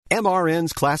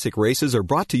MRN's Classic Races are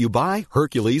brought to you by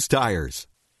Hercules Tires.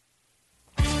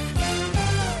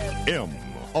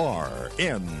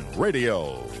 MRN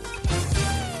Radio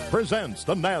presents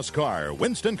the NASCAR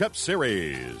Winston Cup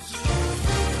Series.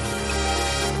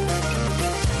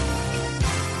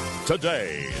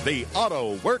 Today, the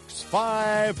Autoworks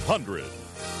 500.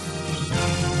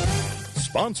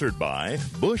 Sponsored by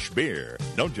Busch Beer.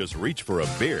 Don't just reach for a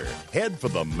beer. Head for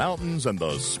the mountains and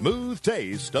the smooth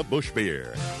taste of Busch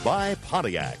Beer. By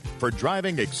Pontiac. For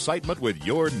driving excitement with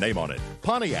your name on it.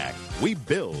 Pontiac, we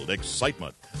build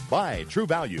excitement. By True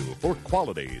Value. For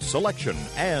quality, selection,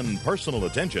 and personal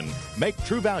attention, make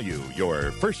True Value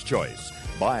your first choice.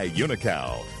 By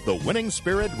Unical. The winning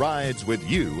spirit rides with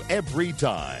you every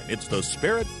time. It's the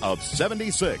spirit of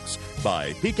 76.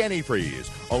 By Peak Antifreeze.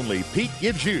 Only Peak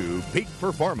gives you peak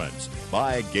performance.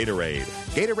 By Gatorade.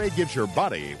 Gatorade gives your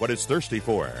body what it's thirsty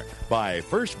for. By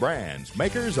First Brands,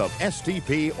 makers of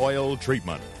STP oil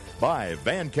treatment. By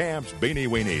Van Camp's Beanie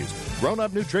Weenies.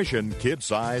 Grown-up nutrition,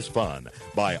 kid-size fun.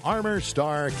 By Armour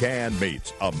Star Canned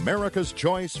Meats. America's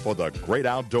choice for the great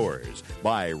outdoors.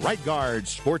 By Right Guard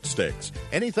Sports Sticks.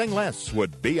 Anything less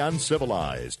would be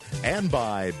uncivilized. And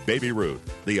by Baby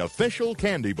Ruth, the official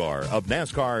candy bar of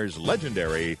NASCAR's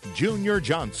legendary Junior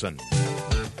Johnson.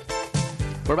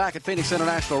 We're back at Phoenix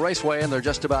International Raceway, and they're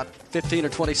just about 15 or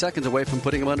 20 seconds away from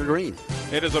putting them under green.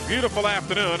 It is a beautiful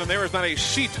afternoon, and there is not a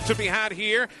seat to be had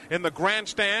here in the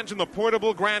grandstands, in the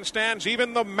portable grandstands,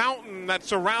 even the mountain that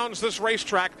surrounds this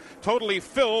racetrack, totally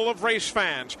full of race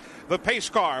fans. The pace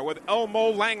car with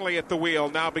Elmo Langley at the wheel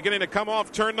now beginning to come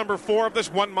off turn number 4 of this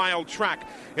 1-mile track.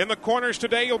 In the corners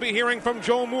today, you'll be hearing from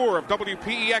Joe Moore of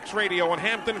WPEX Radio in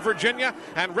Hampton, Virginia,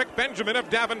 and Rick Benjamin of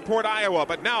Davenport, Iowa.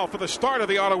 But now for the start of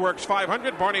the Autoworks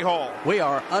 500, Barney Hall. We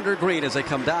are under green as they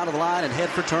come down to the line and head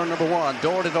for turn number 1.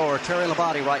 Door to door, Terry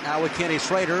Labonte right now with Kenny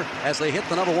Schrader as they hit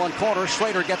the number 1 corner.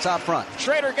 Schrader gets out front.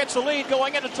 Schrader gets the lead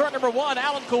going into turn number 1.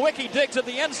 Alan Kowicki digs at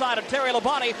the inside of Terry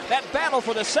Labonte. That battle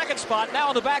for the second spot now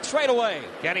in the back straightaway.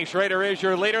 Kenny Schrader is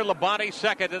your leader. Labonte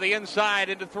second to the inside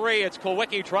into 3. It's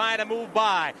Kowicki trying to move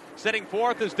by. Sitting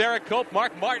fourth is Derek Cope.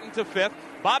 Mark Martin to 5th.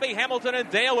 Bobby Hamilton and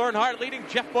Dale Earnhardt leading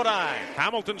Jeff Bodine.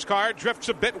 Hamilton's car drifts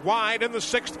a bit wide in the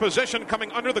 6th position,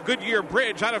 coming under the Goodyear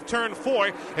Bridge out of turn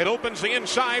 4. It opens the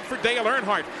inside for Dale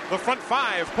Earnhardt. The front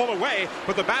 5 pull away,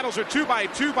 but the battles are 2 by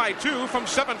 2 by 2 from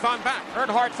 7th on back.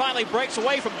 Earnhardt finally breaks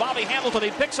away from Bobby Hamilton. He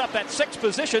picks up that 6th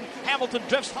position. Hamilton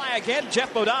drifts high again.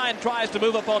 Jeff Bodine tries to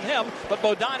move up on him, but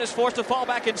Bodine is forced to fall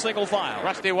back in single file.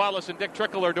 Rusty Wallace and Dick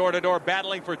Trickle are door-to-door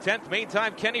battling for 10th.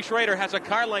 Meantime, Kenny Schrader has a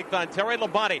car length on Terry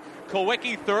Labonte.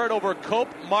 Kowicki third over Cope,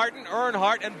 Martin,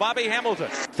 Earnhardt, and Bobby Hamilton.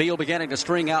 Field beginning to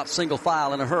string out single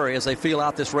file in a hurry as they feel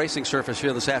out this racing surface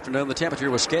here this afternoon. The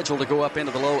temperature was scheduled to go up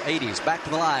into the low 80s. Back to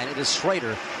the line, it is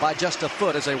Schrader by just a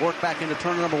foot as they work back into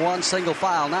turn number 1. Single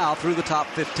file now through the top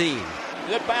 15.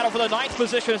 Good battle for the 9th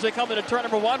position as they come into turn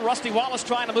number 1. Rusty Wallace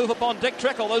trying to move up on Dick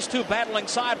Trickle. Those two battling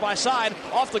side by side.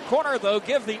 Off the corner, though,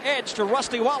 give the edge to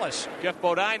Rusty Wallace. Jeff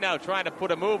Bodine now trying to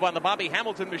put a move on the Bobby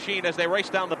Hamilton machine as they race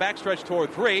down the backstretch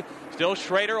toward 3. Still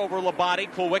Schrader over Labonte.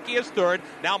 Kowicki is third.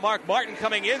 Now Mark Martin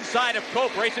coming inside of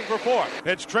Cope, racing for 4.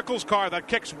 It's Trickle's car that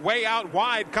kicks way out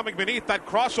wide, coming beneath that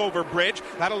crossover bridge.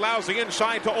 That allows the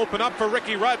inside to open up for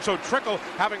Ricky Rudd. So Trickle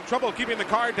having trouble keeping the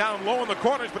car down low in the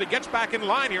corners, but he gets back in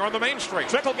line here on the main straight.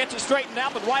 Trickle gets it straightened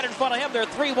out, but right in front of him, they're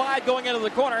 3 wide going into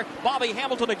the corner. Bobby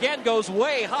Hamilton again goes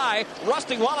way high.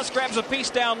 Rusty Wallace grabs a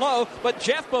piece down low, but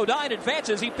Jeff Bodine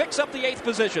advances. He picks up the 8th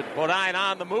position. Bodine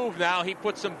on the move now. He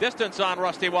puts some distance on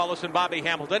Rusty Wallace and Bobby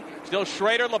Hamilton. Still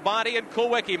Schrader, Labonte, and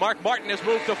Kowicki. Mark Martin has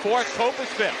moved to 4th. Cope is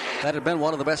 5th. That had been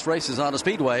one of the best races on the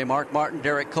speedway. Mark Martin,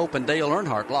 Derek Cope, and Dale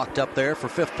Earnhardt locked up there for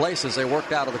 5th place as they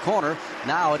worked out of the corner.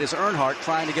 Now it is Earnhardt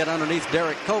trying to get underneath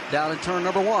Derek Cope down in turn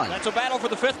number 1. That's a battle for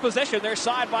the 5th position. They're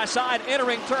side by side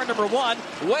entering turn number 1.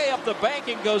 Way up the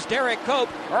banking goes Derek Cope.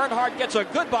 Earnhardt gets a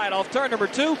good bite off turn number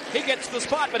 2. He gets the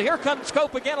spot, but here comes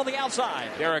Cope again on the outside.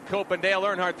 Derek Cope and Dale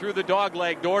Earnhardt through the dog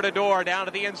leg, door to door. Down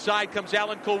to the inside comes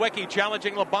Alan Kowicki,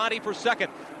 challenging Labonte for 2nd.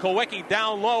 Kowicki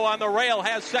down low on the rail,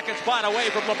 has 2nd spot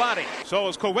away from Labonte. So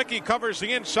as Kowicki covers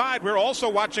the inside, we're also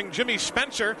watching Jimmy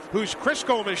Spencer, whose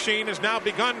Crisco machine has now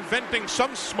begun venting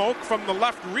some smoke from the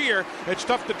left rear. It's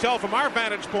tough to tell from our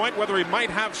vantage point whether he might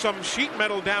have some sheet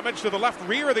metal damage to the left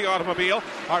rear of the automobile.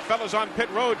 Our fellows on pit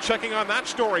road checking on that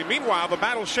story. Meanwhile, the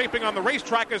battle shaping on the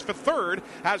racetrack is for 3rd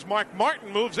as Mark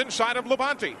Martin moves inside of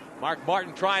Labonte. Mark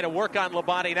Martin trying to work on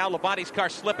Labonte. Now Labonte's car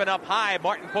slipping up high.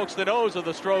 Martin pokes the nose of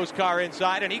the Stroh's car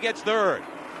inside, and he gets 3rd.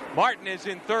 Martin is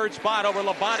in third spot over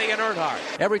Labonte and Earnhardt.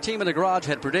 Every team in the garage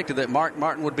had predicted that Mark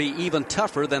Martin would be even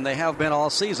tougher than they have been all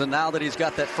season now that he's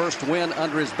got that first win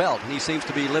under his belt. And he seems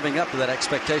to be living up to that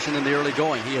expectation in the early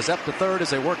going. He is up to third as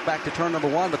they work back to turn number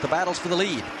 1, but the battle's for the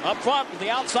lead. Up front, the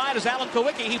outside is Alan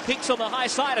Kowicki. He peaks on the high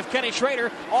side of Kenny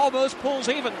Schrader. Almost pulls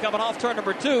even coming off turn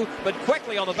number 2, but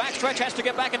quickly on the backstretch has to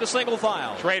get back into single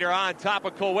file. Schrader on top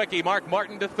of Kowicki. Mark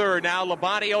Martin to third now.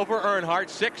 Labonte over Earnhardt.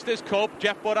 6th is Cope.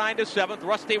 Jeff Bodine to 7th.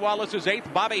 Rusty Wallace is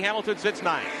 8th. Bobby Hamilton sits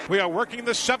 9th. We are working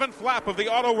the 7th lap of the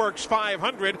Autoworks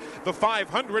 500. The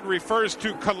 500 refers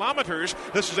to kilometers.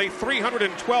 This is a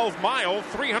 312-mile,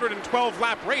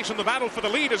 312-lap race, and the battle for the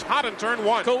lead is hot in turn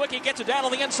 1. Kowicki gets it down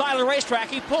on the inside of the racetrack.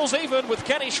 He pulls even with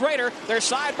Kenny Schrader. They're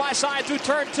side by side through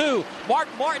turn 2. Mark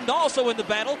Martin also in the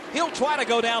battle. He'll try to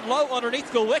go down low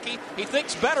underneath Kowicki. He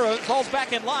thinks better of it, falls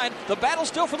back in line. The battle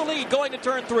still for the lead going to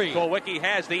turn 3. Kowicki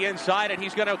has the inside, and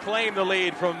he's going to claim the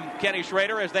lead from Kenny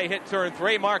Schrader as they hit turn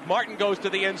 3. Mark Martin goes to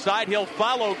the inside. He'll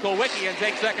follow Kowicki and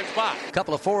take second spot. A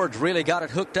couple of Fords really got it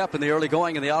hooked up in the early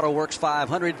going in the Autoworks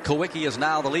 500. Kowicki is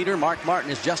now the leader. Mark Martin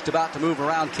is just about to move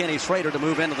around Kenny Schrader to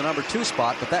move into the number 2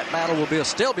 spot, but that battle will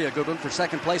still be a good one for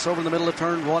second place over in the middle of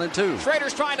turn 1 and 2.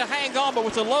 Schrader's trying to hang on, but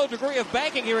with a low degree of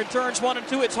banking here in turns 1 and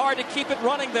 2, it's hard to keep it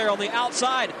running there on the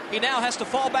outside. He now has to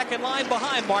fall back in line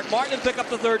behind Mark Martin and pick up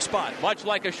the 3rd spot. Much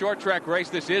like a short track race,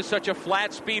 this is such a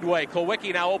flat speedway.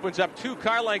 Kowicki now opens up 2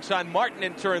 car lengths on Martin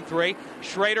in turn 3.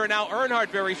 Schrader now Earnhardt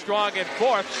very strong in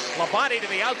 4th. Labonte to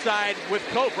the outside with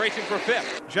Cope racing for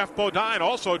 5th. Jeff Bodine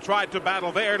also tried to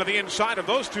battle there to the inside of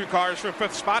those 2 cars for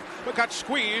 5th spot, but got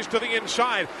squeezed to the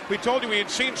inside. We told you we had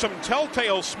seen some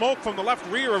telltale smoke from the left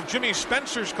rear of Jimmy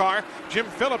Spencer's car. Jim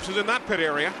Phillips is in that pit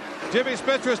area. Jimmy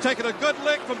Spencer has taken a good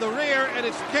lick from the rear, and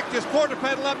it's kicked his quarter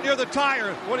pedal up near the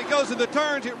tire. When he goes in the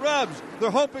turns, it rubs. They're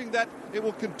hoping that it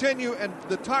will continue and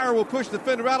the tire will push the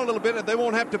fender out a little bit and they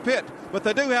won't have to pit. But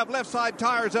they do have left side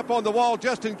tires up on the wall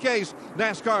just in case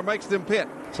NASCAR makes them pit.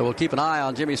 So we'll keep an eye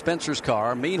on Jimmy Spencer's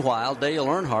car. Meanwhile, Dale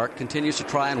Earnhardt continues to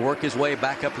try and work his way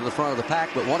back up to the front of the pack,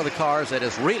 but one of the cars that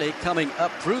is really coming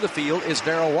up through the field is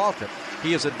Darrell Waltrip.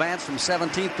 He has advanced from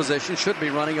 17th position, should be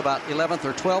running about 11th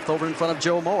or 12th over in front of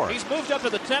Joe Moore. He's moved up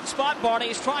to the 10th spot, Barney.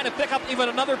 He's trying to pick up even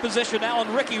another position now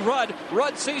on Ricky Rudd.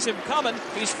 Rudd sees him coming.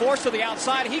 He's forced to the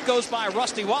outside. He goes by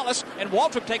Rusty Wallace, and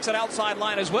Waltrip takes an outside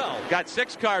line as well. Got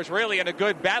 6 cars really in a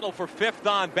good battle for 5th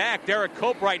on back. Derek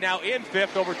Cope right now in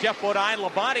 5th over Jeff Bodine,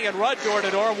 Labonte, and Rudd door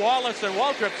to door. Wallace and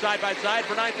Waltrip side by side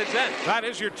for 9th and 10th. That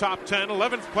is your top 10.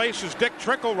 11th place is Dick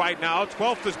Trickle right now.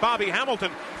 12th is Bobby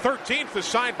Hamilton. 13th is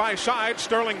side by side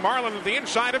Sterling Marlin at the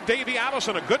inside of Davey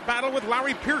Allison. A good battle with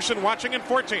Larry Pearson watching in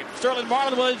 14th. Sterling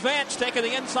Marlin will advance, taking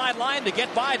the inside line to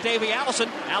get by Davey Allison.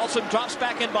 Allison drops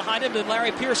back in behind him, then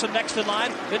Larry Pearson next in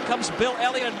line. Then comes Bill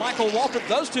Elliott and Michael Waltrip,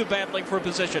 those two battling for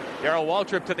position. Darrell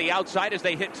Waltrip to the outside as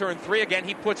they hit turn 3 again.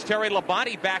 He puts Terry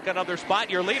Labonte back another spot.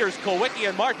 Your leaders, Kowicki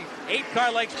and Martin. 8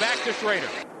 car lengths back to Schrader.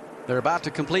 They're about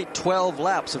to complete 12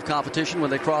 laps of competition when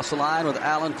they cross the line with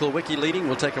Alan Kulwicki leading.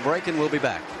 We'll take a break and we'll be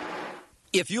back.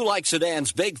 If you like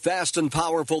sedans big, fast, and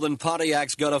powerful, then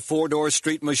Pontiac's got a 4-door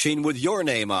street machine with your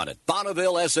name on it.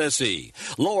 Bonneville SSE.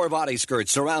 Lower body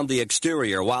skirts surround the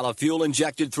exterior while a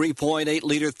fuel-injected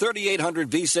 3.8-liter 3800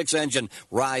 V6 engine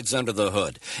rides under the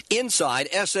hood. Inside,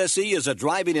 SSE is a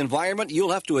driving environment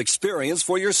you'll have to experience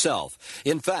for yourself.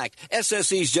 In fact,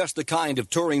 SSE's just the kind of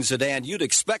touring sedan you'd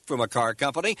expect from a car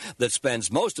company that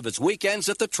spends most of its weekends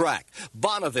at the track.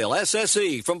 Bonneville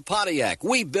SSE from Pontiac.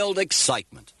 We build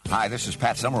excitement. Hi, this is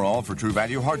Pat Summerall for True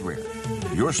Value Hardware,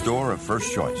 your store of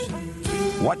first choice.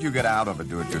 What you get out of a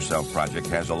do-it-yourself project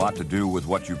has a lot to do with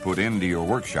what you put into your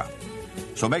workshop.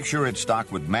 So make sure it's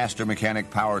stocked with Master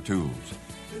Mechanic power tools.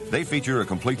 They feature a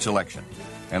complete selection,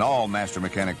 and all Master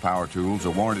Mechanic power tools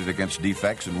are warranted against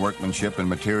defects in workmanship and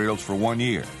materials for 1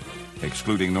 year,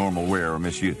 excluding normal wear or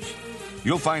misuse.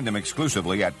 You'll find them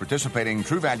exclusively at participating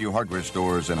True Value Hardware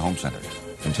stores and home centers.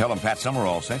 And tell them Pat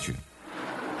Summerall sent you.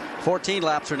 14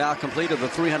 laps are now completed, the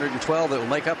 312 that will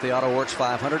make up the Autoworks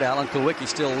 500. Alan Kulwicki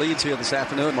still leads here this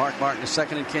afternoon. Mark Martin is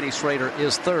second, and Kenny Schrader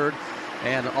is third.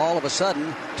 And all of a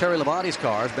sudden, Terry Labonte's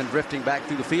car has been drifting back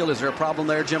through the field. Is there a problem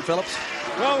there, Jim Phillips?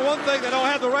 Well, one thing, they don't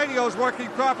have the radios working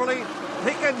properly.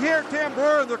 He can hear Tim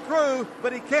Brewer and the crew,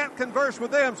 but he can't converse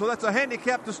with them, so that's a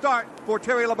handicap to start for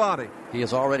Terry Labonte. He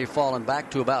has already fallen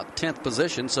back to about 10th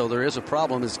position, so there is a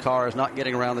problem. His car is not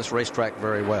getting around this racetrack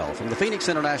very well. From the Phoenix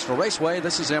International Raceway,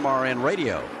 this is MRN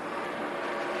Radio.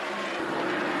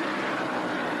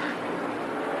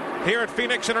 here at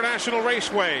Phoenix International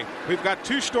Raceway. We've got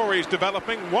two stories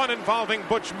developing, one involving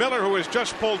Butch Miller, who has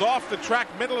just pulled off the track,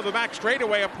 middle of the back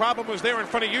straightaway. A problem was there in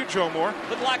front of you, Joe Moore.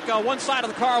 Looked like one side of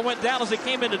the car went down as he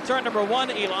came into turn number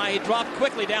 1, Eli. He dropped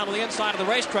quickly down to the inside of the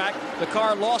racetrack. The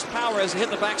car lost power as it hit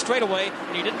the back straightaway,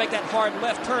 and he didn't make that hard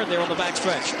left turn there on the back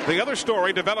stretch. The other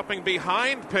story developing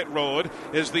behind pit road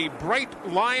is the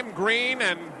bright lime green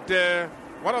and...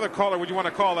 what other color would you want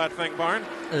to call that thing, Barn?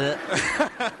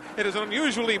 It is an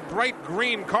unusually bright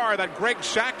green car that Greg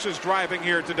Sachs is driving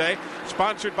here today,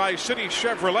 sponsored by City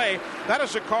Chevrolet. That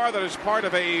is a car that is part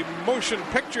of a motion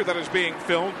picture that is being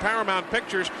filmed. Paramount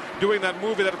Pictures doing that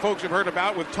movie that folks have heard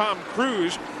about with Tom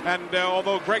Cruise. And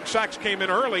although Greg Sachs came in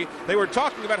early, they were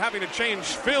talking about having to change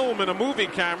film in a movie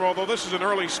camera, although this is an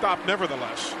early stop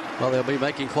nevertheless. Well, they'll be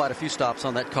making quite a few stops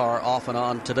on that car off and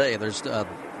on today.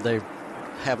 They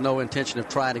have no intention of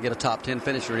trying to get a top 10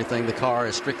 finish or anything. The car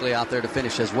is strictly out there to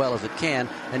finish as well as it can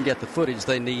and get the footage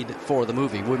they need for the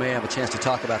movie. We may have a chance to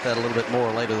talk about that a little bit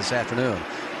more later this afternoon.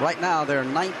 Right now, there are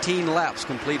 19 laps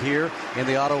complete here in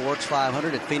the Autoworks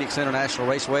 500 at Phoenix International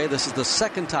Raceway. This is the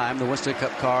second time the Winston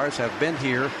Cup cars have been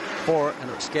here for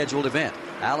a scheduled event.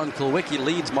 Alan Kulwicki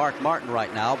leads Mark Martin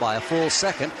right now by a full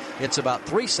second. It's about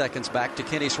 3 seconds back to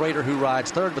Kenny Schrader, who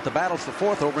rides third, but the battle for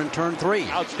fourth over in turn 3.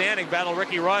 Outstanding battle.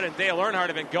 Ricky Rudd and Dale Earnhardt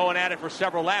have been going at it for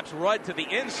several laps. Rudd to the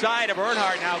inside of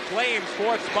Earnhardt now claims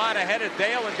fourth spot ahead of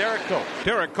Dale and Derek Cope.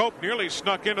 Derek Cope nearly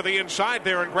snuck into the inside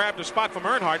there and grabbed a spot from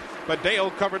Earnhardt, but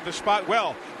Dale covered the spot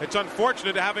well. It's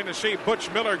unfortunate having to see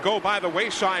Butch Miller go by the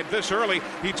wayside this early.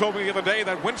 He told me the other day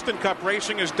that Winston Cup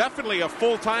racing is definitely a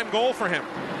full-time goal for him.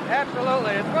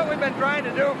 Absolutely. It's what we've been trying to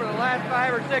do for the last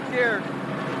 5 or 6 years.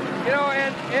 You know,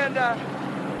 and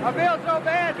I feel so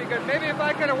bad because maybe if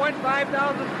I could have won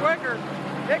 5,000 quicker,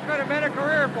 it could have been a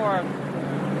career for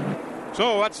him.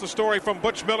 So that's the story from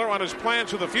Butch Miller on his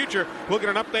plans for the future. We'll get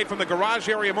an update from the garage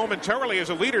area momentarily as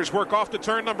the leaders work off to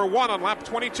turn number 1 on lap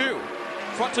 22.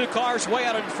 Front two cars way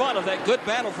out in front of that good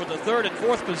battle for the third and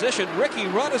fourth position. Ricky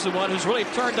Rudd is the one who's really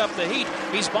turned up the heat.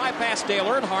 He's bypassed Dale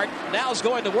Earnhardt. Now is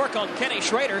going to work on Kenny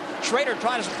Schrader. Schrader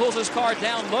tries to pull his car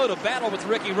down low to battle with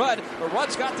Ricky Rudd, but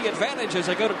Rudd's got the advantage as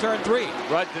they go to turn 3.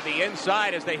 Rudd to the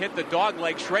inside as they hit the dog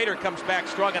leg. Schrader comes back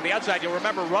strong on the outside. You'll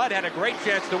remember Rudd had a great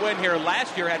chance to win here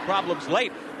last year, had problems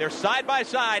late. They're side by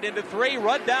side into 3.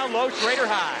 Rudd down low, Schrader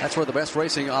high. That's where the best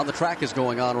racing on the track is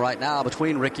going on right now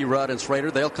between Ricky Rudd and Schrader.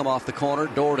 They'll come off the corner,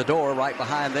 door to door. Right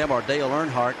behind them are Dale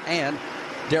Earnhardt and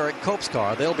Derek Cope's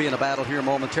car. They'll be in a battle here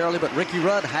momentarily, but Ricky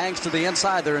Rudd hangs to the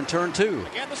inside there in turn 2.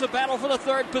 Again, there's a battle for the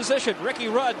third position. Ricky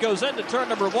Rudd goes into turn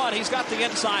number 1. He's got the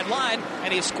inside line,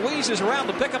 and he squeezes around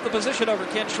to pick up the position over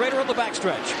Ken Schrader on the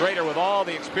backstretch. Schrader with all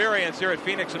the experience here at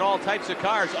Phoenix in all types of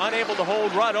cars, unable to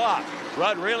hold Rudd off.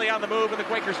 Rudd really on the move in the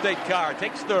Quaker State car.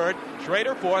 Takes third.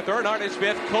 Schrader fourth. Earnhardt is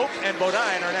fifth. Cope and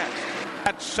Bodine are next.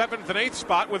 At 7th and 8th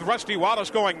spot with Rusty Wallace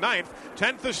going 9th.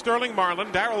 10th is Sterling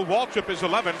Marlin. Darrell Waltrip is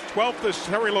 11th. 12th is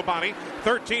Terry Labonte.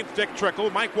 13th, Dick Trickle.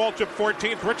 Mike Waltrip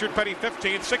 14th. Richard Petty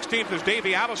 15th. 16th is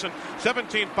Davey Allison.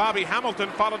 17th, Bobby Hamilton,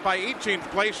 followed by 18th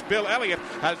place, Bill Elliott,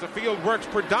 as the field works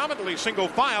predominantly single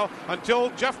file until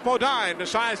Jeff Bodine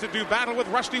decides to do battle with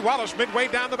Rusty Wallace midway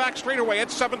down the back straightaway at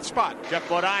 7th spot. Jeff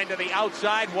Bodine to the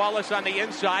outside. Wallace on the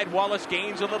inside. Wallace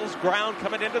gains a little ground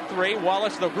coming into 3.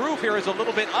 Wallace, the groove here is a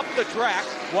little bit up the track.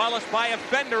 Wallace by a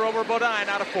fender over Bodine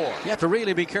out of 4. You have to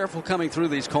really be careful coming through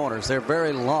these corners. They're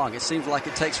very long. It seems like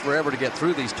it takes forever to get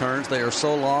through these turns. They are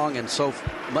so long and so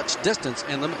much distance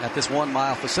in them at this 1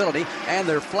 mile facility, and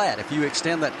they're flat. If you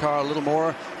extend that car a little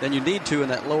more than you need to in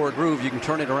that lower groove, you can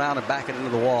turn it around and back it into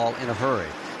the wall in a hurry.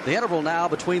 The interval now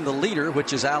between the leader,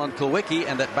 which is Alan Kulwicki,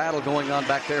 and that battle going on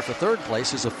back there for third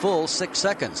place is a full 6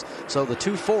 seconds. So the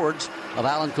two Fords of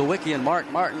Alan Kulwicki and Mark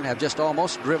Martin have just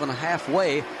almost driven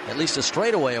halfway, at least a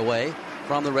straightaway away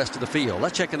from the rest of the field.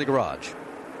 Let's check in the garage.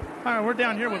 All right, we're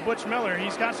down here with Butch Miller.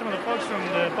 He's got some of the folks from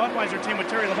the Budweiser team with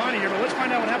Terry Labonte here, but let's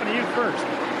find out what happened to you first.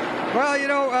 Well, you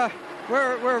know,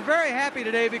 we're very happy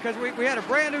today because we had a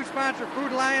brand new sponsor,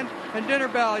 Food Lion and Dinner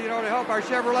Bell, you know, to help our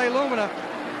Chevrolet Lumina.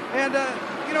 And,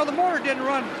 you know, the motor didn't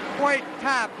run quite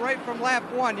top right from lap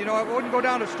 1. You know, it wouldn't go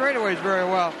down to straightaways very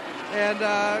well. And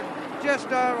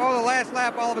the last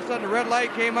lap, all of a sudden the red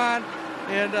light came on,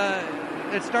 and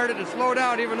it started to slow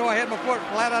down even though I had my foot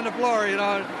flat on the floor, you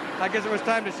know. I guess it was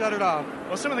time to shut it off.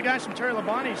 Well, some of the guys from Terry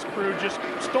Labonte's crew just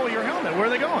stole your helmet. Where are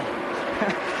they going?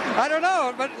 I don't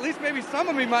know, but at least maybe some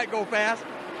of me might go fast.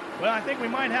 Well, I think we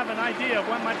might have an idea of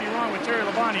what might be wrong with Terry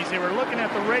Labonte's. They were looking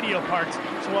at the radio parts,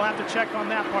 so we'll have to check on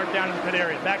that part down in the pit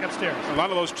area. Back upstairs. A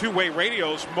lot of those two-way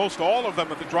radios, most all of them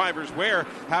that the drivers wear,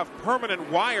 have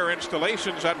permanent wire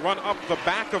installations that run up the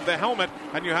back of the helmet,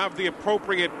 and you have the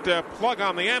appropriate plug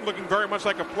on the end, looking very much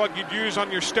like a plug you'd use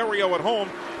on your stereo at home,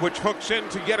 which hooks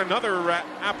into yet another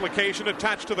application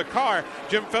attached to the car.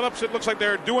 Jim Phillips, it looks like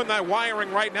they're doing that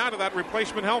wiring right now to that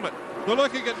replacement helmet. We're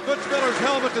looking at Butch Miller's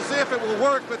helmet to see if it will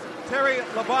work with Terry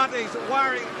Labonte's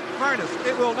wiring harness.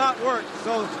 It will not work.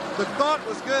 So the thought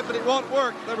was good, but it won't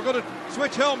work. They were going to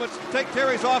switch helmets, take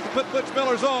Terry's off and put Butch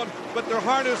Miller's on, but their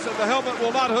harness and the helmet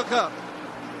will not hook up.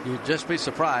 You'd just be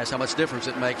surprised how much difference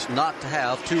it makes not to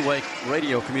have two-way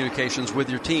radio communications with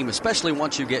your team, especially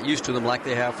once you get used to them like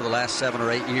they have for the last 7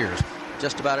 or 8 years.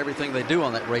 Just about everything they do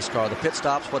on that race car, the pit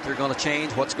stops, what they're going to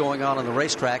change, what's going on the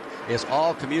racetrack, is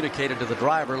all communicated to the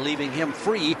driver, leaving him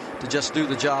free to just do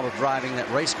the job of driving that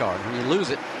race car. And when you lose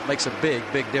it, it makes a big,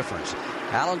 big difference.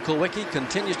 Alan Kulwicki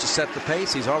continues to set the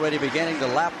pace. He's already beginning to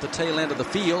lap the tail end of the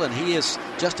field, and he is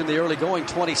just in the early going.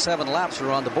 27 laps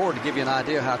are on the board to give you an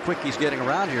idea how quick he's getting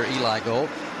around here, Eli Gold.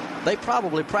 They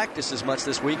probably practiced as much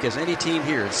this week as any team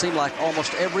here. It seemed like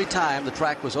almost every time the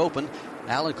track was open,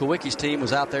 Alan Kulwicki's team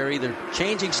was out there either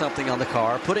changing something on the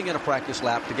car, putting in a practice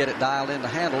lap to get it dialed in to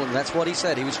handle, and that's what he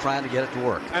said. He was trying to get it to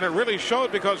work. And it really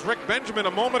showed, because Rick Benjamin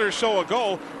a moment or so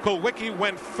ago, Kulwicki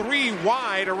went 3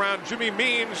 wide around Jimmy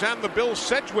Means and the Bill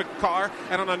Sedgwick car,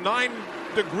 and on a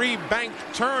 9-degree banked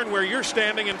turn where you're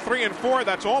standing in 3 and 4,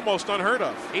 that's almost unheard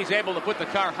of. He's able to put the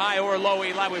car high or low,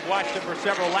 Eli. We've watched him for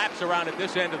several laps around at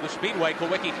this end of the speedway.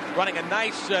 Kulwicki running a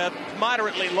nice,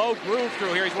 moderately low groove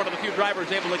through here. He's one of the few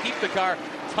drivers able to keep the car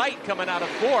tight coming out of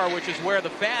 4, which is where the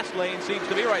fast lane seems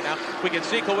to be right now. We can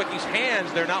see Kulwicki's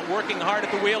hands. They're not working hard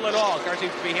at the wheel at all. The car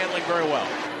seems to be handling very well.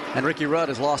 And Ricky Rudd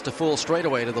has lost a full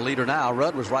straightaway to the leader now.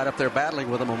 Rudd was right up there battling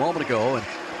with him a moment ago,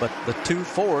 but the two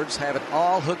Fords have it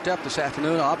all hooked up this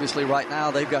afternoon. Obviously, right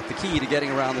now, they've got the key to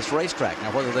getting around this racetrack.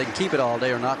 Now, whether they can keep it all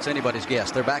day or not, it's anybody's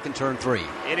guess. They're back in turn 3.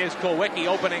 It is Kulwicki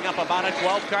opening up about a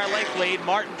 12-car length lead.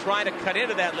 Martin trying to cut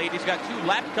into that lead. He's got 2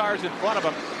 lap cars in front of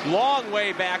him. Long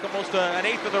way back, almost an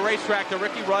eighth of the racetrack to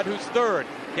Ricky Rudd, who's 3rd.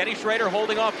 Kenny Schrader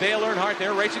holding off Dale Earnhardt.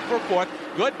 They're racing for 4th.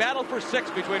 Good battle for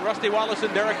 6th between Rusty Wallace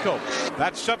and Derek Cope.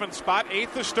 That's 7th spot.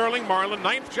 8th is Sterling Marlin.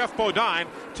 9th, Jeff Bodine.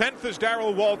 10th is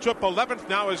Darrell Waltrip. 11th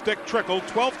now is Dick Trickle.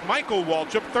 12th, Michael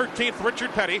Waltrip. 13th,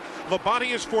 Richard Petty.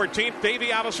 Labonte is 14th.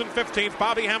 Davey Allison 15th.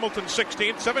 Bobby Hamilton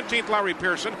 16th. 17th, Larry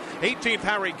Pearson. 18th,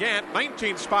 Harry Gant.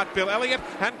 19th spot, Bill Elliott.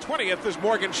 And 20th is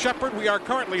Morgan Shepherd. We are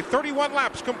currently 31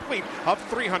 laps complete of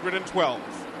 312.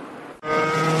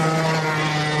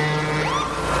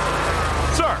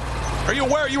 Sir, are you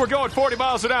aware you were going 40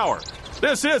 miles an hour?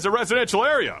 This is a residential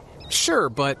area. Sure,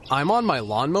 but I'm on my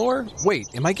lawnmower? Wait,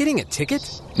 am I getting a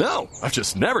ticket? No, I've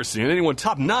just never seen anyone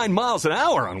top 9 miles an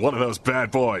hour on one of those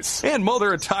bad boys. And mow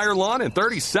their entire lawn in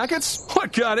 30 seconds?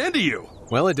 What got into you?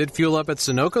 Well, it did fuel up at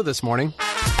Sunoco this morning.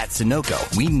 At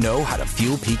Sunoco, we know how to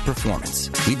fuel peak performance.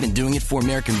 We've been doing it for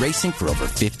American racing for over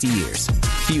 50 years.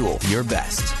 Fuel your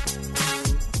best.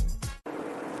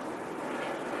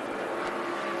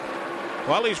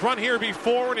 Well, he's run here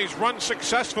before, and he's run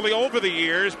successfully over the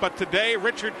years, but today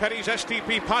Richard Petty's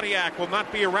STP Pontiac will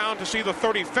not be around to see the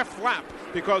 35th lap,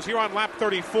 because here on lap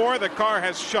 34, the car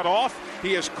has shut off.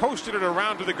 He has coasted it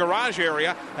around to the garage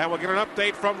area, and we'll get an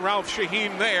update from Ralph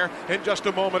Shaheen there in just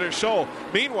a moment or so.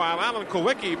 Meanwhile, Alan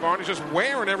Kulwicki, Barney, is just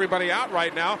wearing everybody out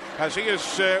right now, as he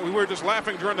is, we were just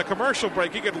laughing during the commercial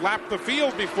break, he could lap the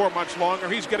field before much longer.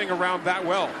 He's getting around that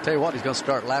well. Tell you what, he's going to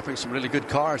start lapping some really good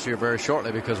cars here very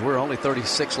shortly, because we're only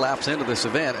 36 laps into this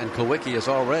event, and Kulwicki is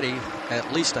already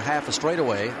at least a half a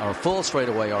straightaway, or full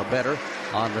straightaway or better,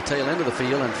 on the tail end of the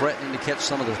field, and threatening to catch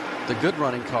some of the good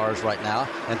running cars right now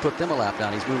and put them a lap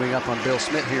down. He's moving up on Bill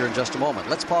Smith here in just a moment.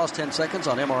 Let's pause 10 seconds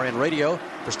on MRN Radio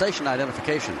for station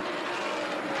identification.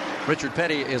 Richard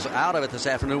Petty is out of it this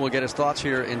afternoon. We'll get his thoughts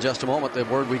here in just a moment. The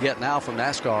word we get now from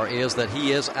NASCAR is that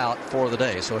he is out for the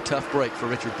day. So a tough break for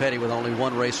Richard Petty with only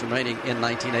one race remaining in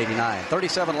 1989.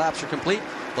 37 laps are complete.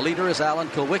 The leader is Alan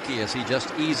Kulwicki as he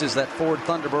just eases that Ford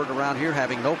Thunderbird around here,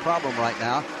 having no problem right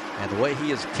now. And the way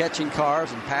he is catching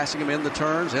cars and passing them in the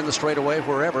turns, in the straightaway,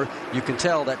 wherever, you can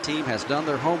tell that team has done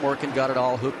their homework and got it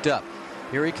all hooked up.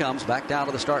 Here he comes back down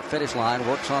to the start-finish line,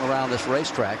 works on around this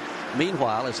racetrack.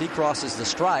 Meanwhile, as he crosses the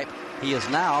stripe, he has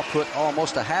now put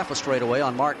almost a half a straightaway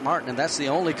on Mark Martin, and that's the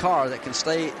only car that can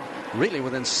stay really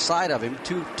within sight of him.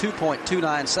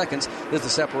 2.29 seconds is the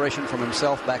separation from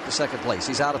himself back to second place.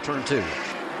 He's out of turn 2.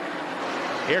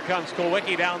 Here comes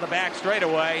Kulwicki down the back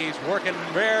straightaway. He's working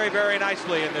very, very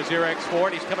nicely in the Xerox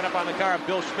Ford. He's coming up on the car of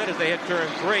Bill Schmidt as they hit turn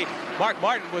 3. Mark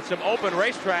Martin with some open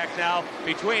racetrack now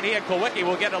between he and Kulwicki.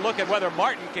 We'll get a look at whether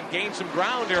Martin can gain some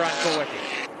ground here on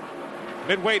Kulwicki.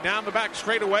 Midway down the back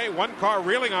straightaway, one car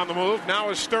reeling on the move.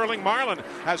 Now is Sterling Marlin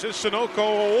as his Sunoco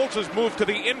Olds has moved to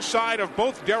the inside of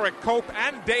both Derek Cope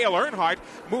and Dale Earnhardt,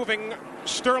 moving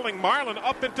Sterling Marlin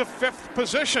up into 5th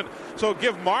position. So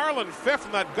give Marlin 5th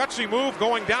in that gutsy move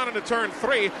going down into turn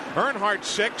 3. Earnhardt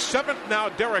 6th, 7th now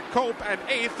Derek Cope, and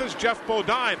 8th is Jeff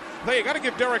Bodine. Now you got to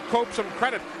give Derek Cope some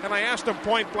credit, and I asked him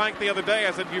point blank the other day,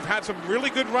 I said, you've had some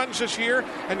really good runs this year,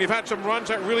 and you've had some runs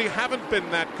that really haven't been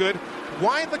that good.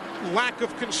 Why the lack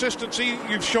of consistency?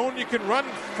 You've shown you can run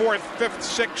 4th, 5th,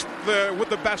 6th with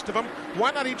the best of them.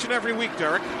 Why not each and every week,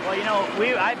 Derek? Well,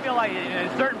 I feel like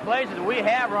in certain places we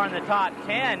have run the top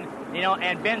 10,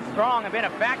 and been strong and been a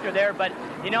factor there. But,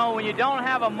 when you don't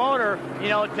have a motor,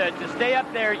 to stay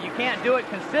up there, you can't do it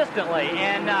consistently.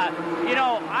 And,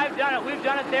 I've done it. We've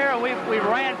done it there, and we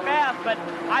ran fast. But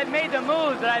I've made the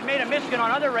moves that I've made at Michigan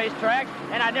on other racetracks,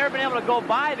 and I've never been able to go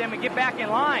by them and get back in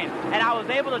line. And I was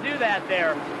able to do that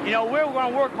there. We're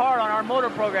going to work hard on our motor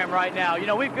program right now.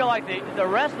 We feel like the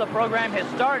rest of the program has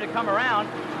started to come around,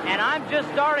 and I'm just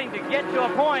starting to get to a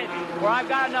point where I've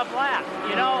got enough laps.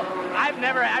 I've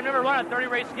never run a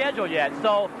 30-race schedule yet,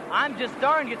 so I'm just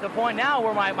starting to get to the point now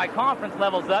where my confidence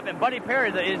level's up, and Buddy Perry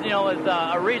is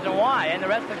a reason why, and the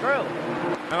rest of the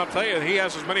crew. And I'll tell you, he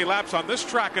has as many laps on this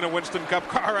track in a Winston Cup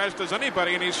car as does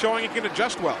anybody, and he's showing he can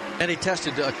adjust well. And he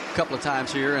tested a couple of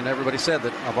times here, and everybody said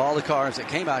that of all the cars that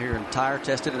came out here and tire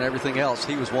tested and everything else,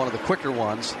 he was one of the quicker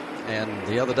ones. And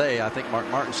the other day, I think Mark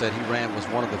Martin said he was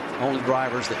one of the only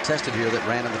drivers that tested here that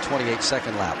ran in the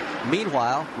 28-second lap.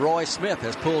 Meanwhile, Roy Smith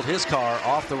has pulled his car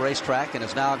off the racetrack and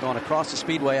has now gone across the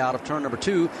speedway out of turn number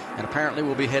 2, and apparently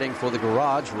will be heading for the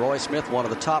garage. Roy Smith, one of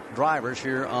the top drivers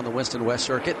here on the Winston West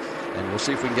Circuit, and we'll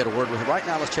see if we can get a word with him. Right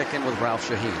now, let's check in with Ralph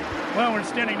Shaheen. Well, we're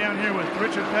standing down here with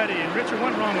Richard Petty, and Richard,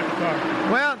 what's wrong with the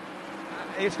car? Well,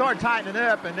 it started tightening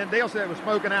up, and then Dale said it was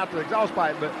smoking out the exhaust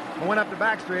pipe, but I went up the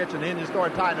backstretch, and the engine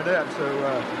started tightening up,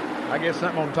 so I guess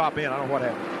something on the top end. I don't know what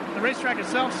happened. The racetrack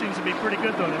itself seems to be pretty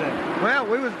good, though, today.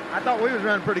 Well, I thought we was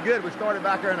running pretty good. We started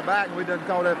back there in the back, and we done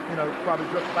caught up, probably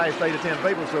past 8 or 10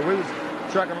 people, so we was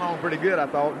trucking along pretty good, I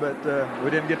thought, but we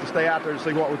didn't get to stay out there to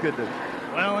see what we could do.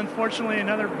 Well, unfortunately,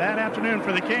 another bad afternoon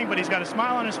for the King, but he's got a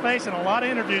smile on his face and a lot of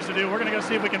interviews to do. We're going to go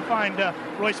see if we can find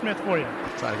Roy Smith for you.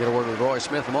 Try to get a word with Roy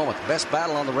Smith in a moment. The best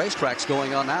battle on the racetrack's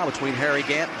going on now between Harry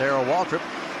Gant, Darrell Waltrip,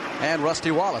 and Rusty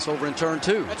Wallace over in turn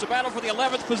 2. It's a battle for the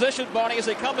 11th position, Bonnie, as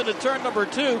they come into turn number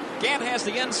 2. Gant has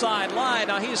the inside line.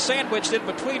 Now he's sandwiched in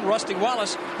between Rusty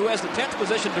Wallace, who has the 10th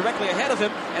position directly ahead of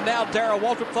him, and now Darrell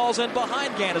Waltrip falls in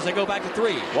behind Gant as they go back to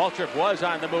 3. Waltrip was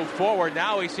on the move forward.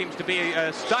 Now he seems to be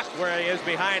stuck where he is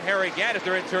behind Harry Gant as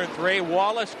they're in turn 3.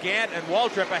 Wallace, Gant, and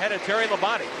Waltrip ahead of Terry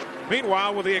Labonte.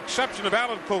 Meanwhile, with the exception of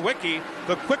Alan Kulwicki,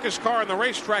 the quickest car on the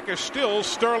racetrack is still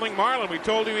Sterling Marlin. We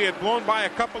told you he had blown by a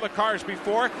couple of cars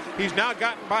before. He's now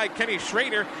gotten by Kenny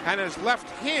Schrader and has left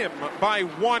him by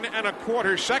 1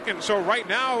 1/4 seconds. So right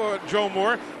now, Joe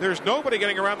Moore, there's nobody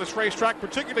getting around this racetrack,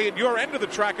 particularly at your end of the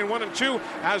track in 1 and 2,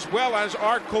 as well as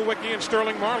Art Kulwicki and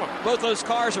Sterling Marlin. Both those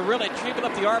cars are really keeping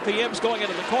up the RPMs going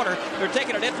into the corner. They're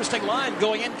taking an interesting line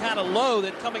going in kind of low,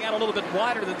 then coming out a little bit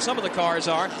wider than some of the cars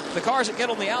are. The cars that get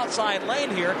on the outside lane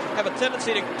here have a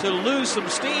tendency to lose some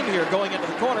steam here going into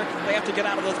the corner. They have to get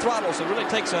out of the throttle, so it really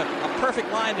takes a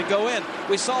perfect line to go in.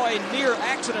 We saw a near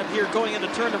accident here going into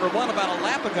turn number 1 about a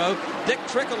lap ago. Dick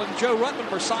Trickle and Joe Ruttman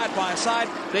were side by side.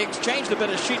 They exchanged a bit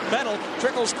of sheet metal.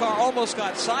 Trickle's car almost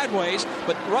got sideways,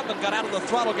 but Ruttman got out of the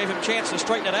throttle, gave him a chance to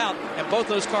straighten it out, and both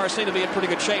those cars seem to be in pretty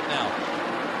good shape now.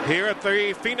 Here at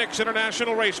the Phoenix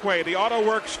International Raceway, the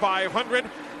Autoworks 500.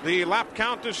 The lap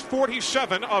count is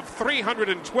 47 of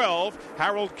 312.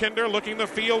 Harold Kinder looking the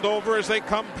field over as they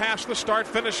come past the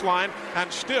start-finish line,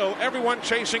 and still everyone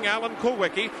chasing Alan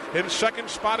Kulwicki. In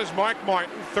second spot is Mark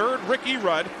Martin, third Ricky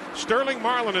Rudd, Sterling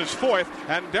Marlin is fourth,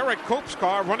 and Derek Cope's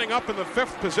car running up in the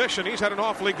 5th position. He's had an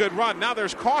awfully good run. Now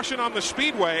there's caution on the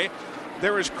speedway.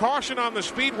 There is caution on the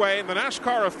speedway, and the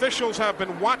NASCAR officials have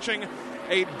been watching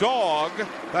a dog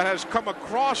that has come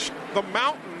across the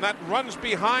mountain that runs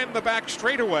behind the back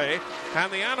straightaway,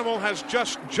 and the animal has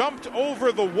just jumped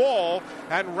over the wall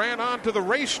and ran onto the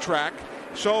racetrack.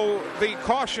 So the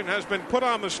caution has been put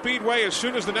on the speedway as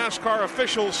soon as the NASCAR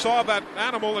officials saw that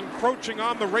animal encroaching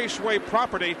on the raceway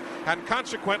property, and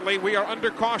consequently we are under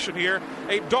caution here.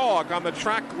 A dog on the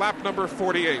track, lap number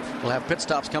 48. We'll have pit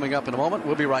stops coming up in a moment.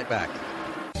 We'll be right back.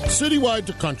 Citywide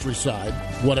to countryside,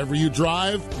 whatever you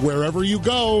drive, wherever you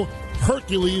go,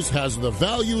 Hercules has the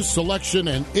value, selection,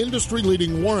 and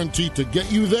industry-leading warranty to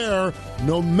get you there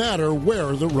no matter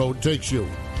where the road takes you.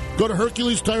 Go to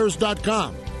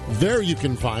HerculesTires.com. There you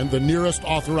can find the nearest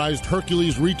authorized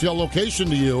Hercules retail location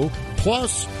to you.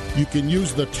 Plus, you can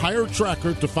use the tire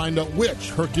tracker to find out which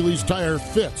Hercules tire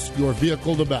fits your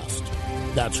vehicle the best.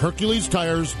 That's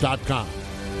HerculesTires.com.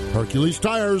 Hercules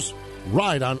Tires,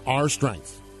 ride on our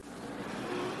strength.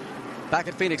 Back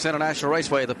at Phoenix International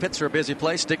Raceway, the pits are a busy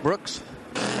place. Dick Brooks.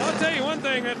 I'll tell you one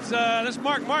thing, it's this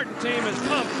Mark Martin team is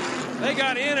pumped. They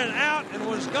got in and out and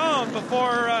was gone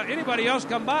before anybody else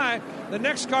come by. The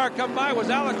next car come by was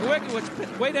Alan Kwick, which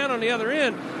was way down on the other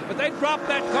end. But they dropped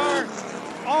that car,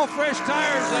 all fresh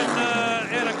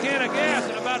tires and a can of gas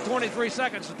in about 22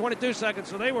 seconds.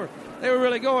 So they were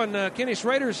really going. Kenny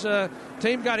Schrader's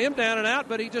team got him down and out,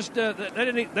 but he just they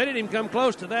didn't even come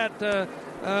close to that.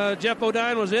 Jeff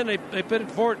Bodine was in. They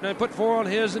pitted for it. They put 4 on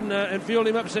his and fueled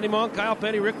him up, sent him on. Kyle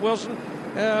Petty, Rick Wilson,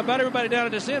 about everybody down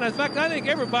at this end. In fact, I think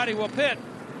everybody will pit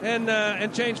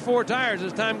and change 4 tires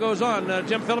as time goes on.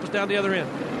 Jim Phillips down the other end.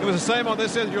 It was the same on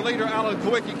this end. Your leader, Alan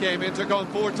Kwick, came in, took on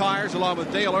 4 tires along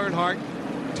with Dale Earnhardt.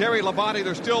 Terry Labonte,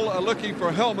 they're still looking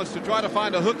for helmets to try to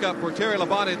find a hookup for Terry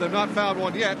Labonte. They've not found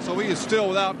one yet, so he is still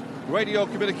without radio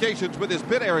communications with his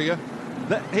pit area.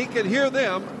 He can hear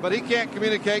them, but he can't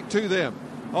communicate to them.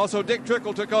 Also, Dick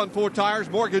Trickle took on 4 tires.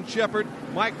 Morgan Shepherd,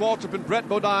 Mike Waltrip, and Brett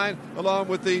Bodine, along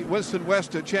with the Winston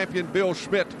West champion Bill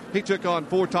Schmidt. He took on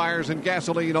 4 tires and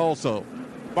gasoline also.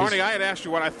 Barney, I had asked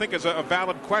you what I think is a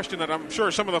valid question that I'm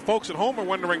sure some of the folks at home are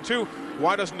wondering too.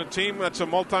 Why doesn't a team that's a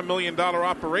multi-million-dollar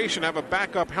operation have a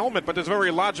backup helmet? But there's a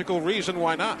very logical reason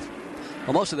why not.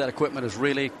 Well, most of that equipment has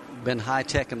really been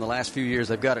high-tech in the last few years.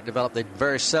 They've got it developed. They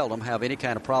very seldom have any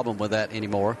kind of problem with that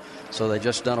anymore, so they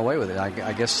just done away with it.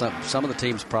 I guess some of the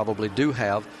teams probably do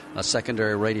have a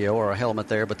secondary radio or a helmet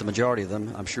there, but the majority of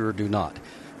them, I'm sure, do not.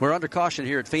 We're under caution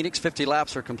here at Phoenix. 50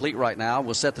 laps are complete right now.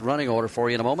 We'll set the running order for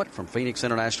you in a moment from Phoenix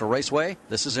International Raceway.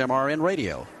 This is MRN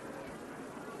Radio.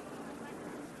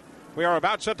 We are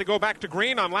about set to go back to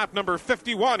green on lap number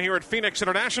 51 here at Phoenix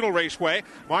International Raceway.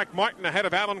 Mark Martin ahead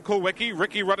of Alan Kulwicki.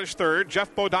 Ricky Rudd is third.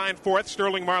 Jeff Bodine fourth.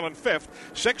 Sterling Marlin fifth.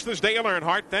 Sixth is Dale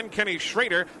Earnhardt. Then Kenny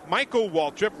Schrader, Michael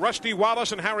Waltrip, Rusty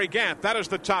Wallace, and Harry Gant. That is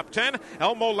the top 10.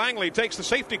 Elmo Langley takes the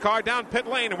safety car down pit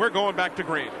lane, and we're going back to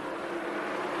green.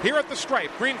 Here at the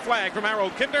stripe, green flag from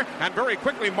Harold Kinder, and very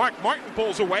quickly Mark Martin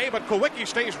pulls away, but Kulwicki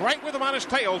stays right with him on his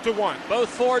tail to 1. Both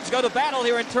Fords go to battle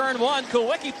here in turn 1.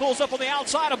 Kulwicki pulls up on the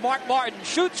outside of Mark Martin,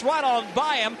 shoots right on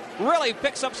by him, really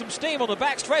picks up some steam on the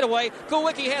back straightaway.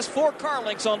 Kulwicki has 4 car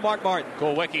lengths on Mark Martin.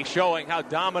 Kulwicki showing how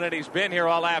dominant he's been here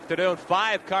all afternoon.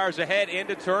 5 cars ahead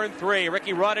into turn 3.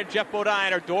 Ricky Rudd and Jeff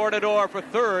Bodine are door-to-door for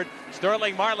third.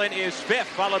 Sterling Marlin is 5th,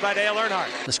 followed by Dale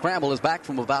Earnhardt. The scramble is back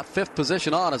from about 5th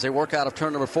position on as they work out of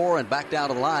turn number 4 and back down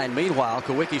to the line. Meanwhile,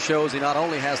 Kulwicki shows he not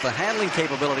only has the handling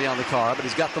capability on the car, but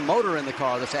he's got the motor in the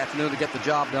car this afternoon to get the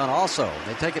job done also.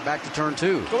 They take it back to turn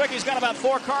 2. Kulwicki's got about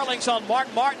 4 car lengths on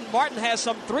Mark Martin. Martin has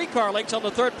some 3 car lengths on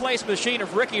the third-place machine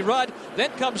of Ricky Rudd.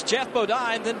 Then comes Jeff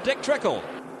Bodine, then Dick Trickle.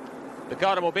 The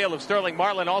automobile of Sterling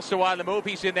Marlin also on the move.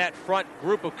 He's in that front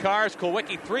group of cars.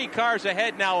 Kulwicki 3 cars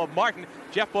ahead now of Martin.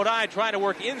 Jeff Bodine trying to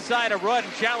work inside of Rudd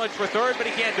and challenge for third, but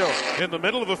he can't do it. In the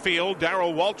middle of the field,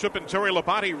 Darrell Waltrip and Terry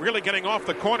Labonte really getting off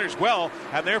the corners well,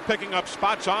 and they're picking up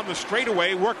spots on the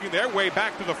straightaway, working their way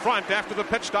back to the front after the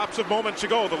pit stops of moments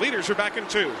ago. The leaders are back in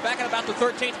 2. Back in about the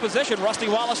 13th position, Rusty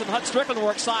Wallace and Hud Strickland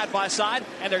work side by side,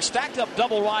 and they're stacked up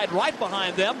double wide right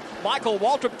behind them. Michael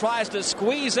Waltrip tries to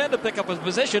squeeze in to pick up his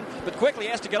position, but quickly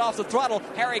has to get off the throttle.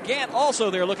 Harry Gant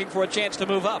also there looking for a chance to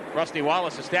move up. Rusty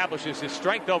Wallace establishes his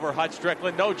strength over Hud Strickland.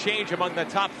 No change among the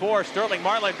top 4. Sterling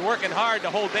Marlin working hard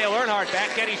to hold Dale Earnhardt back.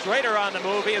 Kenny Schrader on the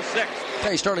move. He is 6th.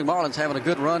 Hey, Sterling Marlin's having a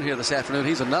good run here this afternoon.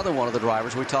 He's another one of the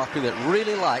drivers we talked to that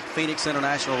really like Phoenix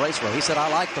International Raceway. He said, I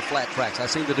like the flat tracks. I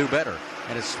seem to do better.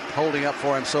 And it's holding up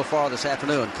for him so far this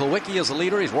afternoon. Kulwicki is the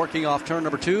leader. He's working off turn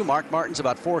number 2. Mark Martin's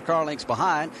about 4 car lengths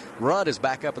behind. Rudd is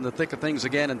back up in the thick of things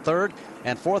again in 3rd.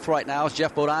 And 4th right now is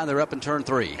Jeff Bodine. They're up in turn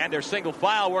 3. And they're single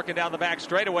file working down the back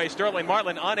straightaway. Sterling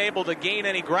Marlin unable to gain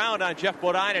any ground on Jeff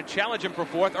Bodine and challenge him for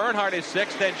 4th. Earnhardt is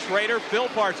 6th. Then Schrader, Phil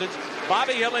Parsons,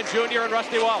 Bobby Hillin Jr., and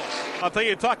Rusty Wallace. I'll tell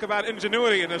you, talk about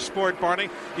ingenuity in this sport, Barney.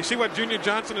 You see what Junior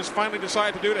Johnson has finally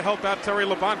decided to do to help out Terry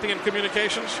Labonte in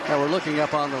communications? Now we're looking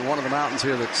up on one of the mountains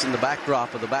here that's in the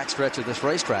backdrop of the backstretch of this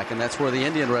racetrack, and that's where the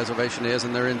Indian reservation is,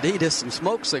 and there indeed is some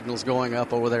smoke signals going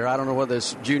up over there. I don't know whether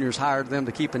this Junior's hired them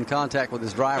to keep in contact with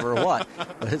his driver or what,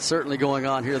 but it's certainly going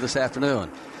on here this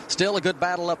afternoon. Still a good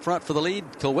battle up front for the lead.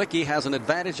 Kulwicki has an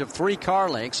advantage of 3 car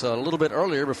lengths. A little bit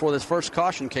earlier, before this first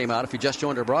caution came out, if you just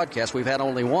joined our broadcast, we've had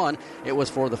only one. It was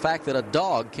for the fact that a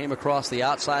dog came across the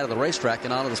outside of the racetrack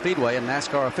and onto the speedway, and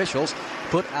NASCAR officials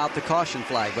put out the caution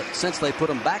flag. But since they put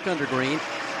him back under green,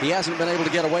 he hasn't been able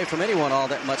to get away from anyone all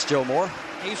that much, Joe Moore.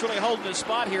 He's really holding his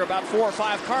spot here, about 4 or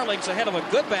 5 car lengths ahead of a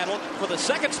good battle for the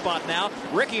second spot now.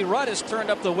 Ricky Rudd has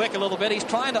turned up the wick a little bit. He's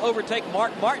trying to overtake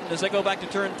Mark Martin as they go back to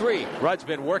turn 3. Rudd's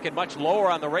been working much lower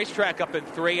on the racetrack up in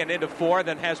 3 and into 4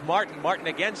 than has Martin. Martin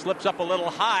again slips up a little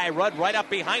high. Rudd right up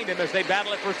behind him as they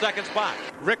battle it for second spot.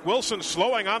 Rick Wilson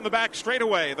slowing on the back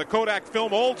straightaway. The Kodak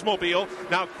Film Oldsmobile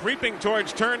now creeping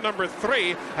towards turn number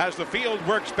 3 as the field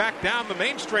works back down the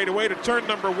main straightaway to turn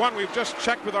number 1. We've just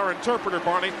checked with our interpreter,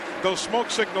 Barney. Those smoke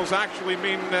signals actually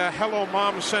mean hello,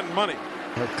 Mom, send money.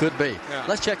 It could be. Yeah.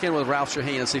 Let's check in with Ralph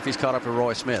Shaheen and see if he's caught up to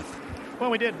Roy Smith. Well,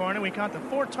 we did, Barney. We caught the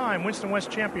 4-time Winston West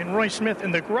champion Roy Smith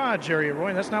in the garage area,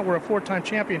 Roy. That's not where a 4-time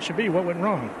champion should be. What went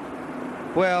wrong?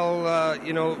 Well,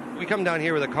 we come down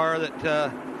here with a car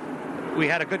that we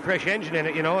had a good fresh engine in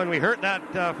it, and we hurt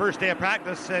that first day of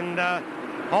practice, and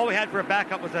all we had for a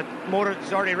backup was a motor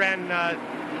that's already ran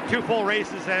 2 full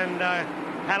races and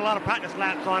had a lot of practice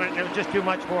laps on it, and it was just too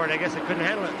much for it. I guess it couldn't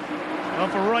handle it. Well,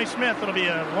 for Roy Smith, it'll be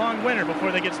a long winter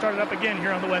before they get started up again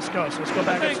here on the West Coast. Let's go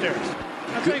back upstairs.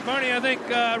 Barney, I think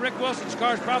Rick Wilson's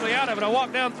car's probably out of it. I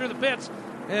walked down through the pits,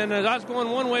 and as I was going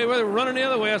one way, they were running the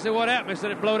other way. I said, what happened? They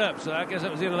said it blowed up, so I guess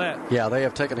that was the end of that. Yeah, they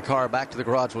have taken the car back to the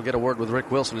garage. We'll get a word with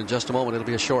Rick Wilson in just a moment. It'll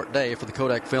be a short day for the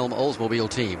Kodak Film Oldsmobile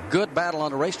team. Good battle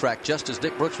on the racetrack, just as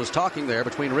Dick Brooks was talking there,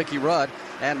 between Ricky Rudd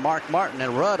and Mark Martin.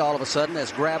 And Rudd, all of a sudden,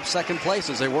 has grabbed second place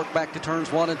as they work back to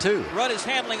turns 1 and 2. Rudd is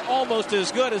handling almost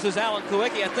as good as is Alan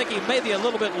Kulwicki. I think he may be a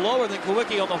little bit lower than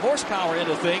Kulwicki on the horsepower end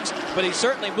of things, but he's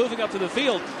certainly moving up to the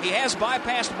field. He has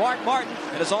bypassed Mark Martin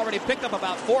and has already picked up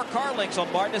about 4 car lengths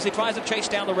on Martin as he tries to chase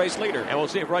down the race leader. And we'll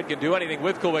see if Rudd can do anything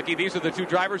with Kulwicki. These are the 2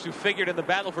 drivers who figured in the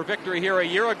battle for victory here a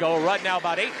year ago. Rudd now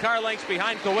about 8 car lengths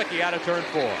behind Kulwicki out of turn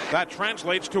 4. That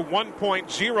translates to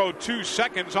 1.02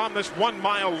 seconds on this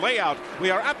 1-mile layout.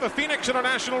 We are at the Phoenix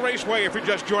International Raceway. If you're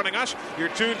just joining us, you're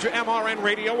tuned to MRN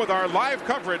Radio with our live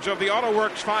coverage of the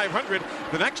Autoworks 500,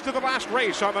 the next to the last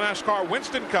race on the NASCAR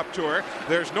Winston Cup Tour.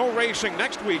 There's no racing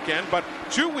next weekend, but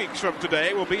 2 weeks from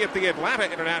today we'll be at the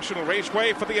Atlanta International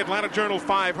Raceway for the Atlanta Journal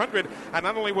 500. And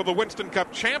not only will the Winston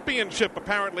Cup Championship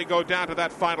apparently go down to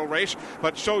that final race,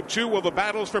 but so too will the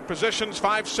battles for positions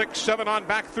 5, 6, 7 on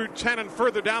back through 10 and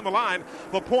further down the line.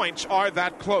 The points are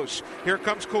that close. Here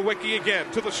comes Kulwicki again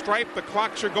to the stripe. The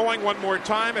clocks are going one more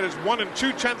time. It is 1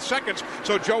 2/10 seconds.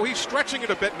 So, Joe, he's stretching it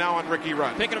a bit now on Ricky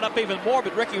Rudd. Picking it up even more,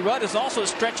 but Ricky Rudd is also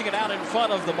stretching it out in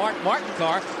front of the Mark Martin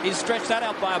car. He's stretched that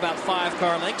out by about 5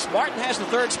 car lengths. Martin has the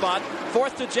 3rd spot.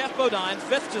 4th to Jeff Bodine.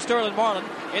 5th to Sterling Marlin.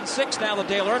 In 6th now the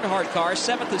Dale Earnhardt car.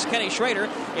 7th is Kenny Schrader.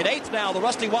 In 8th now the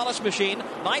Rusty Wallace machine.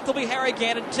 9th will be Harry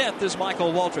Gant. And 10th is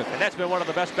Michael Waltrip. And that's been one of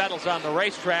the best battles on the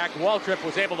racetrack. Waltrip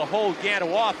was able to hold Gant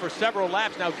off for several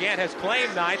laps. Now Gant has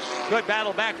claimed 9th. Good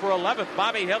battle back for 11th.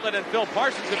 Bobby Hillin and Phil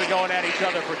Parsons have been going at each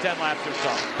other for 10 laps or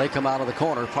so. They come out of the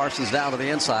corner. Parsons down to the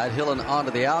inside. Hillin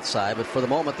onto the outside. But for the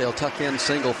moment, they'll tuck in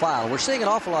single file. We're seeing an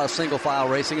awful lot of single file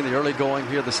racing in the early going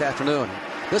here this afternoon.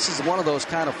 This is one of those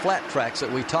kind of flat tracks that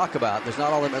we talk about. There's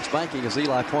not all that much banking, as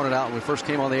Eli pointed out when we first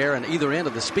came on the air, on either end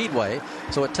of the speedway.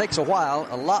 So it takes a while,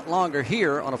 a lot longer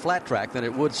here on a flat track than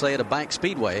it would, say, at a bank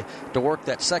speedway to work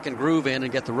that second groove in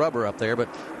and get the rubber up there. But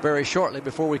very shortly,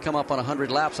 before we come up on 100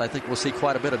 laps, I think we'll see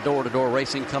quite a bit of door-to-door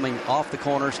racing coming off the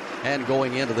corners and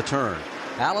going into the turn.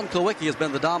 Alan Kulwicki has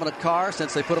been the dominant car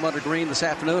since they put him under green this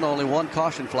afternoon. Only 1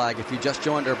 caution flag if you just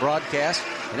joined our broadcast,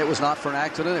 and it was not for an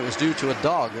accident. It was due to a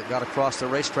dog that got across the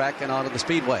racetrack and onto the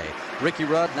speedway. Ricky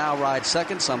Rudd now rides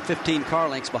 2nd, some 15 car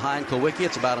lengths behind Kulwicki.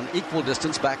 It's about an equal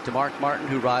distance back to Mark Martin,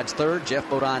 who rides 3rd. Jeff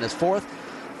Bodine is 4th.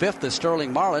 5th is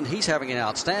Sterling Marlin. He's having an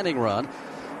outstanding run.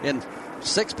 In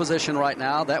 6th position right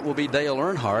now, that will be Dale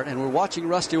Earnhardt. And we're watching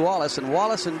Rusty Wallace, and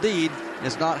Wallace indeed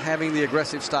is not having the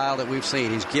aggressive style that we've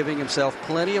seen. He's giving himself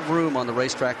plenty of room on the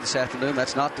racetrack this afternoon.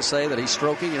 That's not to say that he's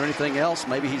stroking or anything else.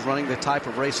 Maybe he's running the type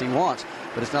of race he wants,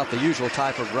 but it's not the usual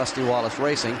type of Rusty Wallace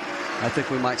racing. I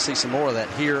think we might see some more of that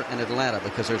here in Atlanta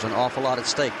because there's an awful lot at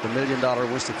stake. The $1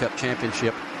 million Winston Cup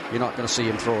Championship, you're not going to see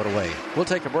him throw it away. We'll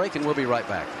take a break and we'll be right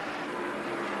back.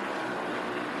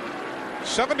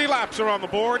 70 laps are on the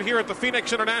board here at the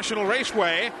Phoenix International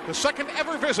Raceway. The second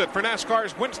ever visit for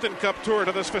NASCAR's Winston Cup Tour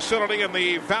to this facility in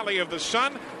the Valley of the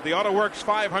Sun. The Autoworks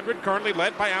 500 currently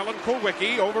led by Alan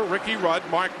Kulwicki over Ricky Rudd,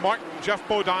 Mark Martin, Jeff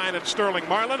Bodine, and Sterling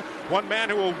Marlin. One man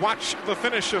who will watch the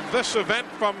finish of this event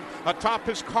from atop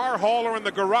his car hauler in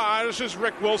the garage is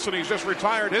Rick Wilson. He's just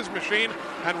retired his machine,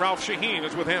 and Ralph Shaheen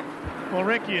is with him. Well,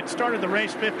 Rick, you had started the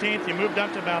race 15th. You moved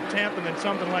up to about 10th, and then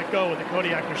something let go with the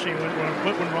Kodiak machine.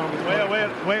 What went wrong with it? Well,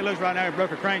 the way it looks right now, it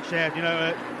broke a crankshaft. You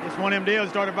know, it's one of them deals.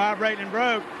 Started vibrating and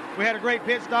broke. We had a great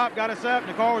pit stop, got us up, and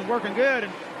the car was working good.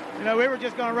 And, you know, we were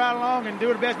just going to ride along and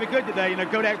do the best we could today. You know,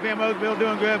 Kodak PMO's still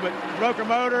doing good, but broke our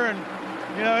motor. And,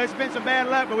 you know, it's been some bad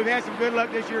luck, but we've had some good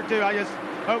luck this year, too. I just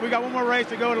hope we got one more race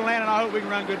to go to Atlanta, and I hope we can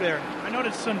run good there. I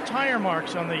noticed some tire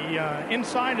marks on the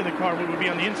inside of the car. What would be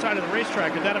on the inside of the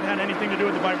racetrack? Could that have had anything to do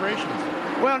with the vibrations?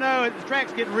 Well, no, the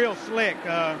track's getting real slick.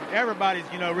 Everybody's,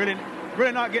 you know, really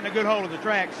not getting a good hold of the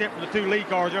track, except for the two lead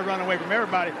cars. They're running away from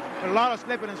everybody. But a lot of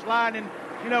slipping and sliding. And,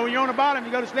 you know, when you're on the bottom,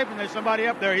 you go to slipping, there's somebody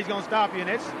up there. He's going to stop you, and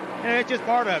it's just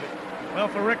part of it. Well,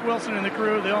 for Rick Wilson and the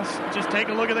crew, they'll just take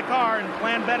a look at the car and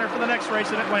plan better for the next race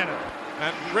in Atlanta.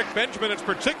 And Rick Benjamin, it's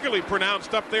particularly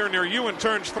pronounced up there near you in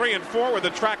turns 3 and 4, where the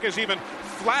track is even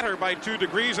flatter by 2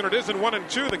 degrees than it is in 1 and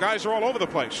 2. The guys are all over the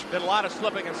place. Been a lot of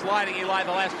slipping and sliding, Eli,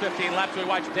 the last 15 laps. We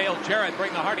watched Dale Jarrett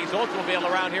bring the Hardee's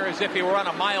Oldsmobile around here as if he were on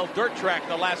a mild dirt track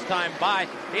the last time by.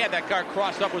 He had that car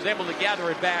crossed up, was able to gather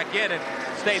it back in and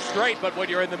stay straight. But when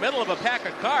you're in the middle of a pack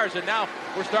of cars, and now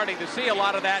we're starting to see a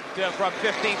lot of that from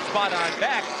 15th spot on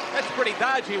back, that's pretty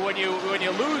dodgy when you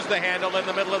lose the handle in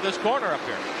the middle of this corner up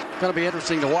here. It's going to be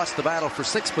interesting to watch the battle for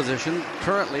 6th position.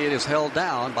 Currently, it is held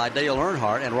down by Dale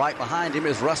Earnhardt, and right behind him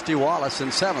is Rusty Wallace in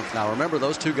 7th. Now, remember,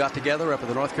 those two got together up at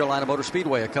the North Carolina Motor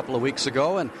Speedway a couple of weeks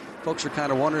ago, and folks are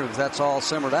kind of wondering if that's all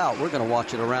simmered out. We're going to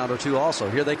watch it a round or two also.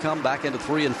 Here they come back into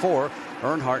 3 and 4.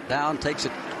 Earnhardt down, takes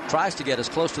it, tries to get as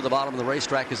close to the bottom of the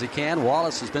racetrack as he can.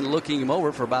 Wallace has been looking him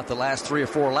over for about the last 3 or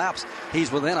 4 laps.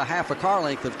 He's within a half a car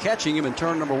length of catching him in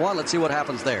turn number 1. Let's see what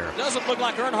happens there. Doesn't look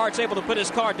like Earnhardt's able to put his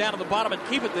car down to the bottom and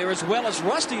keep it there as well as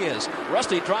Rusty is.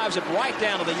 Rusty drives it right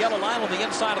down to the yellow line on the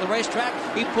inside of the racetrack.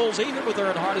 He pulls even with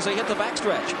Earnhardt as they hit the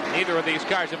backstretch. Neither of these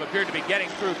cars have appeared to be getting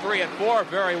through 3 and 4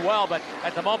 very well, but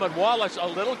at the moment, Wallace a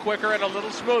little quicker and a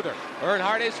little smoother.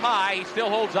 Earnhardt is high. He still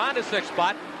holds on to 6th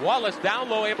spot. Wallace down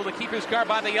low, able to keep his car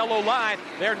by the yellow line.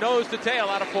 They're nose to tail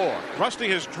out of 4. Rusty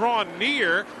has drawn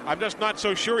near. I'm just not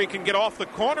so sure he can get off the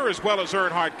corner as well as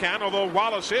Earnhardt can, although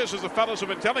Wallace is, as the fellows have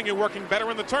been telling you, working better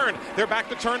in the turn. They're back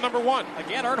to turn number 1.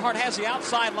 Again, Earnhardt has the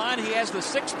outside line. He has the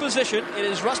 6th position. It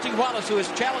is Rusty Wallace who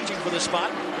is challenging for this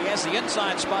spot. He has the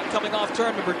inside spot coming off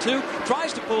turn number 2.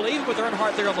 Tries to pull even with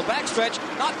Earnhardt there on the backstretch.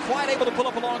 Not quite able to pull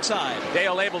up alongside.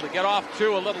 Dale able to get off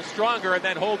 2 a little stronger and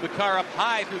then hold the car up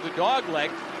high through the dog leg.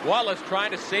 Wallace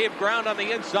trying to save ground on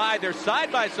the inside. They're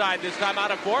side by side this time out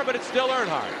of 4, but it's still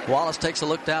Earnhardt. Wallace takes a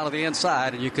look down to the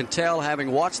inside, and you can tell,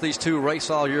 having watched these two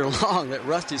race all year long, that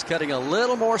Rusty's cutting a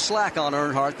little more slack on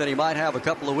Earnhardt than he might have a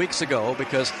couple of weeks ago,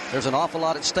 because there's an awful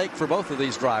lot at stake for both of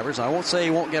these drivers. I won't say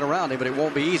he won't get around him, but it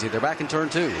won't be easy. They're back in turn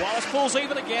 2. Wallace pulls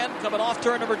even again, coming off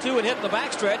turn number 2 and hitting the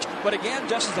backstretch. But again,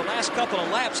 just as the last couple of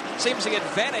laps, seems the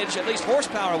advantage, at least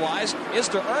horsepower-wise, is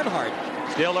to Earnhardt.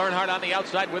 Still Earnhardt on the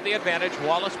outside with the advantage.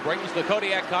 Wallace brings the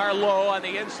Kodiak car low on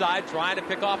the inside, trying to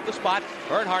pick off the spot.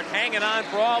 Earnhardt hanging on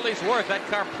for all he's worth. That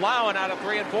car plowing out of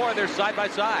 3 and 4. They're side by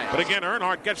side. But again,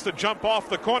 Earnhardt gets the jump off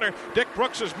the corner. Dick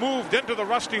Brooks has moved into the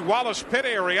Rusty Wallace pit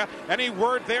area. Any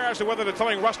word there as to whether they're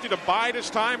telling Rusty to bide his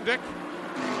time, Dick?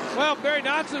 Well, Barry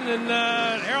Dodson and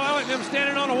Harold Elliott and them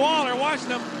standing on a wall are watching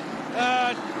them.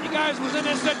 You guys was in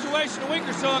this situation a week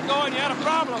or so ago and you had a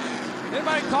problem.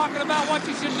 Anybody talking about what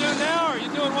you should do now, or are you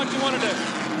doing what you want to do?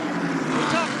 We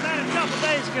talked about it a couple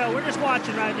days ago. We're just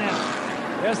watching right now.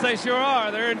 Yes, they sure are.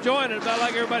 They're enjoying it about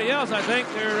like everybody else, I think.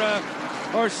 They're,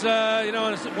 of course, you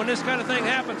know, when this kind of thing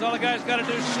happens, all the guys got to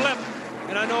do is slip.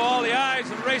 And I know all the eyes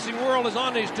of the racing world is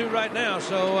on these two right now,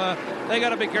 so they got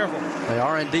to be careful. They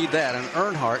are indeed that. And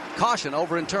Earnhardt, caution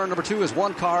over in turn number 2 as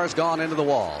one car has gone into the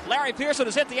wall. Larry Pearson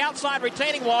has hit the outside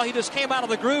retaining wall. He just came out of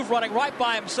the groove running right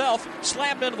by himself,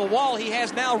 slammed into the wall. He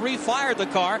has now refired the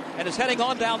car and is heading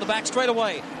on down the back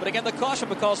straightaway. But again, the caution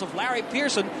because of Larry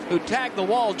Pearson, who tagged the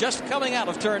wall just coming out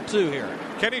of turn 2 here.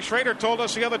 Kenny Schrader told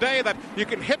us the other day that you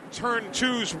can hit turn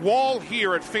 2's wall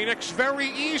here at Phoenix very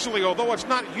easily, although it's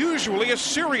not usually a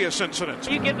serious incident.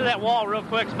 You get to that wall real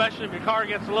quick, especially if your car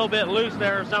gets a little bit loose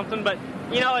there or something. But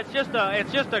you know, it's just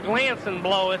a glancing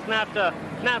blow. It's not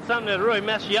something that really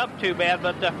mess you up too bad.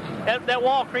 But that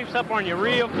wall creeps up on you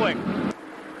real quick.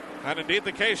 And indeed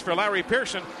the case for Larry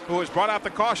Pearson, who has brought out the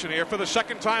caution here for the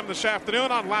second time this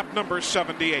afternoon on lap number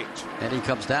 78. And he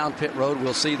comes down pit road.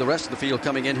 We'll see the rest of the field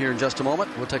coming in here in just a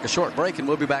moment. We'll take a short break, and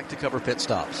we'll be back to cover pit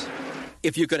stops.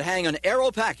 If you could hang an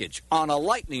aero package on a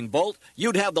lightning bolt,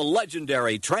 you'd have the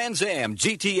legendary Trans Am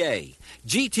GTA.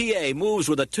 GTA moves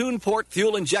with a tune-port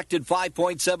fuel-injected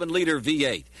 5.7-liter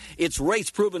V8. Its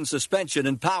race-proven suspension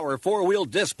and power four-wheel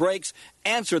disc brakes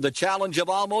answer the challenge of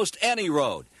almost any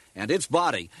road. And its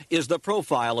body is the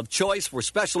profile of choice for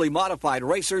specially modified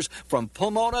racers from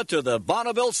Pomona to the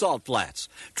Bonneville Salt Flats.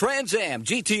 Trans Am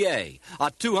GTA,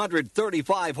 a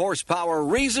 235 horsepower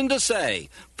reason to say,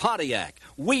 Pontiac,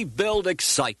 we build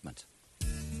excitement.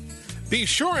 Be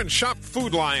sure and shop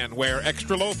Food Lion, where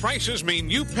extra low prices mean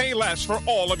you pay less for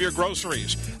all of your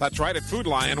groceries. That's right, at Food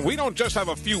Lion, we don't just have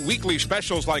a few weekly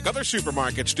specials like other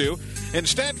supermarkets do.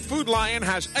 Instead, Food Lion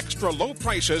has extra low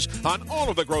prices on all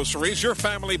of the groceries your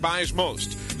family buys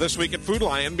most. This week at Food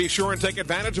Lion, be sure and take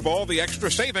advantage of all the extra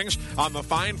savings on the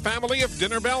fine family of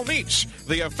Dinner Bell Meats,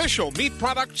 the official meat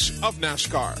products of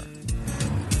NASCAR.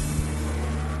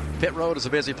 Pit road is a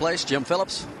busy place. Jim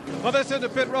Phillips. Well, this into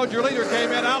pit road. Your leader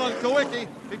came in, Alan Kowicki.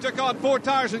 He took on 4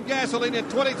 tires and gasoline in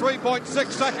 23.6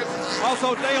 seconds.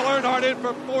 Also, Dale Earnhardt in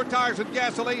for 4 tires and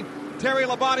gasoline. Terry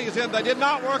Labonte is in. They did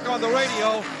not work on the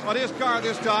radio on his car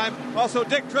this time. Also,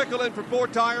 Dick Trickle in for 4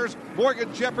 tires.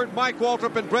 Morgan Shepherd, Mike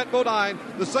Waltrip, and Brett Bodine.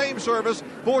 The same service,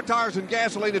 4 tires and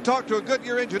gasoline. To talk to a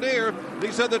Goodyear engineer,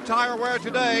 he said the tire wear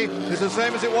today is the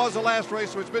same as it was the last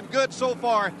race, so it's been good so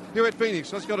far here at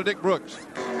Phoenix. Let's go to Dick Brooks.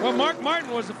 Well, Mark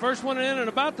Martin was the first one in and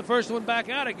about the first one back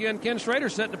out again. Ken Schrader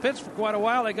sat in the pits for quite a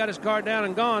while. They got his car down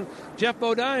and gone. Jeff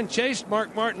Bodine chased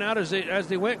Mark Martin out as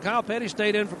they went. Kyle Petty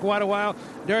stayed in for quite a while.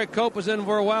 Derek Cope was in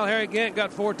for a while. Harry Gant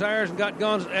got 4 tires and got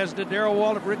gone, as did Darrell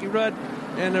Waldrop, Ricky Rudd,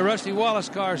 and the Rusty Wallace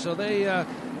car. So they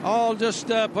all just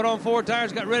put on 4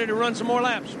 tires, got ready to run some more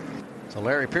laps. So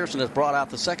Larry Pearson has brought out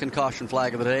the second caution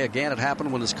flag of the day. Again, it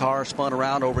happened when his car spun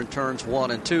around over in turns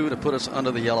 1 and 2 to put us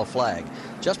under the yellow flag.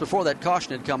 Just before that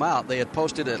caution had come out, they had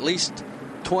posted at least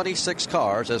 26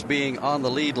 cars as being on the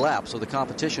lead lap. So the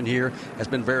competition here has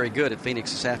been very good at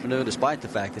Phoenix this afternoon, despite the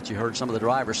fact that you heard some of the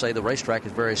drivers say the racetrack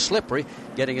is very slippery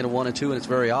getting into 1 and 2, and it's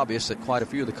very obvious that quite a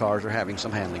few of the cars are having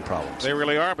some handling problems. They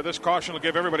really are, but this caution will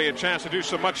give everybody a chance to do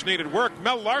some much-needed work.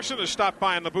 Mel Larson has stopped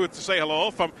by in the booth to say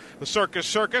hello from the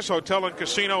Circus Hotel and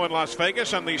Casino in Las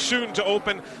Vegas and the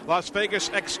soon-to-open Las Vegas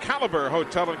Excalibur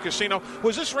Hotel and Casino.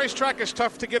 Was this racetrack as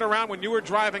tough to get around when you were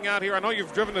driving out here? I know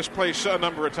you've driven this place a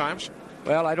number of times.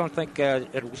 Well, I don't think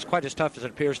it was quite as tough as it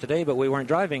appears today, but we weren't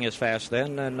driving as fast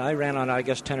then. And I ran on, I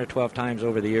guess, 10 or 12 times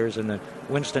over the years in the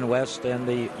Winston West and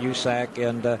the USAC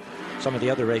and some of the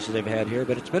other races they've had here.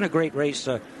 But it's been a great race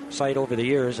site over the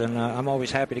years, and I'm always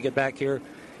happy to get back here.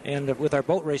 And with our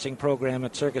boat racing program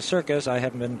at Circus, I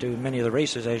haven't been to many of the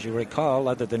races, as you recall,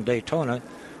 other than Daytona,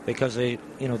 because the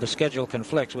schedule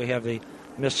conflicts. We have the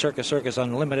Miss Circus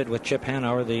Unlimited with Chip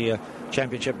Hanauer, the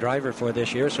championship driver for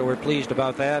this year, so we're pleased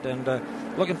about that and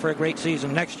looking for a great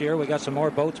season next year. We got some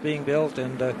more boats being built,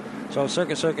 and so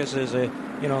Circus is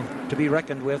to be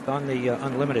reckoned with on the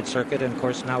Unlimited circuit. And of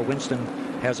course now Winston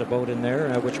has a boat in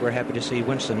there, which we're happy to see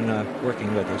Winston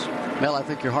working with us. Mel, I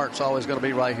think your heart's always going to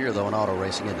be right here though in auto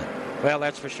racing, isn't it? Well,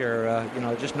 that's for sure.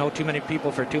 Just know too many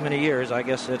people for too many years. I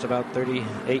guess it's about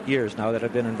 38 years now that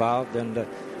I've been involved, and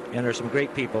there's some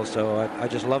great people, so I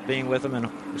just love being with them, and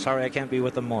I'm sorry I can't be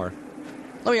with them more.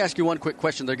 Let me ask you one quick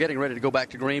question. They're getting ready to go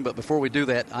back to green, but before we do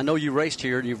that, I know you raced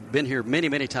here, and you've been here many,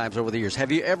 many times over the years.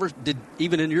 Have you ever,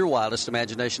 even in your wildest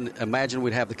imagination, imagine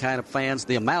we'd have the kind of fans,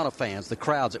 the amount of fans, the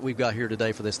crowds that we've got here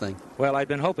today for this thing? Well, I've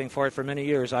been hoping for it for many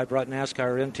years. I brought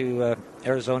NASCAR into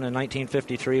Arizona in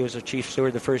 1953, was a chief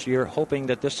steward the first year, hoping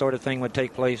that this sort of thing would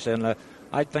take place, and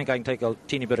I think I can take a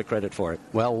teeny bit of credit for it.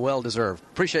 Well deserved.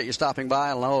 Appreciate you stopping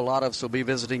by. I know a lot of us will be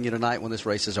visiting you tonight when this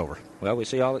race is over. Well, we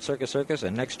see you all at Circus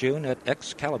and next June at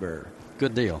Excalibur.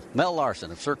 Good deal. Mel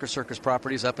Larson of Circus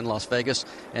Properties up in Las Vegas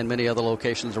and many other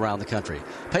locations around the country.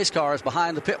 Pace car is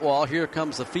behind the pit wall. Here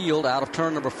comes the field out of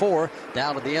turn number 4.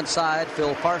 Down to the inside,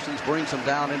 Phil Parsons brings them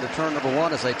down into turn number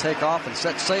 1 as they take off and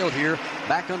set sail here,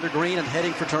 back under green and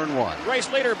heading for turn 1.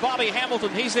 Race leader Bobby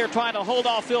Hamilton, he's there trying to hold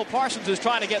off Phil Parsons, who's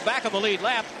trying to get back on the lead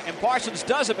lap, and Parsons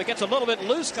does it, but gets a little bit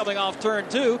loose coming off turn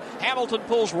 2. Hamilton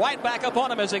pulls right back up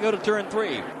on him as they go to turn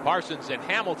 3. Parsons and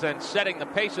Hamilton setting the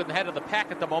pace in the head of the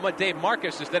pack at the moment. Dave Martin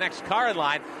Marcus is the next car in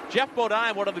line. Jeff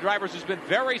Bodine, one of the drivers who's been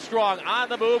very strong on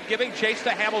the move, giving chase to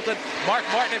Hamilton. Mark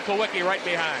Martin and Kulwicki right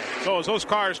behind. So as those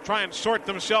cars try and sort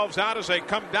themselves out as they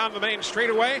come down the main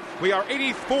straightaway, we are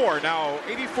 84 now.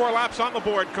 84 laps on the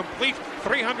board, complete.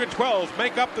 312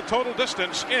 make up the total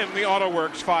distance in the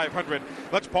Autoworks 500.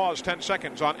 Let's pause 10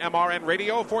 seconds on MRN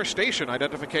radio for station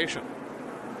identification.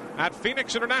 At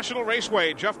Phoenix International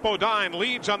Raceway, Jeff Bodine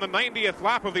leads on the 90th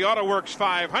lap of the Autoworks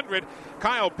 500.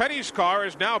 Kyle Petty's car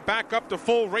is now back up to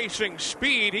full racing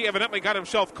speed. He evidently got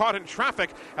himself caught in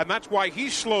traffic, and that's why he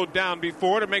slowed down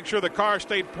before to make sure the car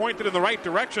stayed pointed in the right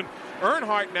direction.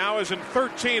 Earnhardt now is in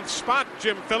 13th spot,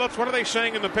 Jim Phillips. What are they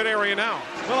saying in the pit area now?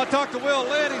 Well, I talked to Will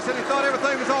Lynn. He said he thought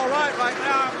everything was all right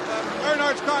now.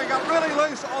 Earnhardt's car got really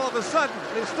loose all of a sudden.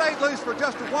 It stayed loose for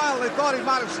just a while. They thought he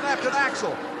might have snapped an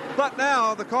axle. But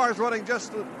now the car is running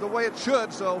just the way it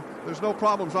should, so there's no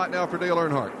problems right now for Dale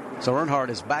Earnhardt. So Earnhardt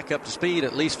is back up to speed,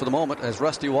 at least for the moment, as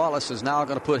Rusty Wallace is now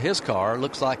going to put his car,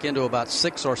 looks like, into about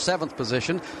 6th or 7th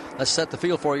position. Let's set the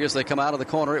field for you as they come out of the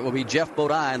corner. It will be Jeff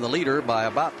Bodine, the leader, by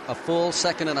about a full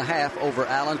second and a half over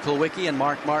Alan Kulwicki and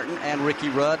Mark Martin and Ricky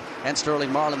Rudd and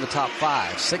Sterling Marlin, the top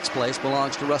 5. 6th place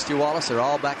belongs to Rusty Wallace. They're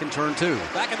all back in turn 2.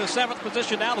 Back in the 7th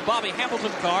position now, the Bobby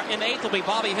Hamilton car. In 8th will be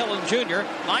Bobby Hillen Jr.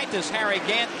 9th is Harry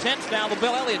Gant. 10th now the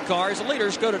Bill Elliott car as the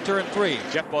leaders go to turn 3.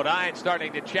 Jeff Bodine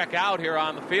starting to check out here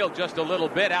on the field just a little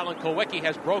bit. Alan Kulwicki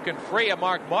has broken free of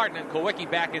Mark Martin, and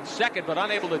Kulwicki back in 2nd, but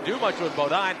unable to do much with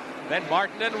Bodine. Then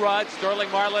Martin and Rudd,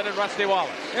 Sterling Marlin and Rusty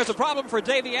Wallace. There's a problem for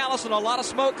Davey Allison. A lot of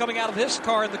smoke coming out of his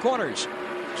car in the corners.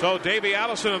 So Davey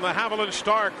Allison and the Haviland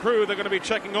Star crew, they're going to be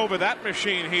checking over that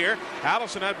machine here.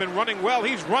 Allison had been running well.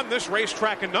 He's run this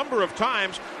racetrack a number of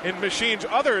times in machines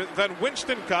other than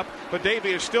Winston Cup, but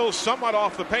Davey is still somewhat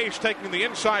off the pace, taking the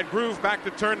inside groove back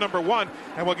to turn number 1,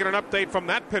 and we'll get an update from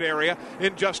that pit area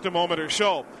in just a moment or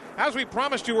so. As we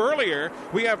promised you earlier,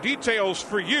 we have details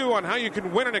for you on how you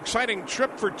can win an exciting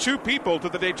trip for 2 people to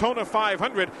the Daytona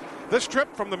 500. This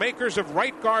trip from the makers of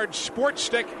Right Guard Sports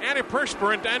Stick,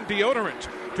 Antiperspirant, and Deodorant.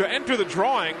 To enter the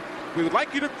drawing, we would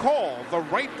like you to call the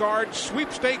Right Guard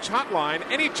Sweepstakes hotline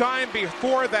anytime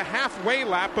before the halfway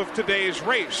lap of today's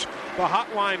race. The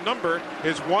hotline number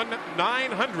is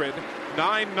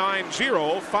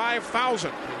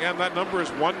 1-900-990-5000. Again, that number is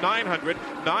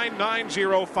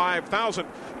 1-900-990-5000.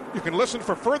 You can listen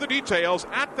for further details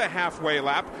at the halfway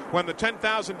lap when the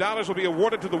 $10,000 will be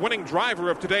awarded to the winning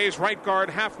driver of today's Right Guard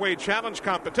Halfway Challenge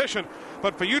competition.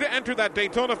 But for you to enter that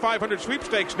Daytona 500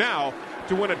 sweepstakes now,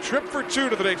 to win a trip for 2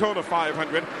 to the Daytona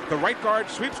 500, the Right Guard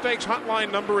Sweepstakes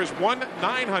hotline number is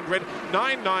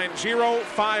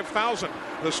 1-900-990-5000.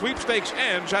 The sweepstakes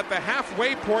ends at the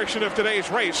halfway portion of today's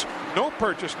race. No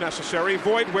purchase necessary,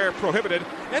 void where prohibited.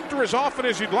 Enter as often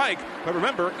as you'd like, but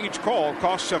remember, each call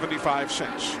costs 75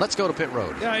 cents. Let's go to pit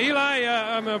road. Yeah,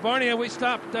 Eli, Barney, we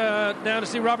stopped down to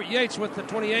see Robert Yates with the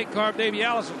 28 car of Davey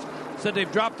Allison. Said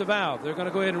they've dropped the valve. They're going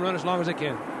to go ahead and run as long as they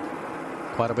can.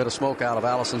 Quite a bit of smoke out of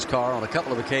Allison's car on a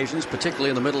couple of occasions, particularly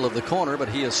in the middle of the corner, but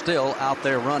he is still out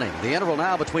there running. The interval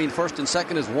now between 1st and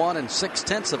 2nd is 1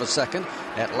 6/10 of a second.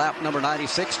 At lap number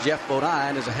 96, Jeff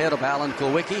Bodine is ahead of Alan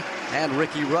Kulwicki and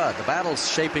Ricky Rudd. The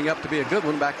battle's shaping up to be a good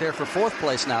one back there for 4th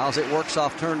place now as it works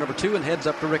off turn number 2 and heads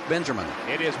up to Rick Benjamin.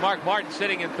 It is Mark Martin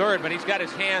sitting in 3rd, but he's got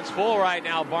his hands full right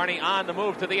now, Barney, on the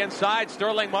move to the inside.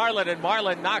 Sterling Marlin, and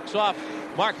Marlin knocks off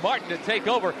Mark Martin to take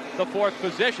over the 4th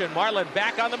position. Marlin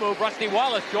back on the move. Rusty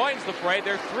Wallace joins the fray.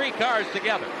 There's 3 cars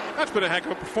together. That's been a heck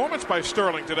of a performance by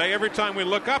Sterling today. Every time we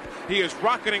look up, he is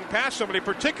rocketing past somebody,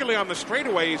 particularly on the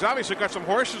straightaway. He's obviously got some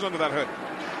horses under that hood.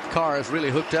 Car is really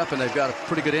hooked up, and they've got a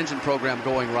pretty good engine program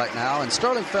going right now, and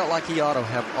Sterling felt like he ought to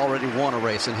have already won a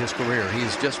race in his career.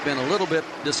 He's just been a little bit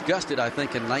disgusted, I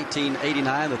think, in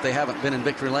 1989 that they haven't been in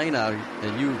victory lane.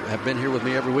 And you have been here with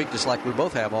me every week, just like we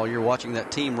both have all year, watching that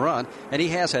team run, and he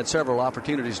has had several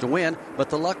opportunities to win, but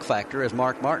the luck factor, as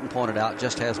Mark Martin pointed out,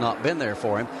 just has not been there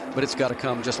for him. But it's got to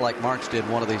come just like Mark's did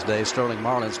one of these days. Sterling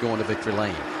Marlin's going to victory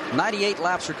lane. 98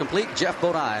 laps are complete. Jeff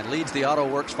Bodine leads the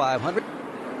Autoworks 500.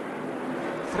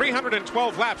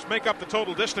 312 laps make up the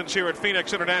total distance here at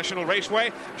Phoenix International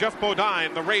Raceway. Jeff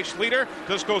Bodine, the race leader,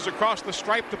 just goes across the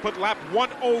stripe to put lap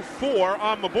 104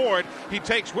 on the board. He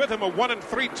takes with him a 1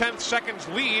 3/10 seconds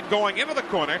lead going into the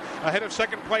corner. Ahead of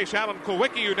 2nd place, Alan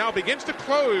Kulwicki, who now begins to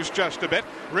close just a bit.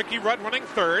 Ricky Rudd running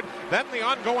 3rd. Then the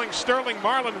ongoing Sterling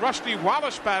Marlin, Rusty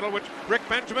Wallace battle, which Rick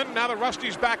Benjamin, now that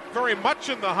Rusty's back very much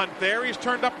in the hunt there, he's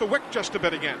turned up the wick just a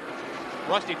bit again.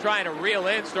 Rusty trying to reel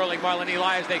in Sterling Marlin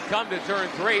Eli as they come to turn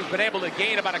 3. He's been able to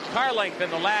gain about a car length in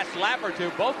the last lap or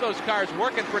two. Both those cars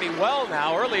working pretty well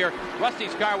now. Earlier,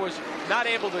 Rusty's car was not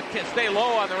able to stay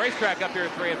low on the racetrack up here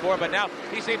at 3 and 4, but now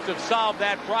he seems to have solved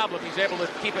that problem. He's able to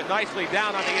keep it nicely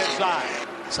down on the inside.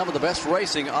 Some of the best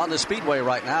racing on the speedway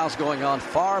right now is going on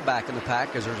far back in the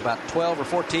pack as there's about 12 or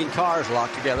 14 cars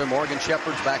locked together. Morgan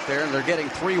Shepherd's back there, and they're getting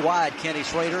 3 wide. Kenny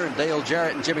Schrader and Dale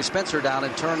Jarrett and Jimmy Spencer down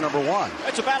in turn number 1.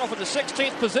 It's a battle for the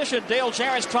 16th position. Dale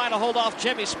Jarrett's trying to hold off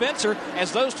Jimmy Spencer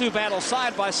as those two battle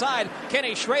side by side.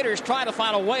 Kenny Schrader's trying to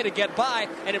find a way to get by,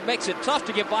 and it makes it tough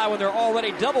to get by when they're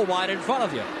already double wide in front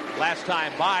of you. Last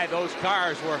time by, those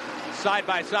cars were side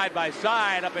by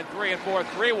side up in 3 and 4,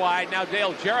 3 wide. Now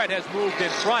Dale Jarrett has moved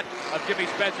in front of Jimmy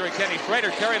Spencer and Kenny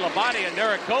Schrader. Terry Labonte and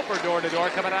Derek Coper door to door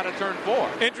coming out of turn 4.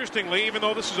 Interestingly, even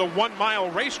though this is a 1-mile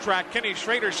racetrack, Kenny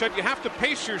Schrader said you have to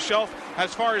pace yourself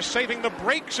as far as saving the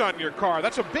brakes on your car.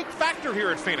 That's a big factor here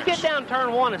at Phoenix. Get down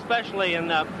turn 1 especially,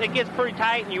 and it gets pretty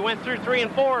tight, and you went through 3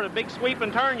 and 4 at a big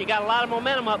sweeping turn. You got a lot of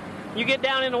momentum up. You get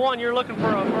down into 1, you're looking for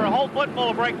a whole foot full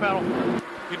of brake pedal.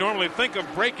 You normally think of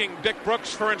braking Dick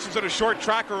Brooks, for instance, at a short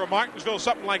track or a Martinsville,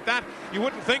 something like that. You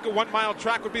wouldn't think a 1-mile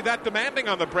track would be that demanding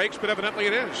on the brakes, but evidently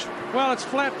it is. Well, it's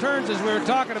flat turns, as we were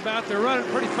talking about. They're running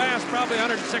pretty fast, probably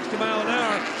 160 miles an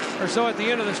hour or so at the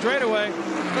end of the straightaway.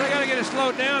 So they got to get it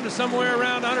slowed down to somewhere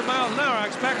around 100 miles an hour, I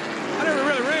expect. I never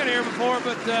really ran here before,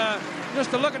 but just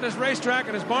to look at this racetrack,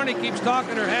 and as Barney keeps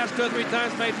talking, or has 2 or 3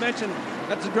 times made mention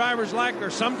that the drivers like, or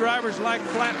some drivers like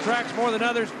flat tracks more than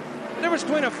others. The difference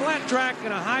between a flat track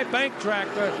and a high bank track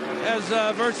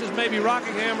versus maybe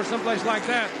Rockingham or someplace like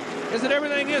that is that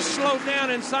everything is slowed down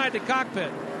inside the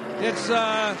cockpit. It's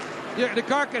the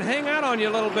car can hang out on you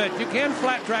a little bit. You can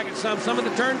flat track it some. Some of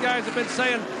the turn guys have been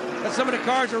saying that some of the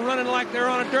cars are running like they're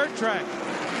on a dirt track.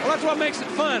 Well, that's what makes it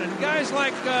fun. And guys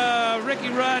like Ricky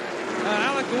Rudd,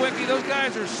 Alan Kowicki, those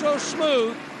guys are so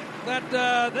smooth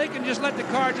that they can just let the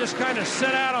car just kind of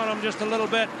sit out on them just a little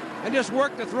bit and just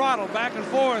work the throttle back and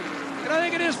forth. And I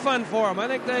think it is fun for them. I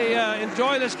think they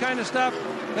enjoy this kind of stuff.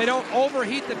 They don't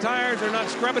overheat the tires. They're not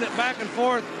scrubbing it back and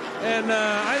forth. And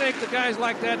I think the guys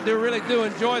like that really do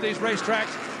enjoy these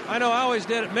racetracks. I know I always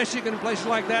did at Michigan, places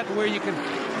like that, where you can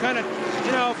kind of,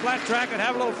 flat track and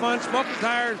have a little fun, smoke the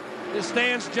tires, just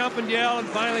stands, jump and yell, and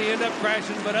finally you end up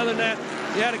crashing. But other than that,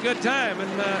 you had a good time.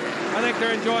 And I think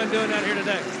they're enjoying doing that here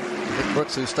today. Dick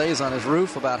Brooks, who stays on his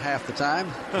roof about half the time,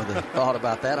 with a thought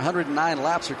about that. 109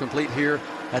 laps are complete here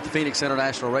at the Phoenix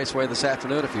International Raceway this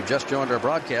afternoon. If you've just joined our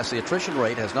broadcast, the attrition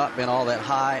rate has not been all that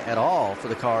high at all for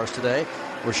the cars today.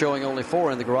 We're showing only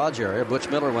 4 in the garage area. Butch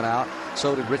Miller went out.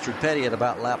 So did Richard Petty at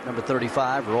about lap number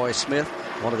 35. Roy Smith,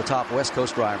 one of the top West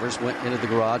Coast drivers, went into the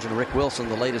garage. And Rick Wilson,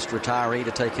 the latest retiree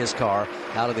to take his car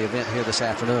out of the event here this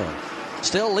afternoon.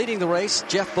 Still leading the race,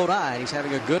 Jeff Bodine. He's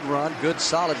having a good run, good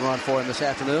solid run for him this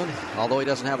afternoon, although he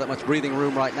doesn't have that much breathing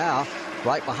room right now.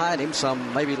 Right behind him,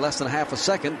 some maybe less than half a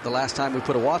second, the last time we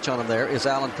put a watch on him there, is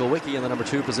Alan Kowicki in the number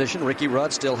 2 position. Ricky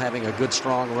Rudd still having a good,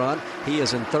 strong run. He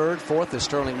is in 3rd. 4th is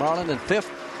Sterling Marlin. And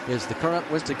 5th is the current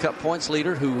Winston Cup points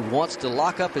leader who wants to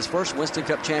lock up his first Winston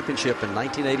Cup championship in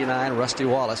 1989. Rusty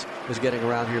Wallace was getting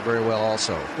around here very well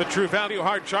also. The True Value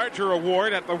Hard Charger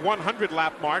Award at the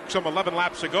 100-lap mark some 11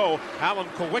 laps ago. Alan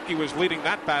Kowicki was leading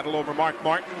that battle over Mark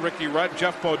Martin, Ricky Rudd,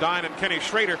 Jeff Bodine, and Kenny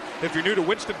Schrader. If you're new to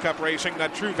Winston Cup racing,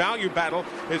 that True Value battle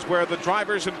is where the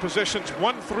drivers in positions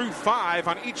 1 through 5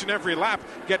 on each and every lap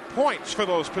get points for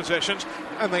those positions,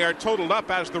 and they are totaled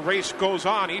up as the race goes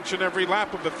on each and every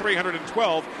lap of the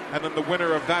 312. And then the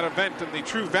winner of that event in the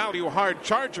True Value Hard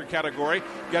Charger category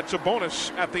gets a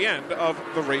bonus at the end of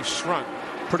the race run.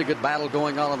 Pretty good battle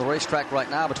going on the racetrack right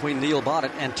now between Neil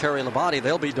Bonnet and Terry Labonte.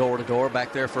 They'll be door to door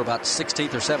back there for about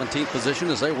 16th or 17th position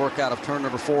as they work out of turn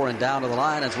number 4 and down to the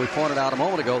line. As we pointed out a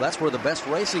moment ago, that's where the best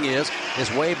racing is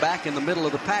way back in the middle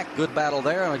of the pack. Good battle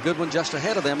there, and a good one just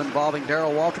ahead of them involving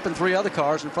Darrell Waltrip and 3 other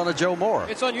cars in front of Joe Moore.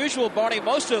 It's unusual, Barney.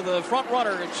 Most of the front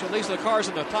runners, at least the cars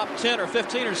in the top 10 or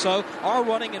 15 or so, are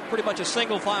running in pretty much a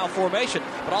single file formation.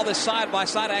 But all this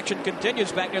side-by-side action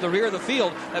continues back near the rear of the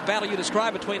field. That battle you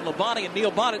described between Labonte and Neil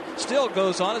Bonnet still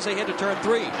goes on as they head to turn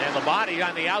 3. And Labonte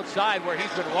on the outside where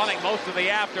he's been running most of the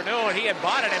afternoon. He and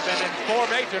Bonnet have been in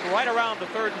formation right around the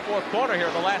 3rd and 4th corner here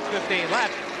in the last 15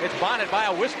 laps. It's Bonnet by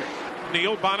a whisker.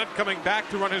 Neil Bonnet coming back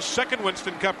to run his second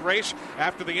Winston Cup race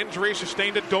after the injury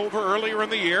sustained at Dover earlier in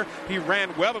the year. He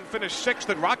ran well and finished 6th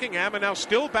at Rockingham and now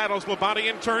still battles Labonte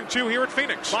in turn 2 here at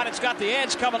Phoenix. Bonnet's got the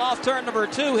edge coming off turn number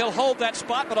 2. He'll hold that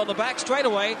spot, but on the back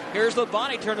straightaway, here's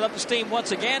Labonte turning up the steam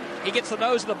once again. He gets the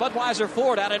nose of the Budweiser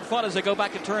Ford out in front as they go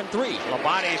back to turn 3.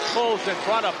 Labonte pulls in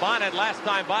front of Bonnet last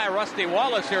time by. Rusty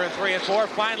Wallace here in 3 and 4.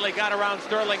 Finally got around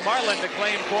Sterling Marlin to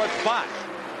claim 4th spot.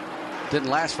 Didn't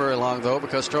last very long, though,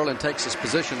 because Sterling takes his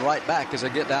position right back as they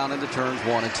get down into turns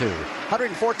 1 and 2.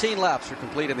 114 laps are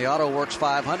complete in the Autoworks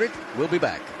 500. We'll be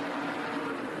back.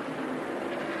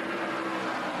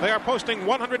 They are posting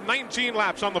 119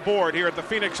 laps on the board here at the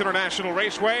Phoenix International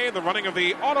Raceway. The running of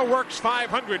the Autoworks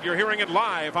 500. You're hearing it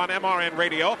live on MRN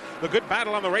Radio. The good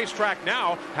battle on the racetrack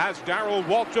now has Darrell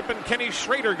Waltrip and Kenny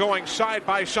Schrader going side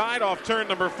by side off turn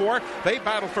number 4. They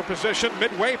battle for position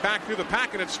midway back through the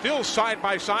pack, and it's still side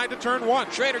by side to turn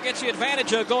 1. Schrader gets the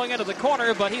advantage of going into the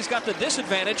corner, but he's got the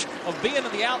disadvantage of being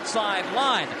in the outside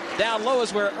line. Down low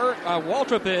is where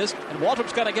Waltrip is, and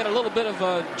Waltrip's got to get a little bit of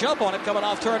a jump on it coming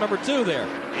off turn number 2 there.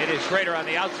 It is Schrader on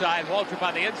the outside, Waltrip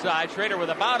on the inside. Schrader with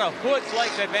about a foot's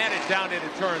length advantage down into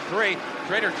turn 3.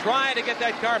 Schrader trying to get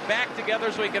that car back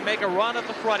together so he can make a run at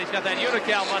the front. He's got that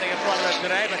Unical money in front of him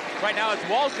today, but right now it's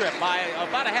Waltrip by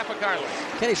about a half a car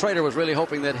length. Kenny Schrader was really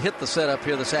hoping that hit the setup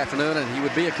here this afternoon and he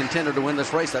would be a contender to win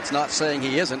this race. That's not saying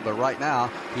he isn't, but right now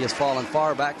he has fallen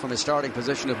far back from his starting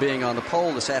position of being on the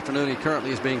pole this afternoon. He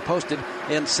currently is being posted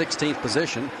in 16th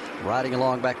position, riding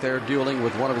along back there, dueling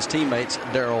with one of his teammates,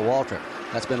 Darrell Waltrip.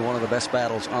 That's been one of the best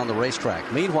battles on the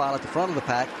racetrack. Meanwhile, at the front of the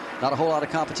pack, not a whole lot of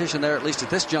competition there, at least at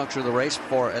this juncture of the race,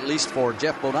 at least for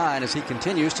Jeff Bodine as he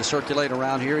continues to circulate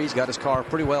around here. He's got his car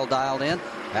pretty well dialed in.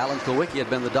 Alan Kulwicki had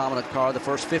been the dominant car the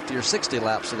first 50 or 60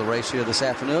 laps of the race here this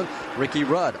afternoon. Ricky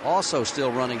Rudd also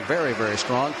still running very, very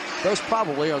strong. Those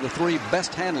probably are the 3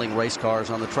 best handling race cars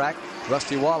on the track.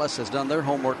 Rusty Wallace has done their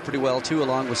homework pretty well, too,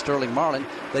 along with Sterling Marlin.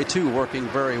 They, too, working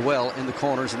very well in the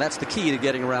corners, and that's the key to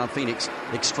getting around Phoenix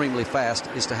extremely fast,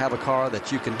 is to have a car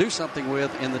that you can do something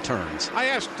with in the turns. I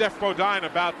asked Jeff Bodine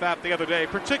about that the other day,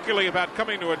 particularly about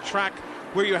coming to a track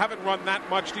where you haven't run that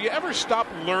much. Do you ever stop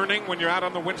learning when you're out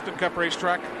on the Winston Cup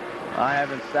racetrack? I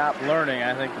haven't stopped learning.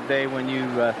 I think the day when you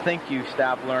think you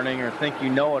stop learning or think you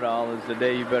know it all is the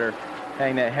day you better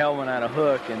hang that helmet on a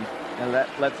hook and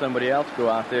let somebody else go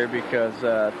out there, because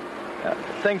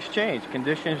things change.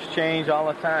 Conditions change all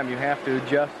the time. You have to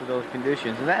adjust to those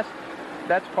conditions, and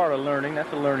that's part of learning.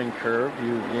 That's a learning curve.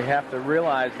 You have to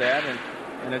realize that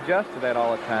and adjust to that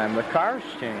all the time. The cars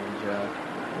change.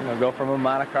 Go from a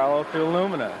Monte Carlo to a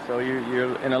Lumina. So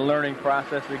you're in a learning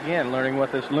process again, learning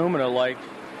what this Lumina likes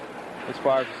as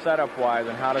far as setup-wise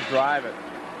and how to drive it,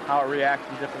 how it reacts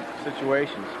in different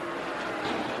situations.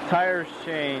 Tires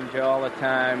change all the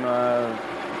time.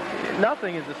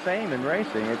 Nothing is the same in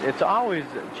racing. It's always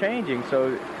changing.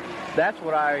 So that's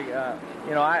what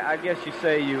I guess you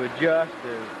say you adjust,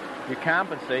 you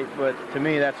compensate, but to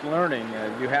me that's learning.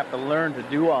 You have to learn to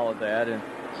do all of that. And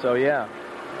so, yeah,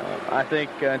 I think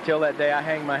until that day I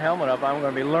hang my helmet up, I'm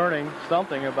going to be learning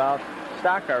something about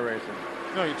stock car racing.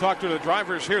 You talked to the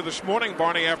drivers here this morning,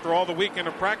 Barney, after all the weekend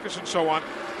of practice and so on.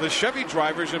 The Chevy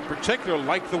drivers in particular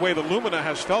like the way the Lumina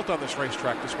has felt on this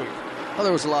racetrack this week. Well,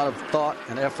 there was a lot of thought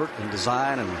and effort and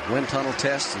design and wind tunnel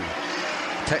tests and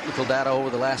technical data over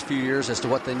the last few years as to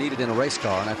what they needed in a race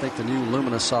car, and I think the new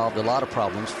Lumina solved a lot of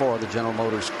problems for the General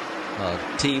Motors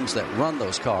teams that run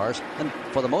those cars, and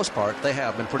for the most part they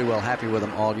have been pretty well happy with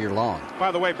them all year long.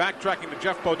 By the way, backtracking to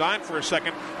Jeff Bodine for a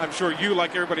second, I'm sure you,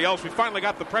 like everybody else, we finally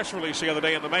got the press release the other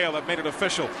day in the mail that made it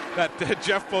official that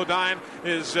Jeff Bodine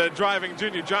is driving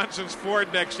Junior Johnson's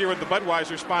Ford next year with the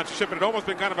Budweiser sponsorship. It had almost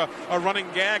been kind of a running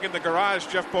gag in the garage.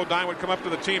 Jeff Bodine would come up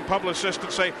to the team publicist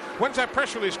and say, when's that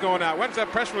press release going out? When's that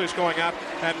press release going out?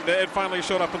 And it finally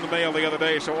showed up in the mail the other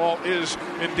day, so all is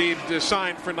indeed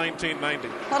signed for 1990.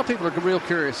 A lot of people are real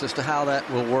curious as to how that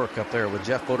will work up there with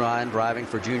Jeff Bodine driving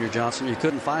for Junior Johnson. You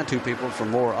couldn't find two people from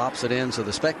more opposite ends of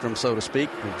the spectrum, so to speak,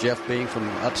 with Jeff being from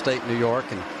upstate New York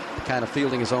and kind of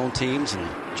fielding his own teams. And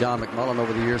John McMullen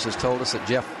over the years has told us that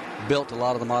Jeff built a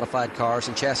lot of the modified cars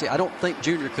and chassis. I don't think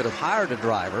Junior could have hired a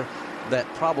driver that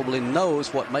probably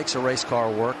knows what makes a race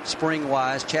car work,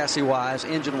 spring-wise, chassis-wise,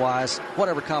 engine-wise,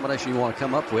 whatever combination you want to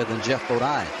come up with, than Jeff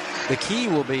Bodine. The key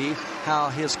will be how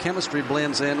his chemistry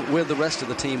blends in with the rest of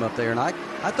the team up there. And I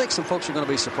think some folks are going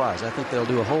to be surprised. I think they'll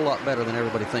do a whole lot better than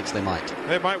everybody thinks they might.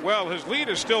 They might well. His lead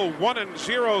is still 1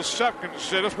 0 seconds.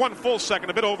 Just 1 full second,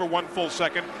 a bit over 1 full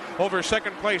second. Over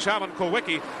second place, Alan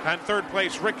Kulwicki, and third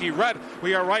place, Ricky Rudd.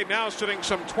 We are right now sitting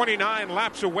some 29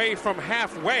 laps away from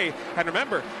halfway. And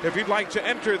remember, if you'd like to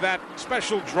enter that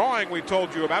special drawing we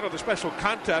told you about, or the special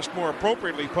contest, more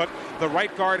appropriately put, the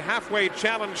Right Guard Halfway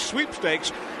Challenge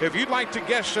Sweepstakes, if you'd like to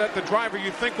guess at the driver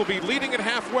you think will be leading at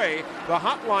halfway, the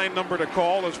hotline number to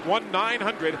call is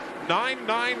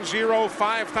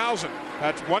 1-900-990-5000.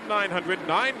 That's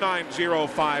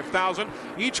 1-900-990-5000.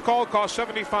 Each call costs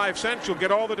 75 cents. You'll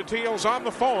get all the details on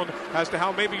the phone as to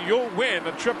how maybe you'll win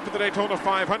a trip to the Daytona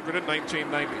 500 in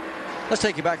 1990. Let's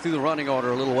take you back through the running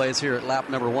order a little ways here at lap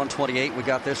number 128. We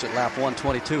got this at lap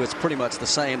 122. It's pretty much the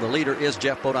same. The leader is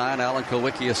Jeff Bodine. Alan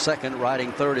Kulwicki is second.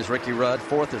 Riding third is Ricky Rudd.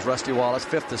 Fourth is Rusty Wallace.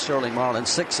 Fifth is Shirley Marlin.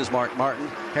 Sixth is Mark Martin.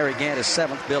 Harry Gant is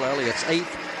seventh. Bill Elliott's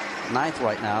eighth. Ninth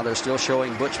right now. They're still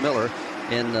showing Butch Miller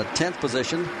in 10th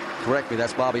position. Correct me,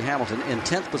 that's Bobby Hamilton. In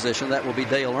 10th position, that will be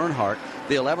Dale Earnhardt.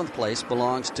 The 11th place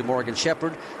belongs to Morgan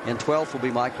Shepherd. In 12th will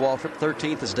be Mike Waltrip.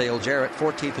 13th is Dale Jarrett.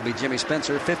 14th will be Jimmy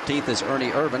Spencer. 15th is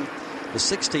Ernie Irvin. The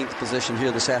 16th position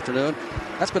here this afternoon.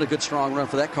 That's been a good, strong run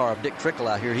for that car of Dick Trickle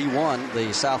out here. He won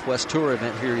the Southwest Tour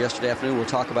event here yesterday afternoon. We'll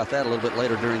talk about that a little bit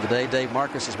later during the day. Dave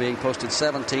Marcus is being posted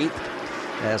 17th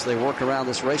as they work around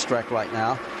this racetrack right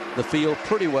now. The field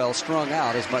pretty well strung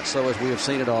out, as much so as we have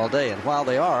seen it all day. And while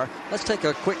they are, let's take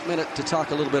a quick minute to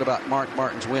talk a little bit about Mark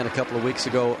Martin's win a couple of weeks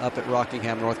ago up at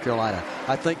Rockingham, North Carolina.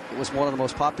 I think it was one of the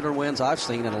most popular wins I've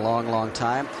seen in a long, long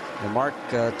time. And Mark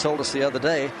told us the other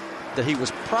day that he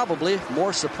was probably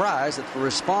more surprised at the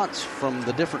response from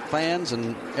the different fans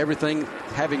and everything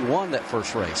having won that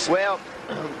first race. Well,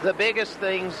 the biggest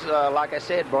things, like I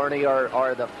said, Barney,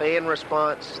 are the fan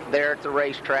response there at the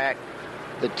racetrack.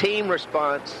 The team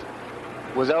response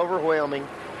was overwhelming,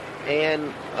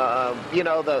 and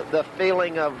the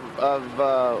feeling of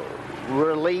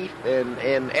relief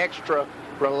and extra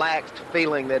relaxed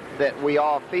feeling that we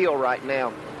all feel right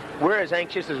now. We're as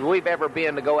anxious as we've ever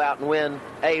been to go out and win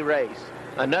a race,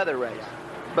 another race,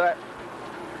 but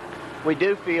we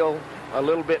do feel a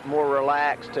little bit more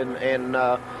relaxed and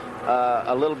a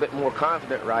little bit more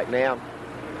confident right now.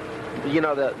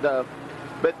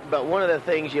 But one of the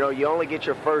things, you only get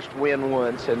your first win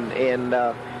once, and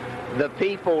the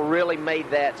people really made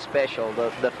that special.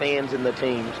 The fans and the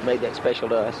teams made that special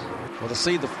to us. Well, to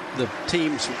see the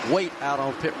teams wait out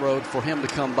on pit road for him to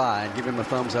come by and give him a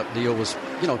thumbs-up deal was,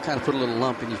 kind of put a little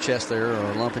lump in your chest there, or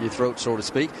a lump in your throat, so to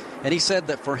speak. And he said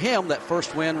that for him, that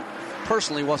first win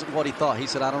personally wasn't what he thought. He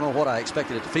said, I don't know what I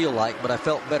expected it to feel like, but I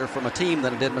felt better from a team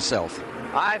than I did myself.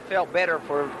 I felt better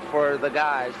for the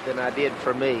guys than I did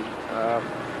for me.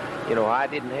 I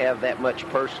didn't have that much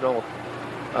personal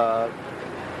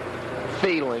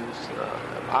feelings.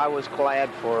 I was glad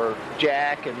for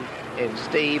Jack and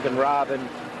Steve and Robin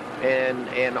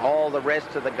and all the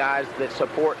rest of the guys that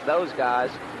support those guys,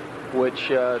 which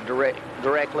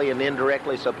directly and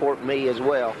indirectly support me as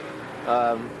well.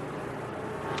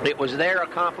 It was their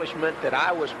accomplishment that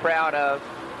I was proud of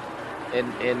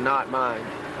and not mine.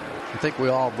 I think we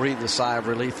all breathed a sigh of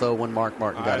relief, though, when Mark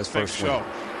Martin got his first win.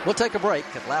 We'll take a break.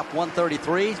 At lap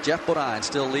 133, Jeff Bodine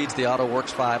still leads the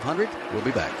Autoworks 500. We'll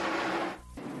be back.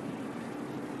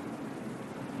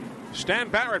 Stan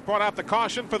Barrett brought out the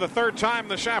caution for the third time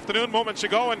this afternoon moments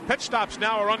ago, and pit stops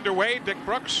now are underway. Dick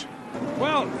Brooks.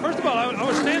 Well, first of all, I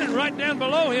was standing right down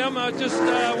below him. I just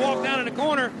walked down in the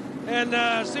corner and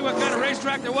see what kind of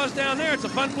racetrack there was down there. It's a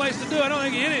fun place to do. I don't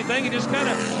think he hit anything. He just kind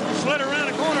of slid around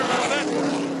the corner a little bit.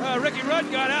 Ricky Rudd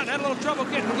got out and had a little trouble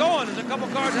getting going. There's a couple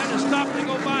cars had to stop to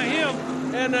go by him.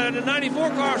 And the 94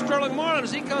 car, Sterling Marlin,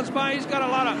 as he comes by, he's got a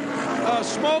lot of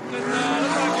smoke and looks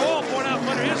like oil pouring out from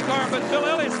under his car. But Bill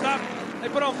Elliott stopped. They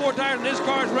put on 4 tires in his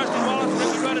cars. Rusty Wallace,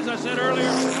 Ricky Rudd, as I said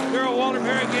earlier, Darrell Waltrip,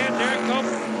 Harry Gant, Derek Cope,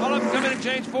 all of them come in and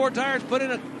change 4 tires, put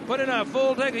in a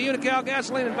full tank of Unical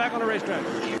gasoline and back on the racetrack.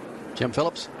 Jim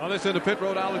Phillips. On this end of pit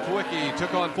road, Alan Kulwicki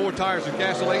took on 4 tires of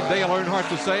gasoline. Dale Earnhardt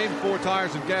the same, 4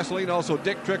 tires of gasoline. Also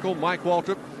Dick Trickle, Mike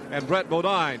Waltrip, and Brett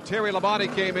Bodine. Terry Labonte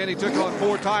came in. He took on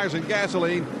 4 tires and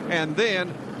gasoline. And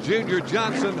then Junior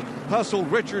Johnson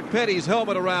hustled Richard Petty's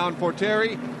helmet around for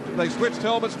Terry. They switched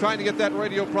helmets, trying to get that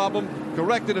radio problem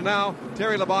corrected. And now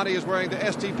Terry Labonte is wearing the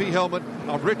STP helmet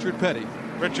of Richard Petty.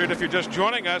 Richard, if you're just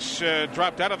joining us,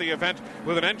 dropped out of the event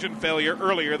with an engine failure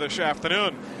earlier this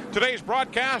afternoon. Today's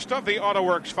broadcast of the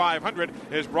Autoworks 500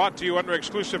 is brought to you under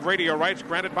exclusive radio rights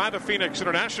granted by the Phoenix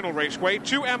International Raceway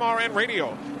to MRN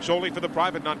Radio, solely for the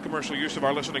private, non-commercial use of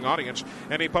our listening audience.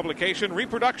 Any publication,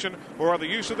 reproduction, or other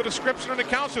use of the description and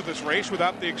accounts of this race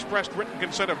without the expressed written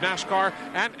consent of NASCAR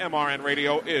and MRN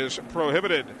Radio is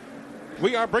prohibited.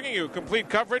 We are bringing you complete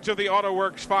coverage of the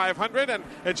Autoworks 500, and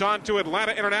it's on to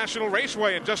Atlanta International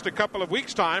Raceway in just a couple of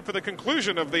weeks' time for the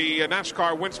conclusion of the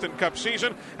NASCAR Winston Cup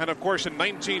season. And, of course, in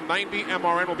 1990,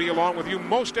 MRN will be along with you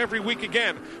most every week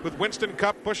again with Winston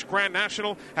Cup, Busch Grand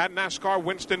National, and NASCAR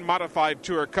Winston Modified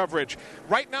Tour coverage.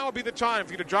 Right now will be the time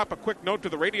for you to drop a quick note to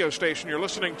the radio station you're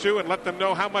listening to and let them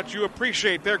know how much you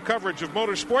appreciate their coverage of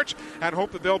motorsports and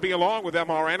hope that they'll be along with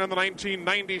MRN in the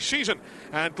 1990 season.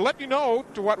 And to let you know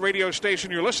to what radio station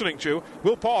you're listening to,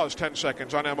 we'll pause 10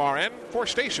 seconds on MRN for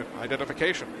station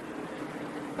identification.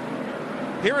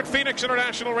 Here at Phoenix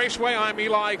International Raceway, I'm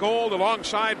Eli Gold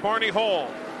alongside Barney Hall.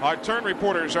 Our turn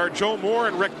reporters are Joe Moore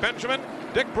and Rick Benjamin.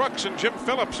 Dick Brooks and Jim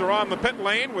Phillips are on the pit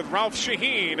lane with Ralph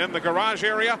Shaheen in the garage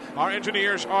area. Our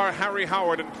engineers are Harry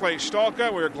Howard and Clay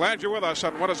Stalka. We're glad you're with us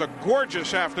on what is a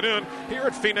gorgeous afternoon here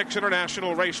at Phoenix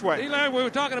International Raceway. Eli, we were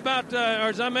talking about, or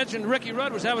as I mentioned, Ricky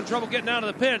Rudd was having trouble getting out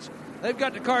of the pits. They've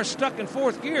got the car stuck in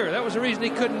fourth gear. That was the reason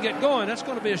he couldn't get going. That's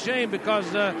going to be a shame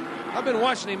because I've been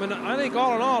watching him, and I think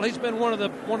all in all, he's been one of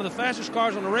the fastest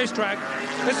cars on the racetrack.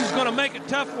 This is going to make it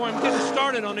tough for him getting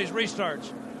started on these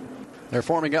restarts. They're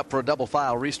forming up for a double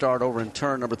file restart over in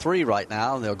turn number 3 right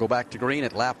now. They'll go back to green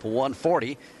at lap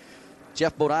 140.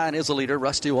 Jeff Bodine is the leader.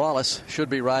 Rusty Wallace should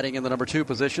be riding in the number 2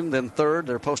 position. Then third,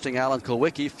 they're posting Alan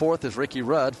Kulwicki. Fourth is Ricky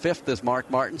Rudd. Fifth is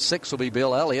Mark Martin. Sixth will be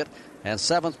Bill Elliott. And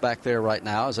seventh back there right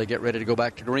now as they get ready to go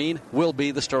back to green will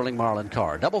be the Sterling Marlin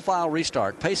car. Double file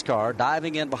restart. Pace car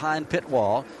diving in behind pit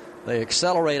wall. They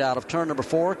accelerate out of turn number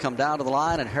 4, come down to the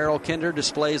line, and Harold Kinder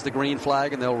displays the green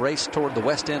flag, and they'll race toward the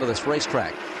west end of this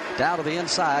racetrack. Down to the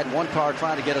inside, one car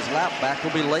trying to get his lap back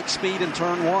will be Lake Speed in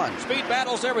turn 1. Speed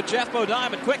battles there with Jeff Bodine,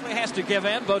 but quickly has to give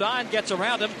in. Bodine gets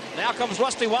around him. Now comes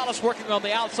Rusty Wallace working on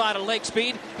the outside of Lake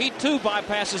Speed. He too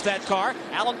bypasses that car.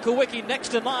 Alan Kulwicki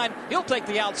next in line. He'll take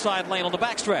the outside lane on the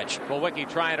backstretch. Kulwicki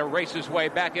trying to race his way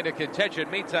back into contention.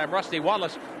 Meantime, Rusty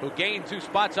Wallace, who gained 2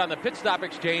 spots on the pit stop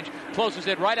exchange, closes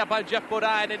in right up on Jeff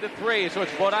Bodine into 3. So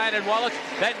it's Bodine and Wallace,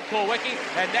 then Kulwicki,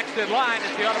 and next in line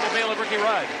is the automobile of Ricky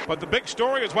Rudd. But the big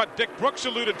story is what Dick Brooks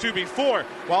alluded to before.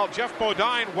 While Jeff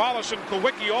Bodine, Wallace, and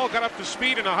Kulwicki all got up to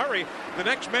speed in a hurry, the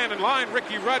next man in line,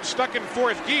 Ricky Rudd, stuck in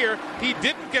 4th gear. He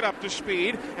didn't get up to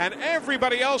speed, and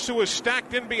everybody else who was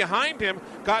stacked in behind him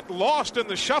got lost in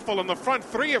the shuffle, and the front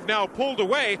 3 have now pulled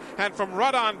away, and from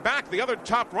Rudd on back, the other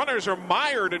top runners are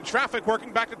mired in traffic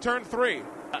working back to turn 3.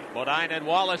 Bodine and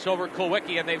Wallace over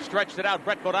Kulwicki, and they've stretched it out.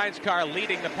 Brett Bodine's car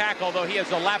leading the pack, although he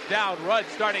has a lap down. Rudd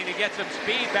starting to get some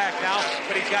speed back now,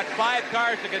 but he's got 5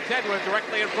 cars to contend with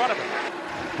directly in front of him.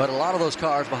 But a lot of those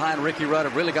cars behind Ricky Rudd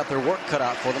have really got their work cut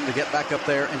out for them to get back up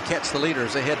there and catch the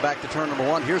leaders. They head back to turn number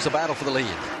 1. Here's the battle for the lead.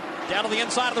 Down to the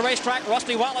inside of the racetrack,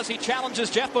 Rusty Wallace, he challenges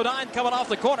Jeff Bodine coming off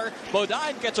the corner.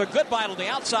 Bodine gets a good bite on the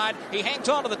outside. He hangs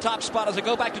on to the top spot as they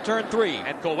go back to turn 3.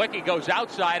 And Kulwicki goes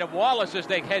outside of Wallace as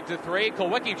they head to 3.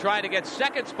 Kulwicki trying to get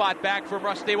second spot back from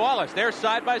Rusty Wallace. They're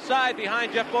side by side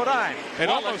behind Jeff Bodine.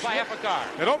 Wallace by half a car.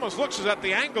 It almost looks as at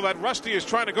the angle that Rusty is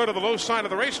trying to go to the low side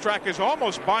of the racetrack is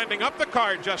almost binding up the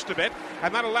car just a bit,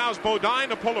 and that allows Bodine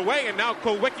to pull away, and now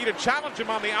Kulwicki to challenge him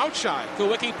on the outside.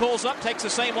 Kulwicki pulls up, takes the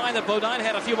same line that Bodine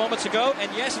had a few moments ago, and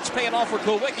yes, it's paying off for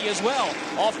Kulwicki as well.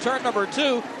 Off turn number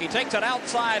 2, he takes an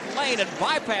outside lane and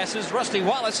bypasses Rusty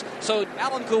Wallace, so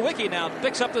Alan Kulwicki now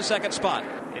picks up the second spot.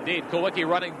 Indeed, Kulwicki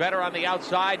running better on the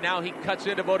outside. Now he cuts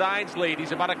into Bodine's lead.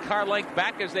 He's about a car length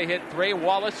back as they hit 3.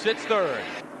 Wallace sits third.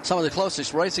 Some of the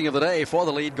closest racing of the day for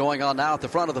the lead going on now at the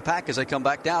front of the pack as they come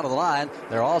back down to the line.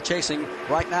 They're all chasing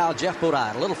right now Jeff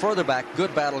Bodine. A little further back,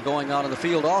 good battle going on in the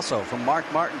field also from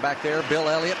Mark Martin back there, Bill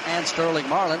Elliott and Sterling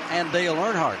Marlin and Dale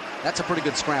Earnhardt. That's a pretty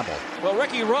good scramble. Well,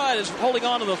 Ricky Rudd is holding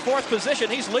on to the 4th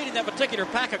position. He's leading that particular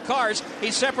pack of cars.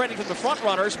 He's separating from the front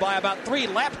runners by about 3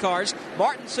 lap cars.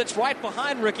 Martin sits right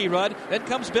behind Ricky Rudd. Then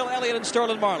comes Bill Elliott and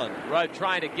Sterling Marlin. Rudd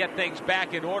trying to get things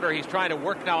back in order. He's trying to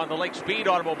work now on the Lake Speed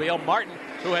automobile. Martin,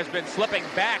 who has been slipping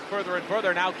back further and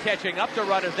further, now catching up to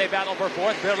Rudd as they battle for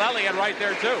 4th. Bill Elliott right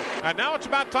there too. And now it's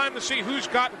about time to see who's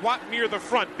got what near the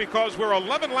front, because we're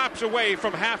 11 laps away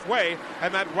from halfway,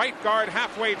 and that right guard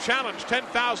halfway challenge,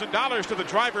 $10,000 to the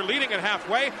driver leading at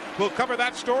halfway. We'll cover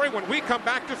that story when we come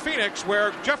back to Phoenix,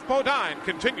 where Jeff Bodine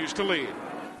continues to lead.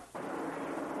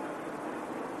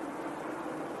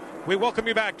 We welcome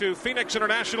you back to Phoenix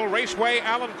International Raceway.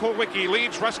 Alan Kulwicki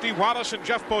leads Rusty Wallace and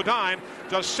Jeff Bodine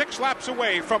just 6 laps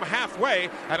away from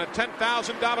halfway, and a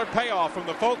 $10,000 payoff from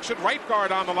the folks at Right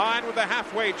Guard on the line with the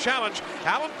halfway challenge.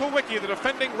 Alan Kulwicki, the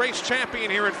defending race champion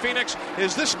here in Phoenix.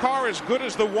 Is this car as good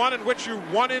as the one in which you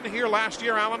won in here last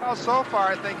year, Alan? Well, so far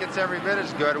I think it's every bit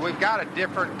as good. We've got a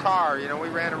different car. You know, we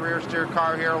ran a rear steer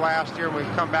car here last year, and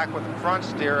we've come back with a front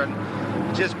steer,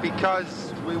 and just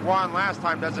because we won last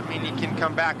time doesn't mean you can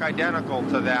come back identical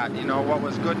to that. You know, what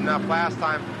was good enough last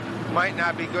time might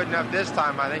not be good enough this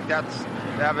time. I think that's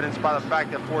evidenced by the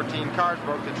fact that 14 cars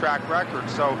broke the track record.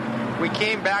 So we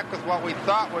came back with what we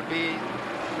thought would be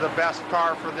the best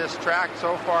car for this track.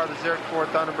 So far, the 04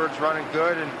 Thunderbird's running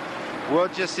good, and we'll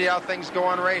just see how things go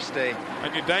on race day.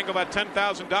 And you dangle that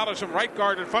 $10,000 from Right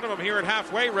Guard in front of him here at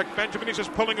halfway. Rick Benjamin is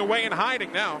just pulling away and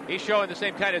hiding now. He's showing the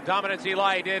same kind of dominance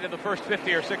Eli did in the first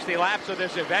 50 or 60 laps of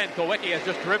this event. Kulwicki has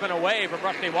just driven away from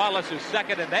Rusty Wallace, who's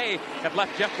second, and they have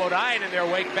left Jeff Bodine in their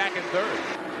wake back in third.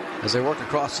 As they work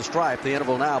across the stripe, the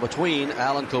interval now between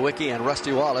Alan Kulwicki and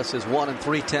Rusty Wallace is 1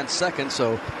 3/10 seconds,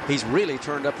 so he's really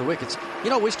turned up the wickets.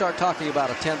 You know, we start talking about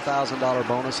a $10,000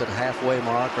 bonus at a halfway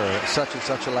mark or such and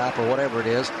such a lap or whatever it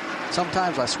is.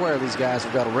 Sometimes I swear these guys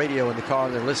have got a radio in the car,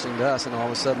 they're listening to us, and all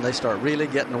of a sudden they start really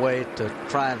getting away to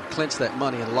try and clinch that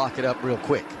money and lock it up real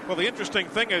quick. Well, the interesting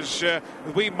thing is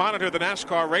we monitor the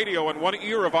NASCAR radio in one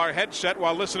ear of our headset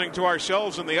while listening to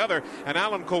ourselves in the other, and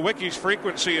Alan Kulwicki's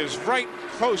frequency is right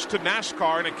close to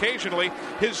NASCAR, and occasionally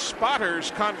his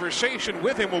spotter's conversation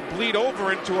with him will bleed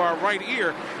over into our right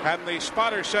ear, and the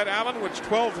spotter said Alan was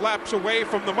 12 laps away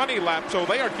from the money lap, so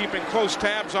they are keeping close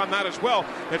tabs on that as well.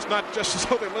 It's not just as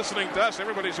though they're listening to us.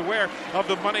 Everybody's aware of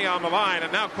the money on the line,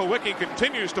 and now Kulwicki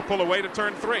continues to pull away to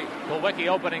turn 3. Kulwicki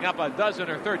opening up a dozen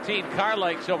or 13 car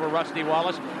lengths over Rusty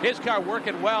Wallace. His car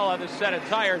working well on this set of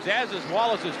tires, as is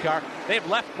Wallace's car. They've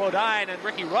left Bodine and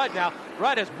Ricky Rudd now.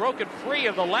 Rudd has broken free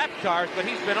of the lap cars, but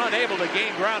he's been unable to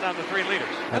gain ground on the 3 leaders.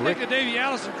 I think the Davey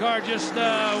Allison car just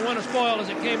went a spoil as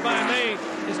it came by me.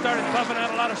 It started puffing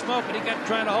out a lot of smoke, and he kept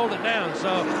trying to hold it down. So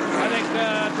I think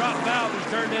drop valve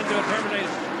has turned into a terminator.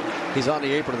 He's on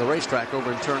the apron of the racetrack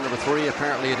over in turn number 3.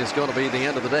 Apparently it is going to be the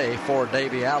end of the day for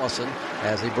Davey Allison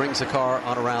as he brings the car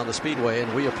on around the speedway,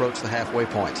 and we approach the halfway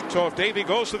point. So if Davey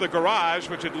goes to the garage,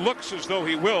 which it looks as though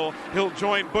he will, he'll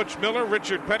join Butch Miller,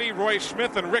 Richard Petty, Roy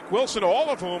Smith, and Rick Wilson, all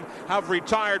of whom have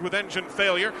retired with engine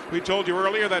failure. We told you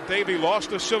earlier that Davey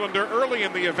lost a cylinder early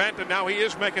in the event, and now he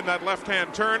is making that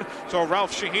left-hand turn. So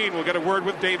Ralph Shaheen will get a word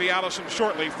with Davey Allison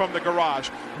shortly from the garage.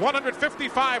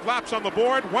 155 laps on the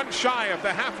board, one shy of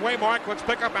the halfway mark. Let's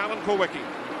pick up Alan Kulwicki.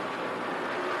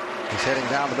 He's heading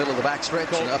down the middle of the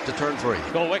backstretch and up to turn 3.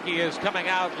 Kulwicki is coming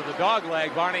out with a dog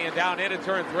leg, Barney, and down into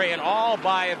turn 3, and all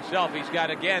by himself. He's got,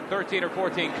 again, 13 or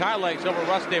 14 car lengths over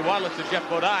Rusty Wallace and Jeff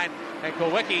Bodine, and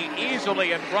Kulwicki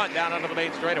easily in front down onto the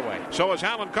main straightaway. So as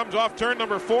Alan comes off turn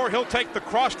number 4, he'll take the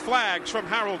crossed flags from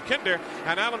Harold Kinder,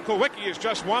 and Alan Kulwicki has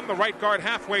just won the Right Guard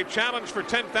Halfway Challenge for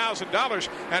 $10,000.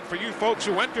 And for you folks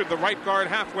who entered the Right Guard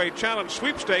Halfway Challenge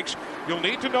sweepstakes, you'll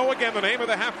need to know again the name of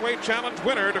the Halfway Challenge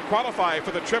winner to qualify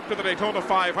for the trip to the Daytona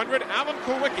 500. Alan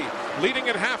Kulwicki leading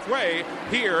at halfway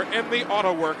here in the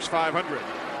Autoworks 500.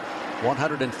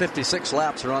 156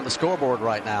 laps are on the scoreboard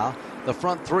right now. The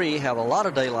front 3 have a lot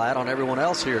of daylight on everyone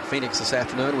else here at Phoenix this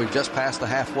afternoon. We've just passed the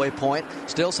halfway point.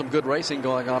 Still some good racing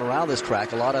going on around this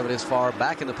track. A lot of it is far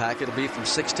back in the pack. It'll be from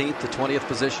 16th to 20th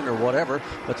position or whatever,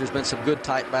 but there's been some good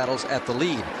tight battles at the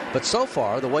lead. But so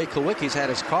far, the way Kulwicki's had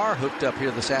his car hooked up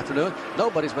here this afternoon,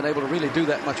 nobody's been able to really do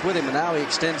that much with him, and now he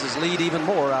extends his lead even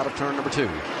more out of turn number 2.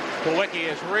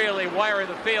 Kulwicki is really wiring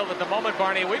the field at the moment,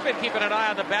 Barney. We've been keeping an eye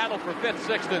on the battle for 5th,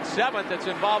 6th, and 7th. That's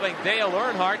involving Dale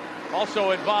Earnhardt.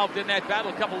 Also involved in that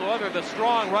battle, a couple of other, the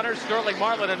strong runners, Sterling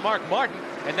Marlin and Mark Martin.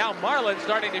 And now Marlin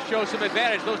starting to show some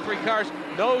advantage. Those 3 cars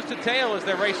nose to tail as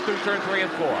they race through turn 3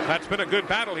 and 4. That's been a good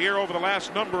battle here over the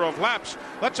last number of laps.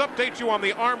 Let's update you on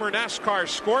the Armour NASCAR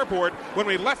scoreboard. When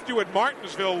we left you at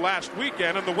Martinsville last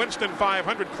weekend in the Winston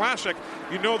 500 Classic,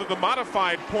 you know that the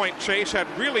modified point chase had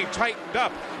really tightened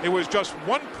up. It was just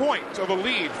 1 point of a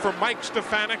lead for Mike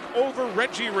Stefanik over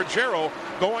Reggie Ruggiero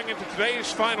going into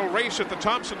today's final race at the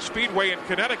Thompson Speedway in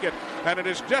Connecticut. And it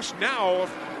is just now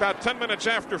about 10 minutes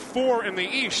after 4 in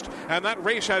the east, and that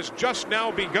race has just now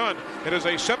begun. It is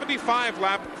a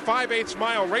 75-lap, 5/8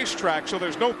 mile racetrack, so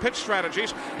there's no pit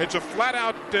strategies. It's a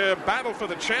flat-out battle for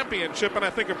the championship, and I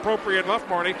think appropriate enough,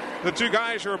 Marty. The 2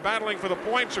 guys who are battling for the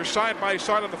points are side by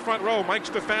side on the front row. Mike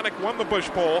Stefanik won the Busch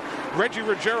pole. Reggie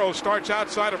Ruggiero starts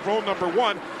outside of row number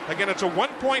 1. Again, it's a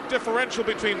 1-point differential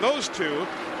between those 2.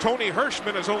 Tony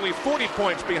Hirschman is only 40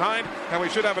 points behind, and we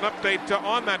should have an update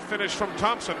on that finish from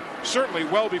Thompson, certainly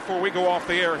well before we go off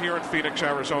the air here in Phoenix,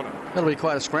 Arizona. That'll be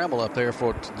quite a scramble up there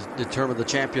to determine the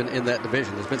champion in that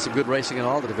division. There's been some good racing in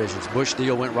all the divisions. Busch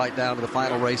Deal went right down to the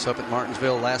final race up at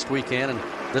Martinsville last weekend, and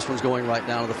this one's going right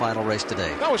down to the final race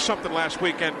today. That was something last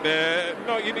weekend.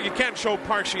 No, you can't show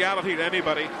partiality to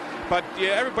anybody. But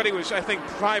everybody was, I think,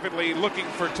 privately looking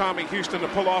for Tommy Houston to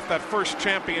pull off that first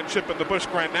championship in the Busch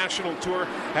Grand National Tour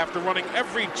after running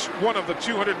every one of the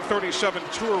 237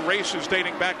 Tour races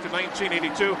dating back to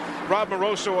 1982. Rob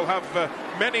Moroso will have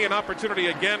many an opportunity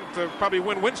again to probably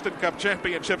win Winston Cup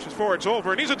championships before it's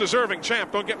over. And he's a deserving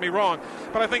champ, don't get me wrong.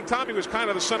 But I think Tommy was kind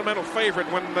of the sentimental favorite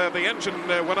when the engine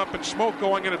went up in smoke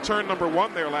going into turn number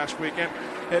 1 there last weekend.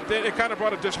 It kind of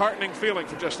brought a disheartening feeling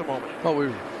for just a moment. Well,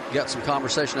 we got some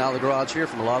conversation out of the garage here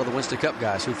from a lot of the Winston Cup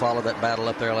guys who followed that battle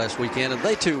up there last weekend, and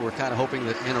they too were kind of hoping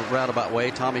that in a roundabout way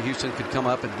Tommy Houston could come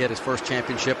up and get his first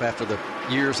championship after the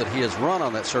years that he has run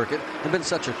on that circuit and been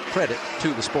such a credit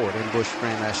to the sport in Busch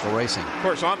Grand National Racing. Of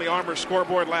course, on the Armour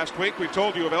scoreboard last week, we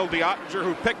told you of L.D. Ottinger,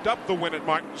 who picked up the win at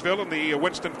Martinsville in the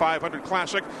Winston 500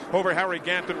 Classic over Harry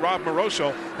Gant and Rob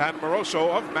Moroso. And Moroso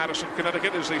of Madison,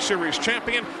 Connecticut is the series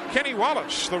champion. Kenny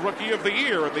Wallace, the Rookie of the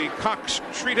Year, the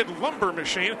Cox-treated lumber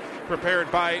machine,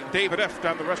 prepared by David Eft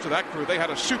and the rest of that crew. They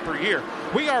had a super year.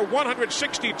 We are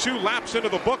 162 laps into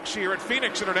the books here at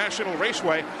Phoenix International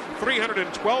Raceway.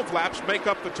 312 laps make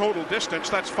up the total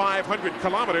distance. That's 500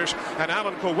 kilometers. And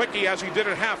Alan Kulwicki, as he did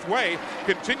it halfway,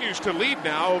 continues to lead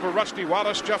now over Rusty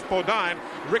Wallace, Jeff Bodine,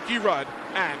 Ricky Rudd,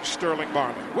 and Sterling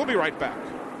Marlin. We'll be right back.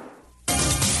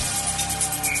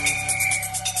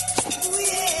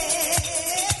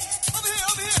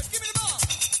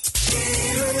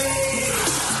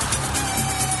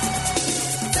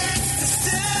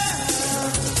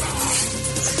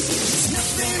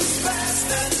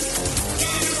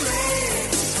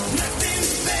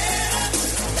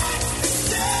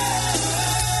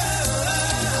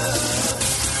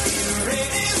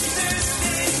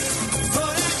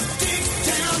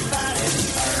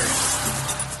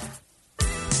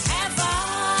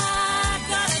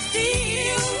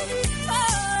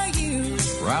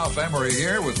 Emery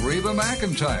here with Reba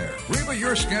McEntire. Reba,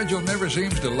 your schedule never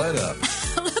seems to let up.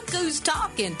 Look who's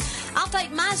talking. I'll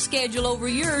take my schedule over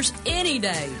yours any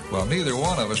day. Well, neither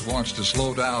one of us wants to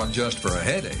slow down just for a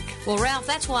headache. Well, Ralph,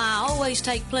 that's why I always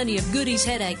take plenty of Goodies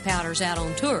headache powders out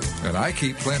on tour. And I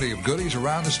keep plenty of goodies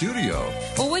around the studio.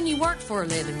 Well, when you work for a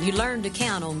living, you learn to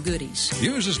count on Goodies.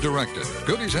 Use as directed.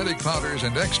 Goodies headache powders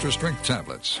and extra strength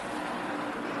tablets.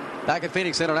 Back at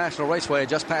Phoenix International Raceway,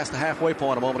 just past the halfway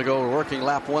point a moment ago, we're working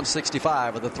lap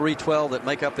 165 of the 312 that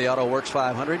make up the Autoworks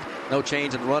 500. No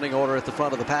change in running order at the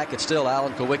front of the pack. It's still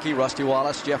Alan Kulwicki, Rusty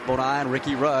Wallace, Jeff Bodine,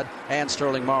 Ricky Rudd, and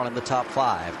Sterling Marlin, the top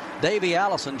 5. Davey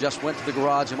Allison just went to the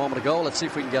garage a moment ago. Let's see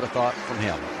if we can get a thought from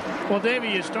him. Well, Davey,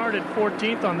 you started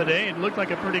 14th on the day. It looked like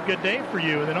a pretty good day for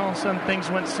you. Then all of a sudden things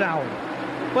went sour.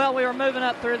 Well, we were moving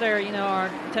up through there. You know, our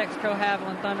Texaco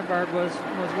Haviland Thunderbird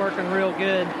was working real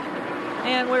good.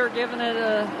 And we were giving it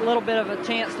a little bit of a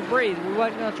chance to breathe. We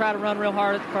wasn't going to try to run real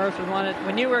hard at the first.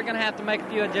 We knew we were going to have to make a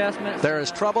few adjustments. There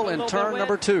is trouble in turn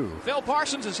number 2. Phil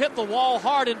Parsons has hit the wall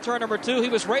hard in turn number 2. He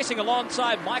was racing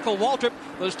alongside Michael Waltrip.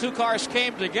 Those two cars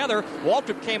came together.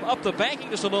 Waltrip came up the banking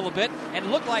just a little bit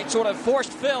and looked like sort of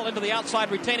forced Phil into the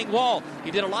outside retaining wall. He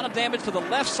did a lot of damage to the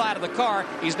left side of the car.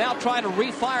 He's now trying to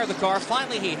refire the car.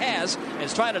 Finally he has, and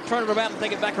is trying to turn it around and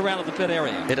take it back around to the pit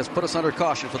area. It has put us under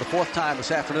caution for the 4th time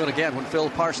this afternoon again when Phil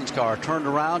Parsons' car turned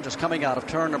around just coming out of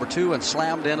turn number 2 and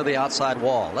slammed into the outside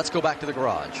wall. Let's go back to the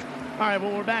garage. All right,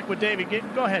 well, we're back with Davey.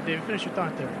 Go ahead, Davey. Finish your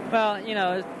thought there. Well, you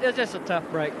know, it was just a tough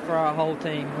break for our whole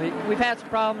team. We've had some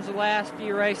problems the last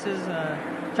few races,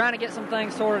 trying to get some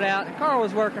things sorted out. The car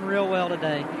was working real well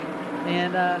today.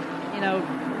 And, you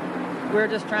know, we're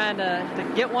just trying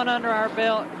to get one under our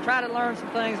belt, try to learn some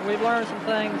things. We've learned some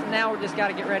things. Now we're just got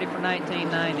to get ready for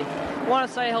 1990. I want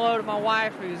to say hello to my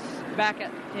wife who's back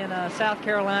in South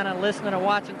Carolina listening and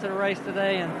watching to the race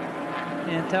today,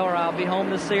 and tell her I'll be home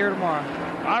to see her tomorrow.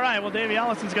 All right, well, Davey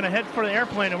Allison's going to head for the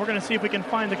airplane, and we're going to see if we can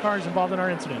find the cars involved in our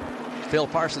incident. Phil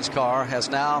Parsons' car has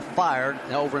now fired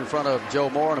over in front of Joe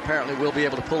Moore, and apparently will be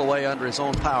able to pull away under his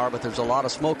own power, but there's a lot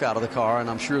of smoke out of the car, and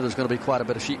I'm sure there's going to be quite a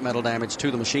bit of sheet metal damage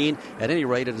to the machine. At any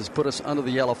rate, it has put us under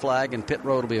the yellow flag, and pit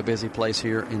road will be a busy place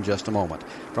here in just a moment.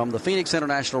 From the Phoenix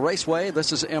International Raceway,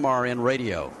 this is MRN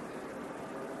Radio.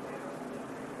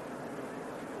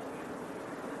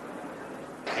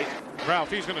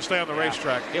 Ralph, he's going to stay on the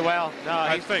racetrack. Yeah, well, no,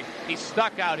 I think he's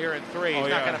stuck out here in 3. He's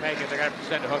not going to make it. They're going to have to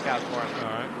send a hook out for him.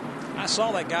 All right. I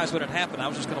saw that, guys, when it happened. I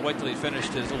was just going to wait till he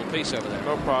finished his little piece over there.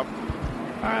 No problem.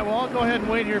 All right, well, I'll go ahead and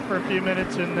wait here for a few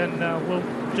minutes, and then we'll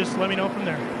just let me know from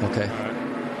there. Okay.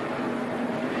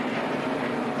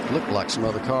 Looked like some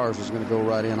other cars was going to go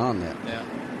right in on that. Yeah.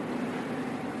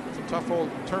 It's a tough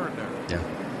old turn there. Yeah.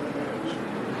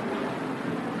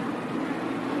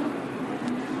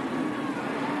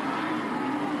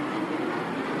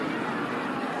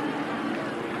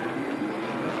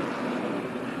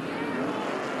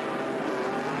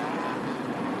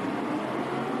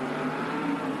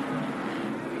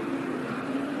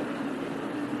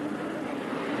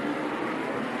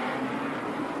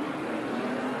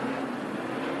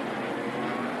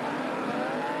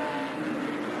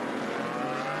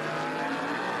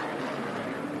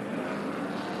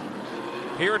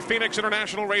 Here at Phoenix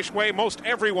International Raceway, most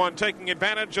everyone taking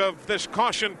advantage of this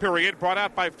caution period brought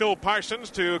out by Phil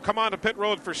Parsons to come on to pit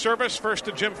road for service. First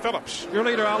to Jim Phillips. Your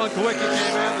leader, Alan Kowicki, came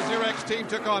in. The Xerox team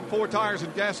took on 4 tires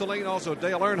and gasoline. Also,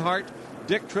 Dale Earnhardt,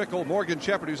 Dick Trickle, Morgan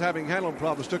Shepherd, who's having handling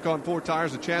problems, took on 4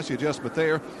 tires, a chassis adjustment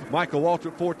there. Michael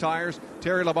Waltrip, 4 tires.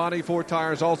 Terry Labonte, 4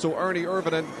 tires. Also, Ernie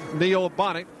Irvin and Neil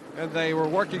Bonnet. And they were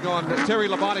working on Terry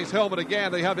Labonte's helmet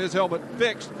again. They have his helmet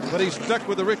fixed, but he's stuck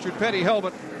with the Richard Petty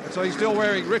helmet. So he's still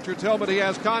wearing Richard's helmet. He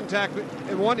has contact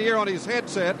in one ear on his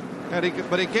headset, but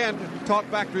he can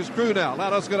talk back to his crew now. Now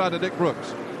let's get on to Dick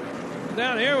Brooks.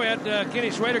 Down here we had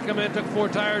Kenny Schrader come in, took 4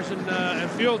 tires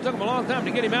and fuel. Took him a long time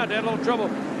to get him out. They had a little trouble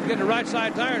getting the right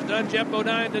side tires done. Jeff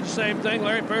Bodine did the same thing.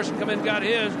 Larry Pearson come in and got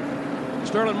his.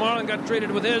 Sterling Marlin got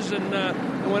treated with his and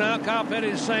went out. Kyle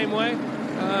Petty the same way.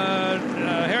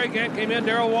 Harry Gant came in,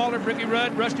 Darrell Walter, Ricky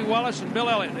Rudd, Rusty Wallace, and Bill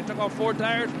Elliott. They took off 4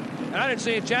 tires. And I didn't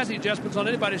see any chassis adjustments on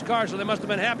anybody's car, so they must have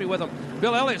been happy with them.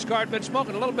 Bill Elliott's car had been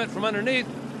smoking a little bit from underneath,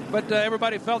 but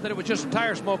everybody felt that it was just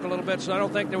tire smoke a little bit, so I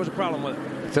don't think there was a problem with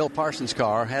it. Phil Parsons'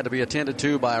 car had to be attended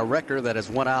to by a wrecker that has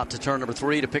went out to turn number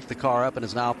 3 to pick the car up and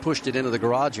has now pushed it into the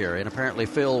garage area. And apparently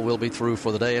Phil will be through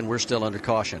for the day, and we're still under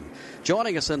caution.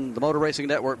 Joining us in the Motor Racing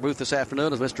Network booth this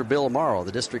afternoon is Mr. Bill Morrow,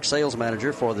 the district sales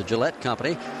manager for the Gillette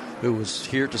Company, who was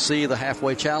here to see the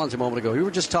halfway challenge a moment ago. We were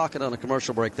just talking on a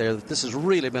commercial break there that this has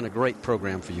really been a great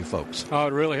program for you folks. Oh,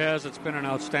 it really has. It's been an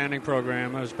outstanding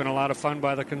program. It's been a lot of fun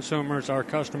by the consumers, our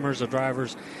customers, the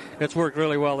drivers. It's worked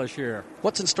really well this year.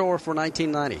 What's in store for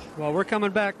 1990? Well, we're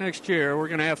coming back next year. We're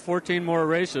going to have 14 more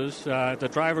races. The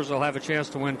drivers will have a chance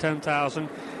to win $10,000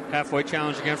 halfway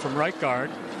challenge again from right guard.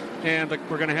 And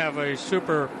we're going to have a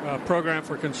super program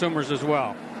for consumers as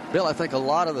well. Bill, I think a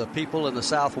lot of the people in the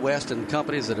Southwest and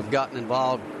companies that have gotten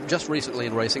involved just recently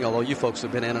in racing, although you folks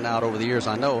have been in and out over the years,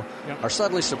 I know, are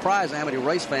suddenly surprised how many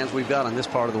race fans we've got in this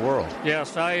part of the world.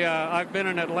 Yes, I've been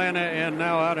in Atlanta and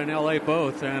now out in L.A.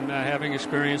 both, and having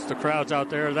experienced the crowds out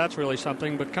there, that's really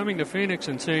something. But coming to Phoenix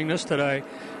and seeing this today,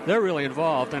 they're really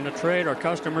involved, and the trade, our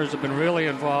customers have been really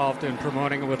involved in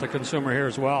promoting it with the consumer here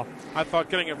as well. I thought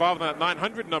getting involved in that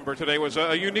 900 number today was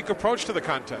a unique approach to the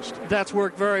contest. That's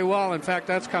worked very well. In fact,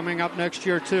 that's coming up next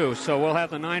year, too. So we'll have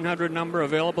the 900 number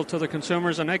available to the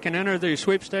consumers, and they can enter the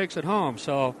sweepstakes at home.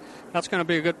 So that's going to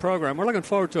be a good program. We're looking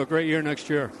forward to a great year next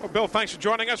year. Well, Bill, thanks for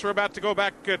joining us. We're about to go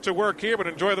back to work here, but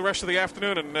enjoy the rest of the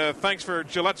afternoon, and thanks for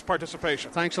Gillette's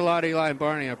participation. Thanks a lot, Eli and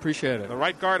Barney. I appreciate it. The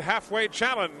Right Guard Halfway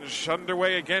Challenge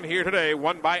underway again here today,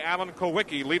 won by Alan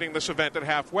Kowicki, leading this event at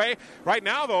halfway. Right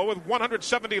now, though, with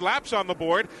 170 laps on the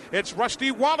board, it's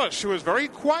Rusty Wallace, who has very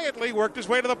quietly worked his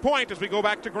way to the point as we go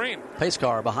back to green. Pace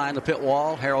car behind the pit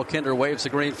wall. Harold Kinder waves the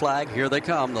green flag. Here they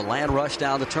come. The land rush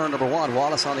down to turn number 1.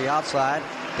 Wallace on the outside.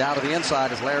 Down to the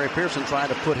inside is Larry Pearson trying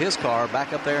to put his car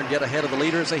back up there and get ahead of the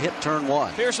leader as they hit turn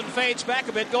 1. Pearson fades back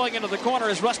a bit going into the corner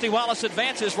as Rusty Wallace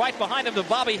advances right behind him to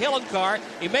Bobby Hillencar.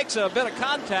 He makes a bit of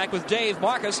contact with Dave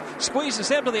Marcus, squeezes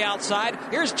him to the outside.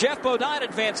 Here's Jeff Bodine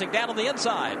advancing down on the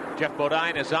inside. Jeff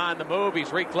Bodine is on the move.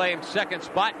 He's reclaimed second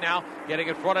spot now, getting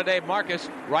in front of Dave Marcus.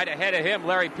 Right ahead of him,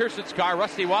 Larry Pearson's car.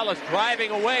 Rusty Wallace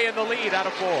driving away in the lead out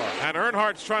of 4. And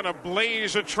Earnhardt's trying to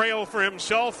blaze a trail for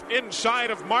himself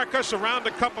inside of Marcus, around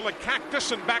a couple of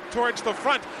cactus and back towards the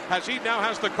front as he now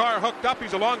has the car hooked up.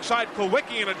 He's alongside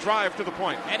Kowicki in a drive to the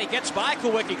point. And he gets by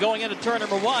Kowicki going into turn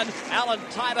number 1. Allen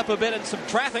tied up a bit in some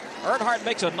traffic. Earnhardt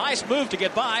makes a nice move to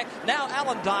get by. Now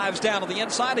Allen dives down to the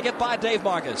inside to get by Dave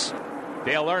Marcus.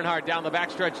 Dale Earnhardt down the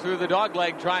backstretch through the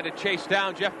dogleg trying to chase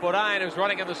down Jeff Bodine, who's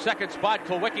running in the second spot.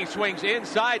 Kowicki swings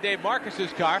inside Dave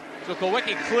Marcus's car, so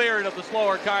Kowicki cleared of the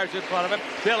slower cars in front of him.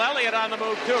 Bill Elliott on the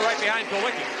move too, right behind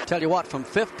Kowicki. Tell you what, from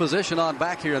 5th position on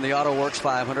back here in the Autoworks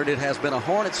 500, it has been a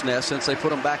hornet's nest since they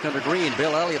put him back under green.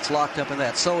 Bill Elliott's locked up in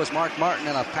that. So is Mark Martin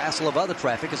and a passel of other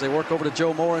traffic as they work over to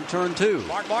Joe Moore in turn 2.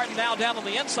 Mark Martin now down on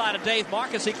the inside of Dave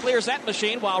Marcus. He clears that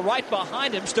machine while right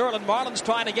behind him Sterling Marlin's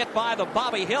trying to get by the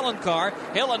Bobby Hillen car.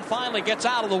 there. Hillen finally gets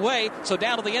out of the way, so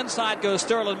down to the inside goes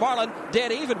Sterling Marlin,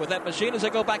 dead even with that machine as they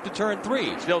go back to turn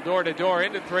 3. Still door-to-door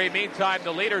into 3. Meantime,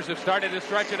 the leaders have started to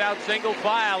stretch it out single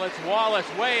file. It's Wallace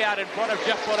way out in front of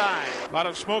Jeff Bodine. A lot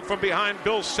of smoke from behind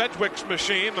Bill Sedgwick's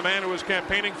machine, the man who was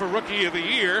campaigning for Rookie of the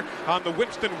Year on the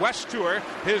Winston West Tour,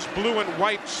 his blue and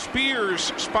white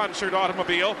Spears-sponsored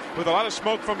automobile, with a lot of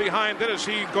smoke from behind it as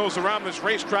he goes around this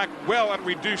racetrack well at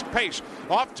reduced pace.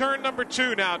 Off turn number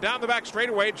 2 now, down the back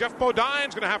straightaway. Jeff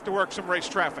Bodine's going to have to work some race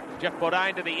traffic. Jeff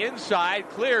Bodine to the inside,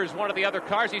 clears one of the other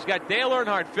cars. He's got Dale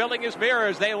Earnhardt filling his mirror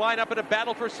as they line up in a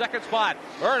battle for second spot.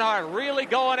 Earnhardt really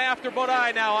going after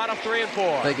Bodine now out of 3 and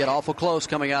 4. They get awful close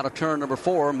coming out of turn number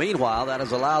 4. Meanwhile, that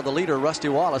has allowed the leader, Rusty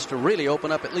Wallace, to really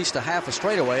open up at least a half a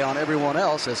straightaway on everyone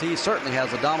else, as he certainly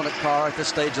has a dominant car at this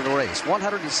stage of the race.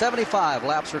 175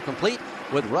 laps are complete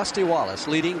with Rusty Wallace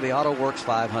leading the Autoworks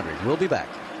 500. We'll be back.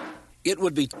 It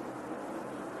would be...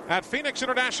 At Phoenix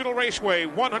International Raceway,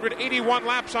 181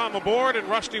 laps on the board, and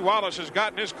Rusty Wallace has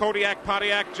gotten his Kodiak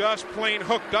Pontiac just plain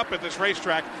hooked up at this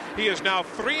racetrack. He is now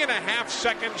 3.5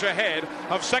 seconds ahead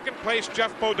of second place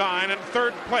Jeff Bodine and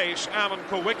third place Alan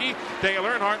Kulwicki. Dale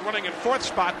Earnhardt running in 4th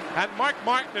spot, and Mark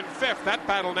Martin in 5th. That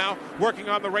battle now working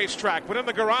on the racetrack. But in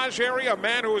the garage area, a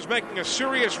man who is making a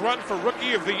serious run for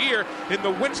Rookie of the Year in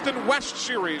the Winston West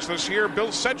Series this year,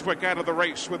 Bill Sedgwick out of the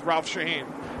race with Ralph Shaheen.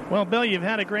 Well, Bill, you've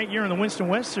had a great year in the Winston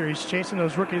West Series chasing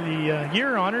those Rookie of the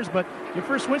Year honors, but your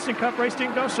first Winston Cup race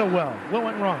didn't go so well. What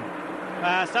went wrong?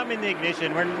 Something in the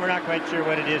ignition. We're not quite sure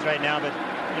what it is right now, but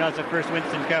it's the first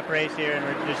Winston Cup race here, and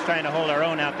we're just trying to hold our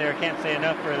own out there. Can't say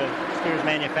enough for the Spears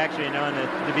manufacturer, and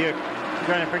the Buick is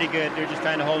running pretty good. They're just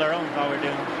trying to hold our own is all we're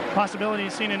doing. Possibility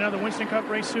of seeing another Winston Cup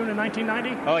race soon in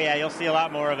 1990? Oh, yeah, you'll see a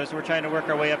lot more of us. We're trying to work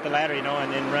our way up the ladder,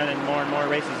 and then running more and more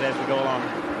races as we go along.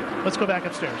 Let's go back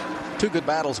upstairs. 2 good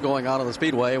battles going on in the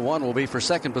Speedway. One will be for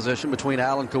second position between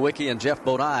Alan Kulwicki and Jeff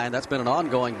Bodine. That's been an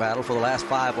ongoing battle for the last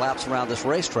 5 laps around this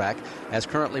racetrack, as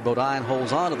currently Bodine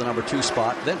holds on to the number 2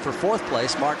 spot. Then for 4th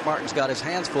place, Mark Martin's got his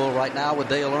hands full right now with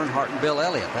Dale Earnhardt and Bill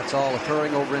Elliott. That's all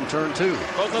occurring over in turn 2.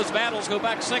 Both those battles go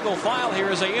back single file here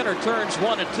as they enter turns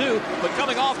 1 and 2. But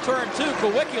coming off turn 2,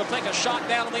 Kulwicki will take a shot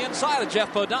down on the inside of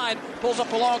Jeff Bodine. Pulls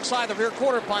up alongside the rear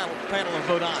quarter panel of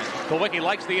Bodine. Kulwicki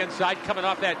likes the inside coming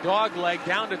off that dog leg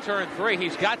down to turn 3.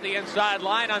 He's got the inside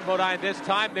line on Bodine this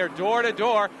time. They're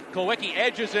door-to-door. Kulwicki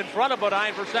edges in front of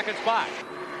Bodine for second spot.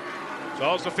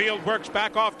 So as the field works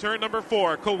back off turn number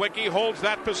 4, Kulwicki holds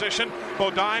that position.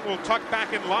 Bodine will tuck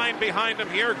back in line behind him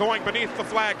here, going beneath the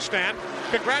flag stand.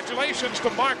 Congratulations to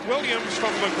Mark Williams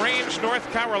from LaGrange, North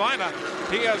Carolina.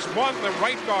 He has won the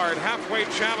Right Guard Halfway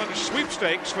Challenge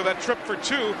sweepstakes for that trip for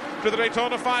 2 to the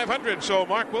Daytona 500. So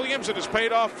Mark Williams, it has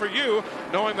paid off for you,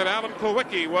 knowing that Alan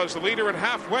Kulwicki was the leader at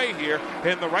halfway here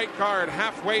in the Right Guard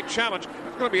Halfway Challenge.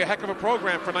 It's going to be a heck of a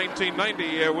program for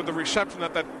 1990 with the reception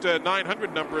that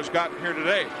 900 number has gotten here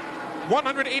today.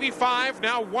 185,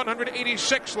 now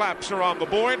 186 laps are on the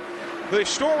board. The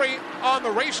story on the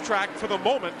racetrack for the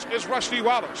moment is Rusty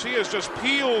Wallace. He has just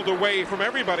peeled away from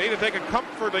everybody to take a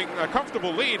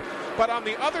comfortable lead. But on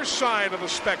the other side of the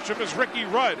spectrum is Ricky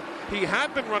Rudd. He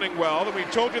had been running well, and we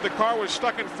told you the car was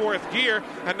stuck in 4th gear.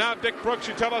 And now, Dick Brooks,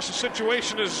 you tell us the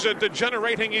situation is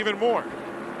degenerating even more.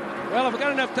 Well, if we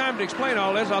got enough time to explain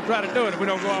all this, I'll try to do it if we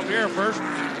don't go off the air first.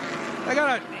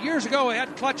 Years ago, we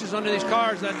had clutches under these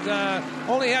cars that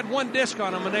only had 1 disc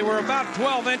on them, and they were about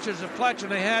 12 inches of clutch,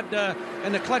 and they had,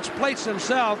 and the clutch plates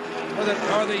themselves,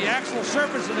 or the axle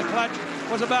surface of the clutch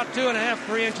was about 2.5,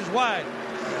 3 inches wide.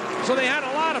 So they had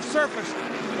a lot of surface,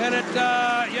 and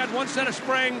you had 1 set of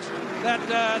springs that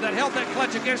held that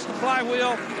clutch against the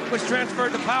flywheel, which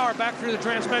transferred the power back through the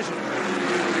transmission.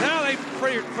 Now,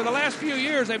 for the last few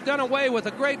years, they've done away with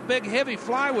a great big heavy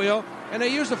flywheel, and they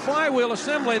use a flywheel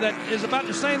assembly that is about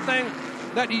the same thing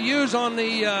that you use on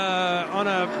an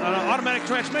automatic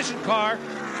transmission car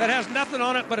that has nothing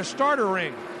on it but a starter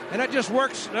ring. And that just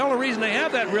works. The only reason they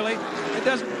have that, really, it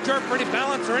doesn't jerk for any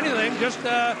balance or anything, just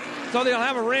so they'll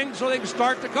have a ring so they can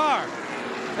start the car.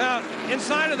 Now,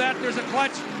 inside of that, there's a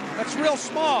clutch that's real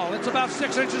small. It's about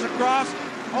 6 inches across,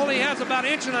 only has about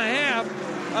 1.5 inches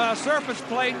surface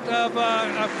plate of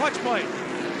clutch plate.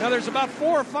 Now, there's about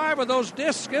 4 or 5 of those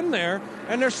discs in there,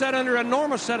 and they're set under an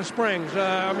enormous set of springs,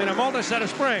 a multi-set of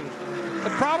springs.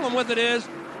 The problem with it is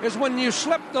when you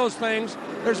slip those things,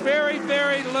 there's very,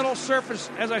 very little surface,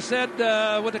 as I said,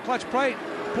 with the clutch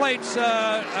plates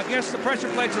against the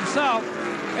pressure plates themselves,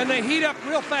 and they heat up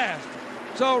real fast.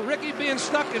 So Ricky, being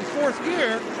stuck in 4th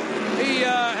gear, he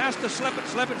has to slip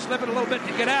it a little bit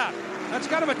to get out. That's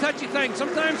kind of a touchy thing.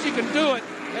 Sometimes you can do it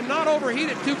and not overheat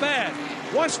it too bad.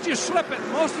 Once you slip it,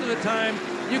 most of the time,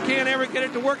 you can't ever get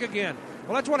it to work again.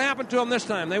 Well, that's what happened to him this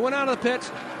time. They went out of the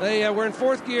pits. They were in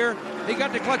fourth gear. He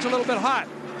got the clutch a little bit hot.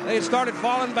 They had started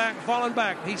falling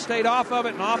back. He stayed off of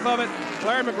it.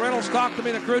 Larry McReynolds talked to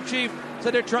me, the crew chief,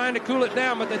 said they're trying to cool it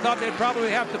down, but they thought they'd probably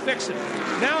have to fix it.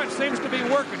 Now it seems to be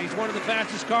working. He's one of the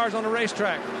fastest cars on the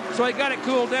racetrack. So he got it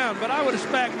cooled down. But I would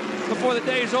expect before the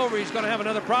day's over, he's going to have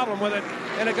another problem with it,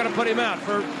 and it's going to put him out.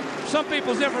 For some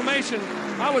people's information,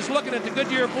 I was looking at the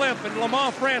Goodyear blimp in Le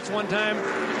Mans, France one time,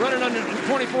 running under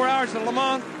 24 hours at Le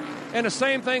Mans, and the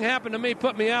same thing happened to me,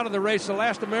 put me out of the race, the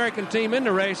last American team in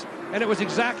the race, and it was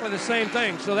exactly the same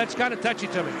thing. So that's kind of touchy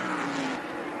to me.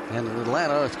 And in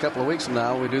Atlanta, a couple of weeks from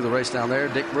now, we do the race down there.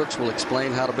 Dick Brooks will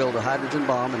explain how to build a hydrogen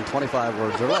bomb in 25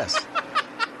 words or less.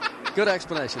 Good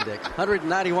explanation, Dick.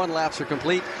 191 laps are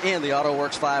complete in the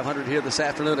Autoworks 500 here this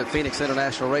afternoon at Phoenix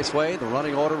International Raceway. The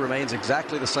running order remains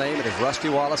exactly the same. It is Rusty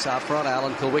Wallace out front,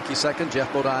 Alan Kulwicki second,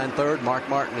 Jeff Bodine third, Mark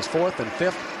Martin is fourth, and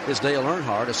fifth is Dale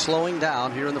Earnhardt, is slowing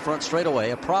down here in the front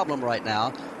straightaway. A problem right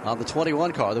now on the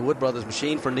 21 car, the Wood Brothers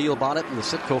machine for Neil Bonnet and the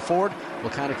Citgo Ford. We'll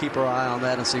kind of keep our eye on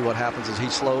that and see what happens as he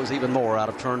slows even more out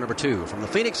of turn number 2. From the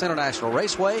Phoenix International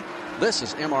Raceway, this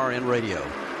is MRN Radio.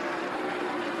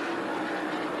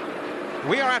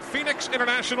 We are at Phoenix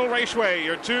International Raceway.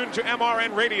 You're tuned to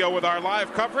MRN Radio with our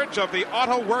live coverage of the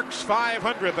Autoworks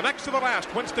 500, the next to the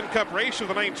last Winston Cup race of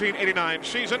the 1989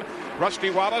 season. Rusty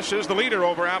Wallace is the leader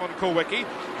over Alan Kulwicki.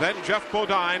 Then Jeff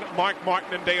Bodine, Mark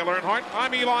Martin, and Dale Earnhardt.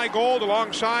 I'm Eli Gold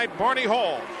alongside Barney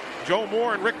Hall. Joe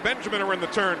Moore and Rick Benjamin are in the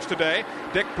turns today.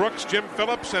 Dick Brooks, Jim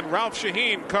Phillips, and Ralph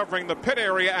Shaheen covering the pit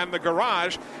area and the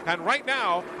garage. And right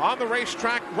now, on the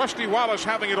racetrack, Rusty Wallace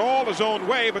having it all his own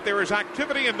way, but there is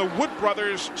activity in the Wood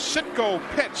Brothers Citgo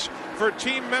pits for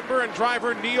team member and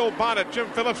driver Neil Bonnet. Jim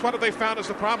Phillips, what have they found as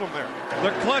the problem there?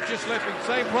 Their clutch is slipping.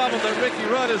 Same problem that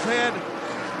Ricky Rudd has had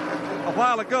a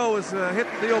while ago has hit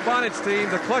Neil Bonnet's team.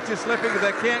 The clutch is slipping, but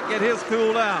they can't get his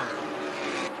cooled down.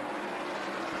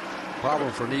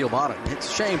 Problem for Neil Bonnet. It's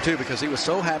a shame, too, because he was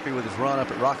so happy with his run up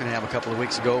at Rockingham a couple of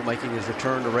weeks ago, making his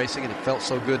return to racing, and it felt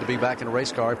so good to be back in a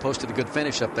race car. He posted a good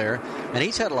finish up there, and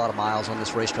he's had a lot of miles on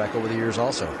this racetrack over the years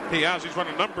also. He has. He's run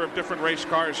a number of different race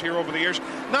cars here over the years.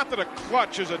 Not that a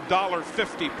clutch is a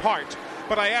 $1.50 part,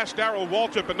 but I asked Darrell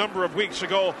Waltrip a number of weeks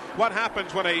ago what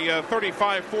happens when a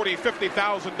 $35,000, $40,000,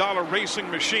 $50,000 racing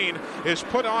machine is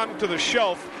put onto the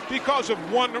shelf because of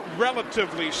one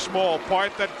relatively small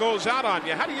part that goes out on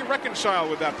you. How do you reconcile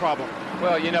with that problem?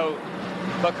 Well, you know,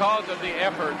 because of the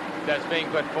effort that's being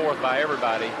put forth by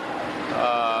everybody,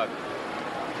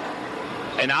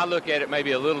 and I look at it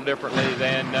maybe a little differently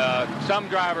than some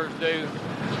drivers do.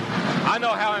 I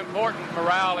know how important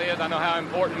morale is. I know how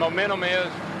important momentum is.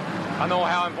 I know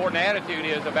how important attitude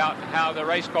is about how the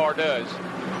race car does.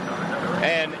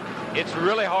 And it's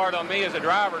really hard on me as a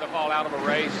driver to fall out of a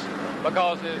race,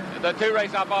 because the two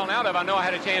races I've fallen out of, I know I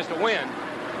had a chance to win.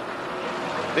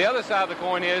 The other side of the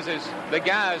coin is the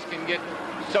guys can get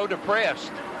so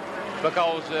depressed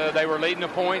because they were leading the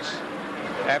points.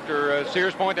 After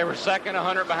Sears Point, they were second,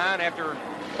 100 behind. After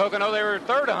Pocono, they were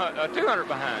third, 200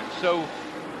 behind. So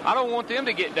I don't want them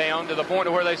to get down to the point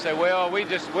of where they say, well,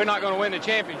 we're not going to win the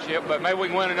championship, but maybe we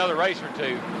can win another race or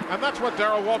two. And that's what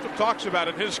Darrell Waltrip talks about.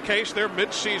 In his case, their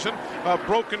mid-season,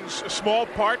 broken small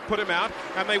part put him out,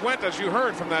 and they went, as you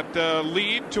heard, from that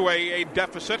lead to a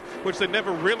deficit, which they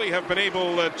never really have been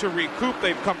able to recoup.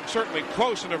 They've come certainly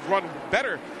close and have run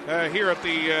better here at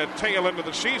the tail end of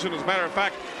the season. As a matter of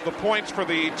fact, the points for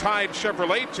the Tide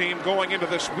Chevrolet team going into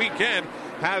this weekend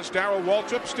has Darrell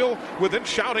Waltrip still within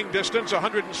shouting distance,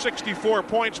 164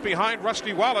 points behind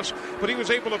Rusty Wallace, but he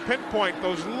was able to pinpoint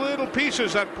those little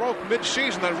pieces that broke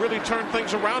mid-season that really turned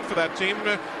things around for that team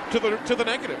to the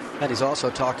negative. And he's also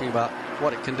talking about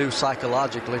what it can do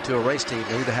psychologically to a race team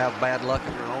to either have bad luck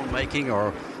of your own making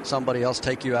or somebody else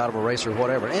take you out of a race or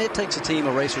whatever. And it takes a team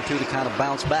a race or two to kind of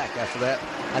bounce back after that.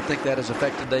 I think that has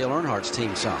affected Dale Earnhardt's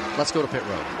team some. Let's go to pit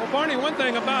road. Well, Barney, one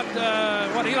thing about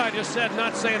what Eli just said,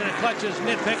 not saying that clutch is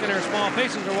nitpicking or small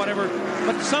pieces or whatever,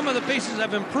 but some of the pieces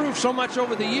have improved so much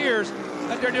over the years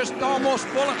that they're just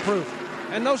almost bulletproof.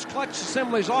 And those clutch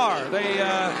assemblies are.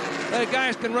 The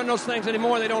guys can run those things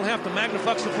anymore. They don't have to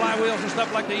magnifux the flywheels and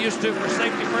stuff like they used to for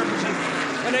safety purposes.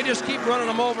 And they just keep running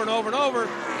them over and over and over.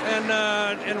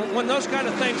 And when those kind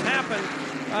of things happen,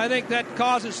 I think that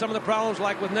causes some of the problems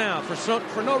like with now.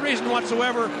 For no reason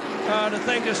whatsoever, the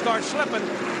thing just starts slipping,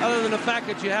 other than the fact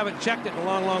that you haven't checked it in a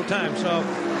long, long time. So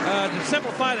to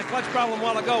simplify the clutch problem a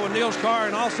while ago with Neil's car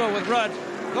and also with Rudd's,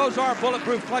 those are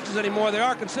bulletproof clutches anymore. They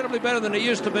are considerably better than they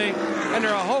used to be, and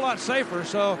they're a whole lot safer.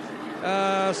 So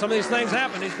some of these things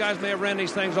happen. These guys may have ran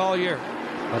these things all year.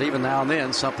 But even now and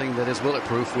then, something that is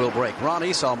bulletproof will break. Ron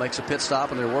Esau makes a pit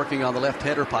stop, and they're working on the left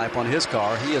header pipe on his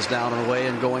car. He is down and away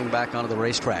and going back onto the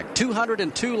racetrack.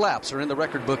 202 laps are in the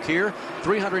record book here.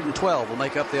 312 will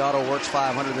make up the Autoworks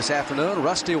 500 this afternoon.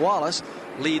 Rusty Wallace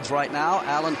leads right now.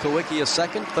 Alan Kowicki is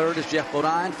second. Third is Jeff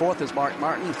Bodine. Fourth is Mark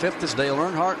Martin. Fifth is Dale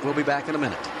Earnhardt. We'll be back in a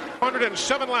minute.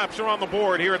 107 laps are on the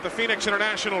board here at the Phoenix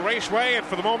International Raceway, and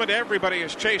for the moment everybody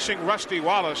is chasing Rusty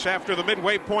Wallace. After the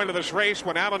midway point of this race,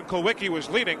 when Alan Kowicki was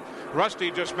leading,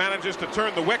 Rusty just manages to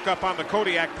turn the wick up on the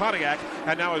Kodiak Pontiac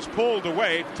and now is pulled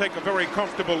away to take a very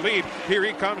comfortable lead. Here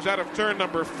he comes out of turn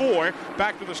number 4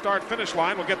 back to the start-finish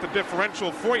line. We'll get the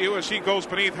differential for you as he goes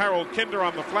beneath Harold Kinder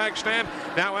on the flag stand.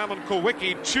 Now Alan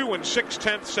Kowicki 2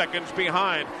 6/10 seconds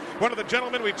behind. One of the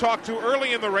gentlemen we talked to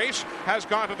early in the race has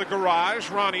gone to the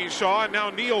garage, Ron Esau, and now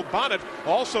Neil Bonnet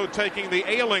also taking the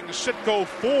ailing Citgo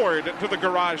Ford to the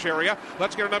garage area.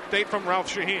 Let's get an update from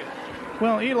Ralph Shaheen.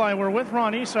 Well, Eli, we're with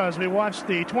Ron Esau as we watch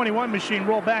the 21 machine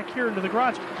roll back here into the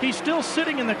garage. He's still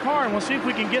sitting in the car, and we'll see if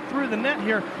we can get through the net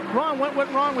here. Ron, what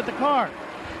went wrong with the car?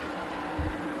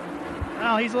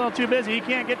 Well, he's a little too busy. He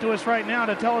can't get to us right now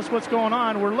to tell us what's going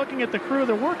on. We're looking at the crew.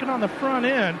 They're working on the front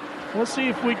end. We'll see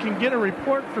if we can get a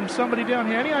report from somebody down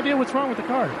here. Any idea what's wrong with the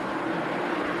car?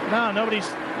 No, nobody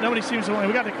seems to.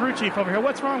 We got the crew chief over here.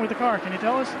 What's wrong with the car? Can you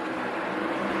tell us?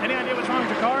 Any idea what's wrong with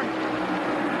the car?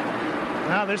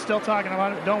 No, they're still talking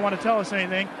about it. Don't want to tell us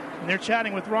anything. And they're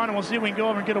chatting with Ron, and we'll see if we can go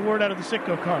over and get a word out of the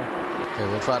Citgo car. Okay,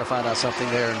 we'll try to find out something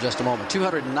there in just a moment.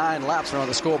 209 laps are on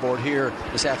the scoreboard here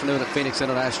this afternoon at Phoenix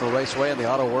International Raceway in the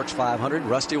Autoworks 500.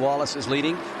 Rusty Wallace is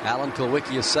leading. Alan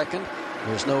Kowicki is second.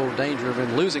 There's no danger of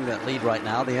him losing that lead right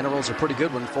now. The interval's a pretty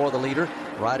good one for the leader.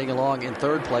 Riding along in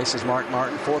third place is Mark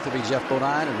Martin. Fourth will be Jeff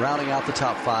Bodine, and rounding out the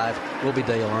top 5 will be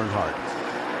Dale Earnhardt.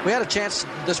 We had a chance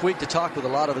this week to talk with a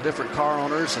lot of the different car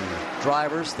owners and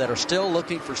drivers that are still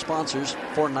looking for sponsors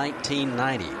for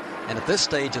 1990. And at this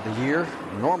stage of the year,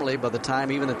 normally by the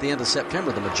time even at the end of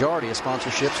September, the majority of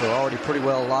sponsorships are already pretty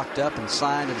well locked up and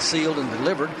signed and sealed and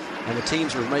delivered. And the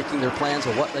teams are making their plans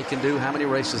of what they can do, how many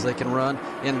races they can run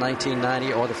in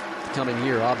 1990 or the coming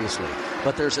year, obviously.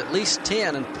 But there's at least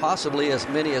 10 and possibly as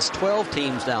many as 12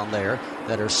 teams down there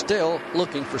that are still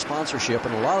looking for sponsorship,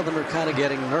 and a lot of them are kind of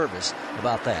getting nervous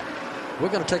about that. We're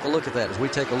going to take a look at that as we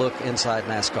take a look inside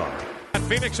NASCAR. At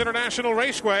Phoenix International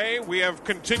Raceway, we have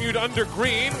continued under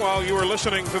green while you were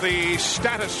listening to the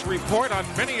status report on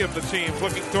many of the teams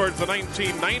looking towards the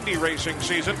 1990 racing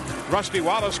season. Rusty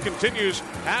Wallace continues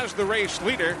as the race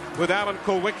leader with Alan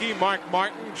Kowicki, Mark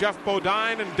Martin, Jeff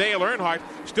Bodine, and Dale Earnhardt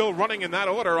still running in that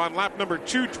order on lap number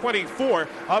 224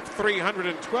 of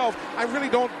 312. I really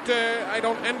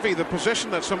don't envy the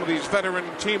position that some of these veteran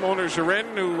team owners are in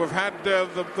who have had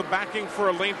the backing for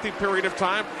a lengthy period of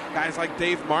time. Guys like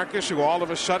Dave Marcus, who all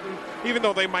of a sudden, even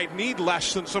though they might need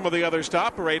less than some of the others to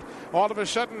operate, all of a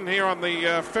sudden here on the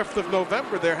 5th of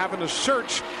November, they're having to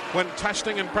search when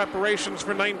testing and preparations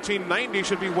for 1990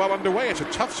 should be well underway. It's a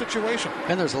tough situation.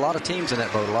 And there's a lot of teams in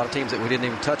that boat, a lot of teams that we didn't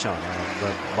even touch on.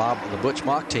 The Butch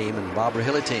Mock team and Bob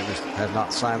Rahilly team have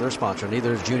not signed their sponsor.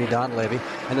 Neither is Junie Donlevy,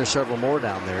 and there's several more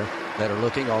down there that are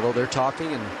looking, although they're talking,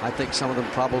 and I think some of them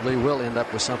probably will end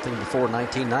up with something before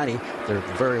 1990. There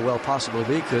very well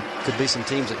possibly could be some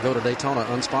teams that go to Daytona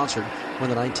unsponsored when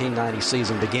the 1990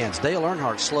 season begins. Dale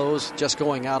Earnhardt slows, just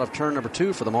going out of turn number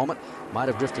 2 for the moment. Might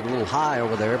have drifted a little high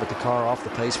over there, but the car off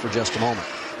the pace for just a moment.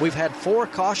 We've had 4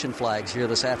 caution flags here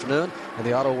this afternoon in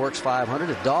the Autoworks 500.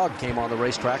 A dog came on the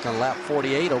racetrack on lap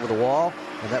 48 over the wall,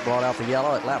 and that brought out the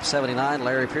yellow. At lap 79,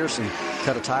 Larry Pearson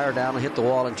cut a tire down and hit the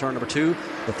wall in turn number 2.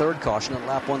 The 3rd caution at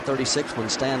lap 136 when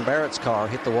Stan Barrett's car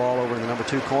hit the wall over in the number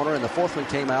 2 corner, and the 4th one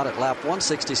came out at lap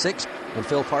 166 when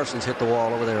Phil Parsons hit the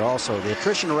wall over there also. The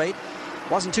attrition rate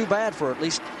wasn't too bad for at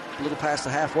least a little past the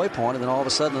halfway point, and then all of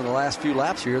a sudden in the last few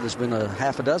laps here, there's been a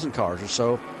half a dozen cars or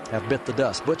so have bit the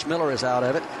dust. Butch Miller is out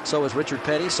of it. So is Richard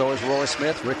Petty. So is Roy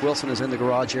Smith. Rick Wilson is in the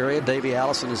garage area. Davey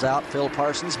Allison is out. Phil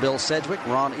Parsons, Bill Sedgwick,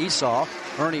 Ron Esau.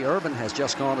 Ernie Urban has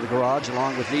just gone to the garage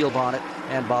along with Neil Bonnet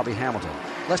and Bobby Hamilton.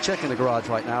 Let's check in the garage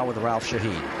right now with Ralph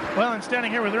Shaheen. Well, I'm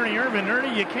standing here with Ernie Urban.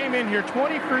 Ernie, you came in here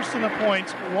 21st in the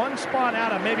points, one spot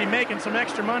out of maybe making some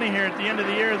extra money here at the end of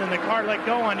the year. Then the car let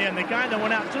go on you, and the guy that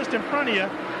went out just in front of you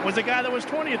was the guy that was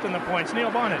 20th in the points,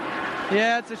 Neil Bonnet.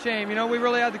 Yeah, it's a shame. You know, we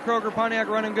really had the Kroger Pontiac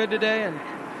running good today, and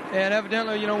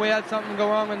evidently, you know, we had something go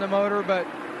wrong in the motor, but,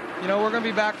 you know, we're going to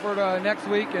be back for next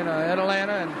week at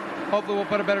Atlanta, and hopefully we'll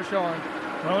put a better show on.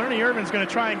 Well, Ernie Urban's going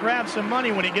to try and grab some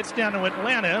money when he gets down to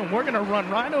Atlanta, and we're going to run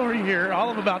right over here, all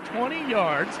of about 20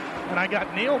 yards, and I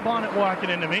got Neil Bonnet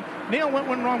walking into me. Neil, what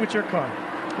went wrong with your car?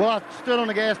 Well, I stood on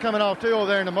the gas coming off, too, over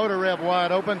there, and the motor rev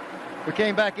wide open. We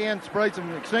came back in, sprayed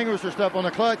some extinguisher stuff on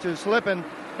the clutch, it was slipping,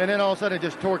 and then all of a sudden it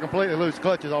just tore completely loose.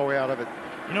 Clutches all the way out of it.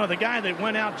 You know, the guy that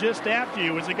went out just after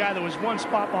you was the guy that was one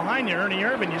spot behind you, Ernie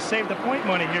Urban. You saved the point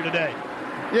money here today.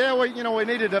 Yeah, we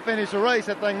needed to finish the race.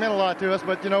 That thing meant a lot to us,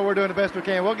 but, we're doing the best we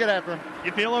can. We'll get after him.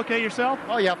 You feel okay yourself?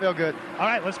 Oh, yeah, I feel good. All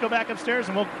right, let's go back upstairs,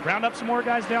 and we'll round up some more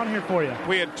guys down here for you.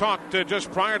 We had talked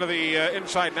just prior to the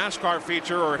Inside NASCAR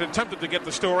feature, or had attempted to get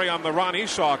the story on the Ron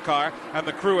Esau car, and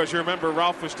the crew, as you remember,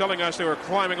 Ralph was telling us they were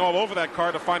climbing all over that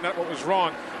car to find out what was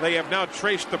wrong. They have now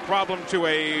traced the problem to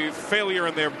a failure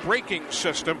in their braking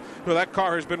system, so that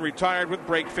car has been retired with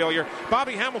brake failure.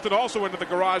 Bobby Hamilton also into the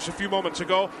garage a few moments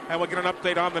ago, and we'll get an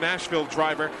update on the Nashville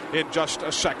driver in just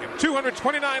a second.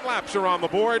 229 laps are on the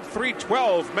board.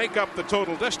 312 make up the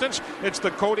total distance. It's the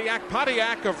Kodiak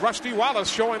Pontiac of Rusty Wallace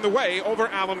showing the way over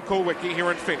Alan Kulwicki here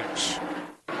in Phoenix.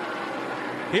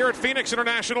 Here at Phoenix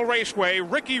International Raceway,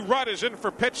 Ricky Rudd is in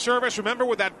for pit service. Remember,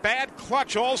 with that bad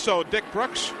clutch also, Dick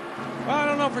Brooks. Well, I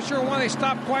don't know for sure why they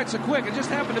stopped quite so quick. It just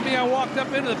happened to be I walked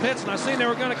up into the pits and I seen they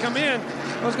were going to come in.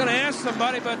 I was going to ask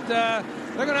somebody, but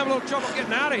they're going to have a little trouble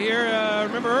getting out of here.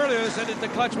 Remember earlier they said that the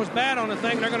clutch was bad on the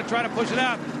thing. They're going to try to push it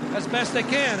out as best they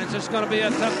can. It's just going to be a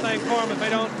tough thing for them if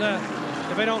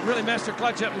they don't really mess their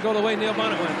clutch up and go the way Neil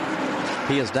Bonnet went.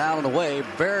 He is down and away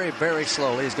very, very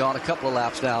slowly. He's gone a couple of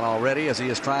laps down already as he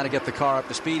is trying to get the car up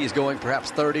to speed. He's going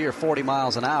perhaps 30 or 40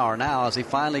 miles an hour now. As he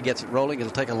finally gets it rolling,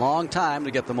 it'll take a long time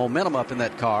to get the momentum up in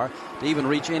that car to even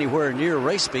reach anywhere near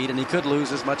race speed, and he could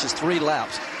lose as much as 3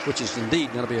 laps, which is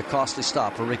indeed going to be a costly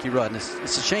stop for Ricky Rudd. And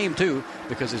it's a shame, too,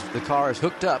 because the car is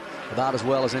hooked up about as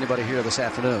well as anybody here this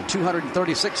afternoon.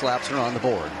 236 laps are on the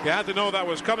board. You had to know that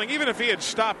was coming, even if he had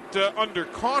stopped under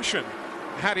caution.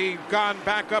 Had he gone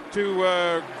back up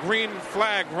to green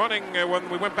flag running when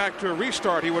we went back to a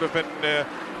restart, he would have been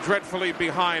dreadfully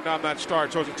behind on that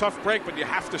start. So it's a tough break, but you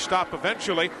have to stop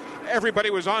eventually. Everybody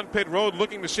was on pit road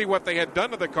looking to see what they had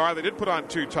done to the car. They did put on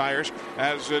 2 tires,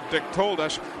 as Dick told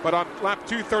us. But on lap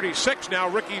 236 now,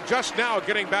 Ricky just now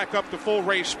getting back up to full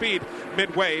race speed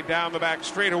midway down the back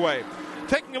straightaway.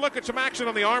 Taking a look at some action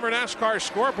on the Armor NASCAR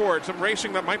scoreboard, some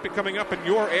racing that might be coming up in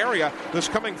your area. This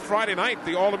coming Friday night,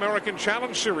 the All-American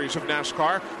Challenge Series of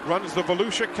NASCAR runs the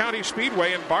Volusia County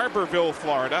Speedway in Barberville,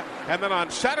 Florida. And then on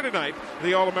Saturday night,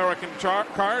 the All-American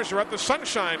cars are at the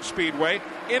Sunshine Speedway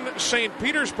in St.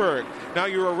 Petersburg. Now,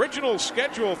 your original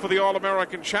schedule for the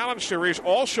All-American Challenge Series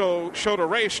also showed a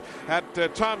race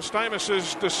at Tom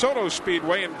Steimus's DeSoto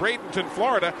Speedway in Bradenton,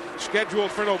 Florida,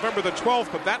 scheduled for November the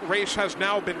 12th, but that race has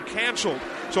now been canceled.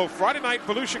 So Friday night,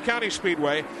 Volusia County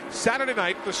Speedway. Saturday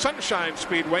night, the Sunshine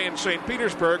Speedway in St.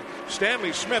 Petersburg.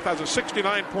 Stanley Smith has a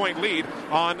 69-point lead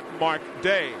on Mark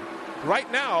Day.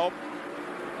 Right now,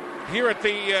 here at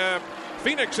the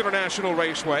Phoenix International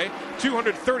Raceway,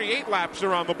 238 laps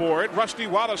are on the board. Rusty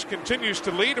Wallace continues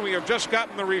to lead, and we have just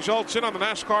gotten the results in on the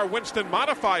NASCAR Winston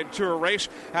Modified Tour race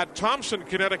at Thompson,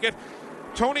 Connecticut.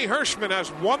 Tony Hirschman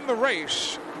has won the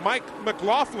race. Mike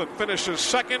McLaughlin finishes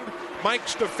second, Mike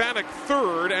Stefanik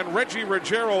third, and Reggie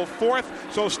Ruggiero fourth.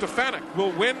 So Stefanik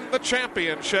will win the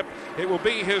championship. It will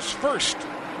be his first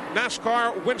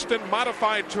NASCAR Winston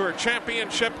Modified Tour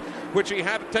championship, which he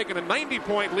had taken a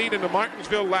 90-point lead into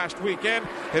Martinsville last weekend.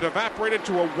 It evaporated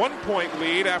to a 1-point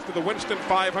lead after the Winston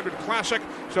 500 Classic.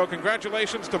 So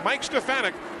congratulations to Mike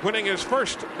Stefanik winning his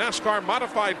first NASCAR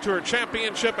Modified Tour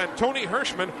championship, and Tony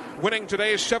Hirschman winning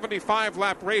today's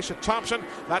 75-lap race at Thompson.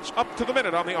 That's up to the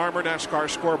minute on the Armor NASCAR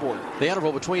scoreboard. The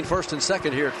interval between first and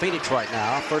second here at Phoenix right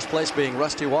now. First place being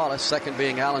Rusty Wallace, second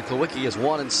being Alan Kulwicki, is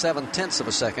 1 7/10 of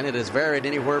a second. It has varied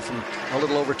anywhere from a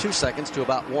little over 2 seconds to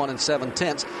about 1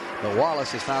 7/10. But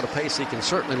Wallace has found a pace he can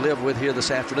certainly live with here this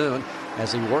afternoon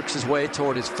as he works his way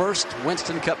toward his first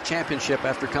Winston Cup championship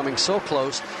after coming so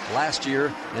close last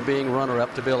year and being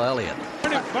runner-up to Bill Elliott.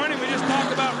 Barney, we just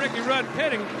talked about Ricky Rudd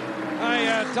pitting.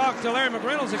 I talked to Larry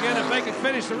McReynolds again if they could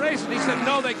finish the race, and he said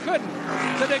no, they couldn't.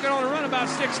 He said they could only run about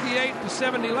 68 to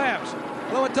 70 laps.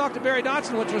 Although I talked to Barry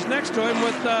Dotson, which was next to him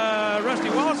with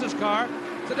Rusty Wallace's car,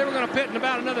 said they were going to pit in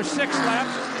about another 6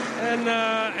 laps, and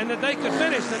that they could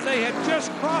finish, that they had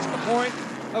just crossed the point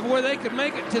of where they could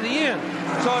make it to the end.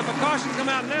 So if a caution come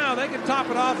out now, they could top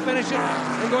it off, finish it,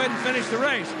 and go ahead and finish the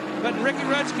race. But in Ricky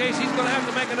Rudd's case, he's going to have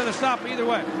to make another stop either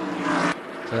way.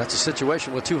 So that's a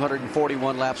situation with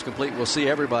 241 laps complete. We'll see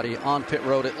everybody on pit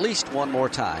road at least one more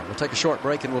time. We'll take a short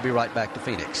break, and we'll be right back to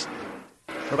Phoenix.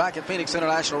 We're back at Phoenix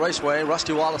International Raceway.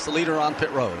 Rusty Wallace, the leader on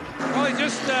pit road. Well, he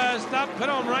just stopped, put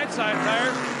on right side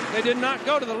tires. They did not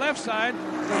go to the left side.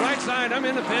 The right side, I'm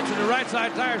in the pits, and the right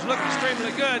side tires look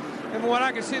extremely good. And from what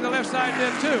I can see, the left side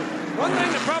did too. One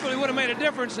thing that probably would have made a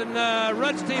difference, and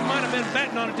Rudd's team might have been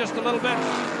betting on it just a little bit,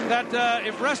 that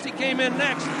if Rusty came in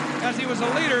next, as he was a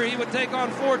leader, he would take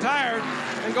on 4 tires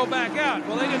and go back out.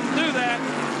 Well, they didn't do that,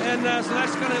 and so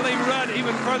that's going to leave Rudd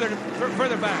even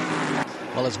further back.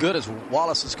 Well, as good as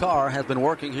Wallace's car has been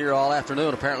working here all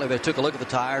afternoon, apparently they took a look at the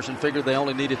tires and figured they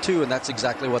only needed 2, and that's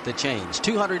exactly what they changed.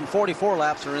 244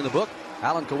 laps are in the book.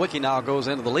 Alan Kawicki now goes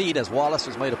into the lead as Wallace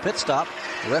has made a pit stop.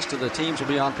 The rest of the teams will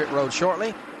be on pit road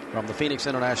shortly. From the Phoenix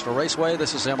International Raceway,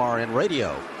 this is MRN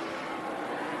Radio.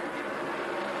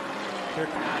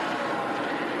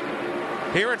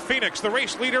 Here at Phoenix, the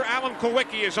race leader, Alan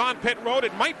Kawicki, is on pit road.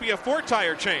 It might be a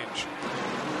 4-tire change.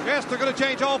 Yes, they're going to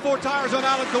change all 4 tires on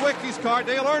Alan Kawicki's car.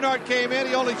 Dale Earnhardt came in.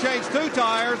 He only changed 2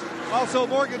 tires. Also,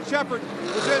 Morgan Shepherd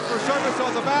was in for service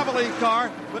on the Valvoline car.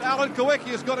 But Alan Kawicki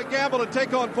is going to gamble and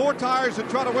take on 4 tires and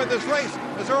try to win this race.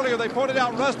 As earlier they pointed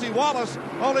out, Rusty Wallace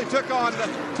only took on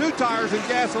 2 tires in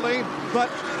gasoline. But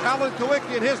Alan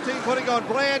Kawicki and his team putting on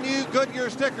brand new Goodyear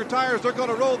sticker tires. They're going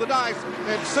to roll the dice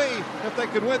and see if they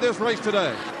can win this race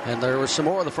today. And there were some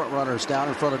more of the front runners down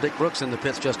in front of Dick Brooks in the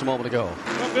pits just a moment ago.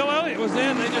 Well, Bill Elliott was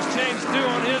in. They just changed 2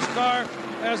 on his car,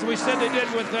 as we said they did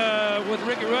with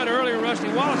Ricky Rudd earlier. Rusty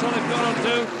Wallace only put on 2.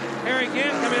 Harry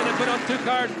Gant come in and put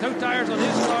on 2 tires on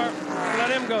his car and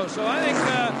let him go. So I think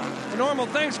the normal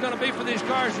thing's going to be for these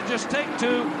cars to just take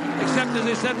 2, except as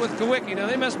they said with Kawicki. Now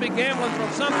they must be gambling from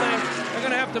something. They're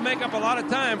going to have to make up a lot of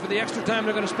time for the extra time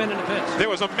they're going to spend in the pits. There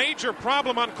was a major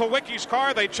problem on Kawicki's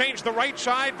car. They changed the right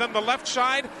side, then the left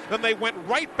side, then they went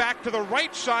right back to the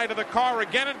right side of the car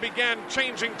again and began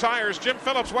changing tires. Jim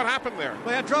Phillips, what happened there?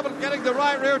 They had trouble getting the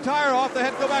right rear tire off. They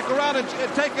had to go back around and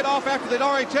take it off after they'd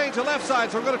already changed the left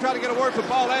side. So we're going to try to get a word from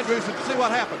Paul Andrews and see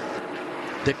what happened.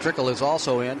 Dick Trickle is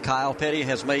also in. Kyle Petty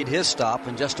has made his stop,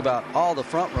 and just about all the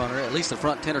front runner, at least the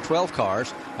front 10 or 12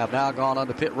 cars, have now gone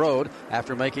onto pit road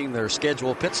after making their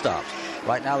scheduled pit stops.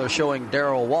 Right now they're showing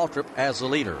Darrell Waltrip as the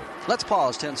leader. Let's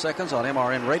pause 10 seconds on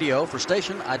MRN Radio for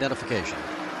station identification.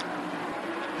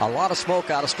 A lot of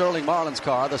smoke out of Sterling Marlin's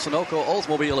car. The Sunoco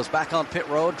Oldsmobile is back on pit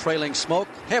road, trailing smoke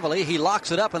heavily. He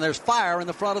locks it up, and there's fire in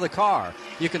the front of the car.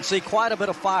 You can see quite a bit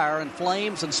of fire and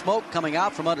flames and smoke coming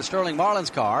out from under Sterling Marlin's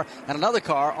car, and another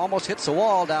car almost hits the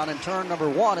wall down in turn number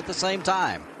 1 at the same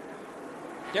time.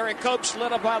 Derek Cope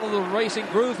slid up out of the racing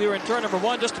groove here in turn number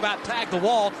 1, just about tagged the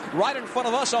wall. Right in front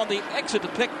of us on the exit to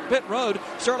pit road,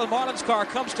 Sterling Marlin's car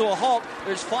comes to a halt.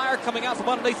 There's fire coming out from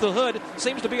underneath the hood.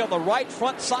 Seems to be on the right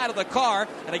front side of the car.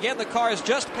 And again, the car is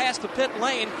just past the pit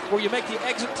lane where you make the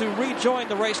exit to rejoin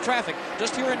the race traffic.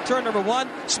 Just here in turn number 1,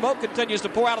 smoke continues to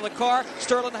pour out of the car.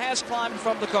 Sterling has climbed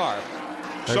from the car.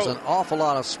 There's an awful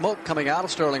lot of smoke coming out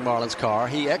of Sterling Marlin's car.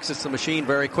 He exits the machine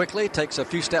very quickly, takes a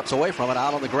few steps away from it.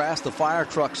 Out on the grass, the fire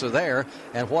trucks are there.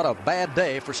 And what a bad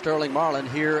day for Sterling Marlin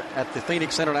here at the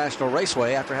Phoenix International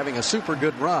Raceway after having a super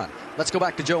good run. Let's go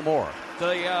back to Joe Moore.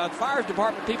 The fire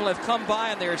department people have come by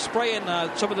and they're spraying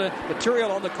some of the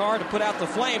material on the car to put out the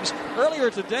flames. Earlier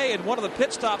today, in one of the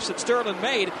pit stops that Sterling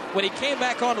made, when he came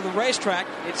back onto the racetrack,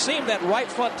 it seemed that right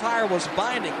front tire was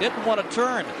binding, didn't want to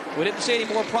turn. We didn't see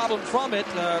any more problem from it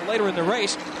later in the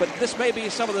race, but this may be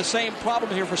some of the same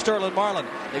problem here for Sterling Marlin.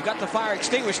 They've got the fire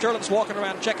extinguished. Sterling's walking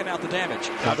around checking out the damage.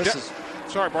 Now this is...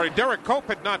 Sorry, Barney. Derek Cope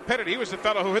had not pitted. He was the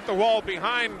fellow who hit the wall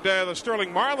behind the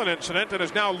Sterling Marlin incident and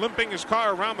is now limping his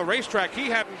car around the racetrack. He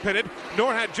hadn't pitted,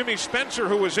 nor had Jimmy Spencer,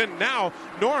 who was in now,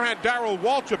 nor had Darrell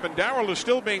Waltrip. And Darrell is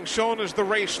still being shown as the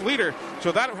race leader.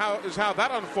 So that is how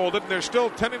that unfolded. And they're still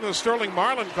tending the Sterling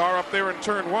Marlin car up there in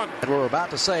turn 1. And we're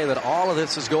about to say that all of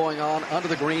this is going on under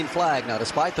the green flag. Now,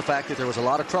 despite the fact that there was a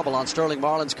lot of trouble on Sterling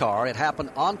Marlin's car, it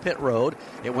happened on pit road.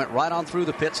 It went right on through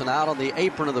the pits and out on the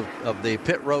apron of the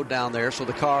pit road down there. So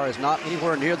the car is not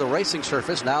anywhere near the racing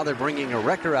surface. Now they're bringing a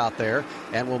wrecker out there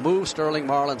and will move Sterling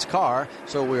Marlin's car.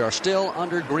 So we are still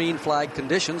under green flag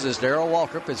conditions as Darrell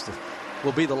Waltrip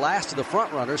will be the last of the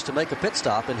front runners to make a pit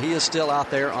stop, and he is still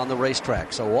out there on the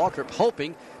racetrack. So Waltrip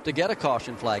hoping to get a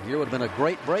caution flag here. Would have been a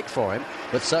great break for him,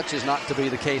 but such is not to be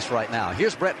the case right now.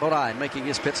 Here's Brett Bodine making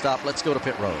his pit stop. Let's go to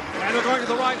pit road. And they're going to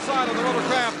the right side of the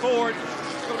Rotorcraft Ford.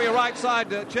 It's going to be a right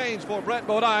side change for Brett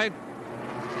Bodine.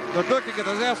 They're looking at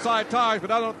the left side tires,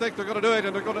 but I don't think they're going to do it.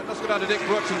 And let's go down to Dick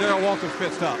Brooks and Darrell Waltrip's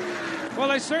pit stop. Well,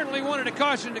 they certainly wanted a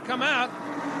caution to come out.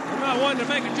 I'm not one to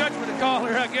make a judgment call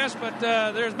here, I guess, but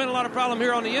there's been a lot of problem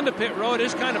here on the end of pit road.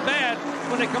 It's kind of bad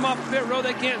when they come off the pit road.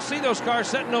 They can't see those cars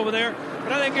sitting over there.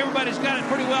 But I think everybody's got it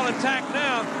pretty well intact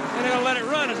now, and they're going to let it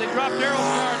run as they drop Darrell's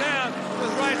car down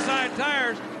with right side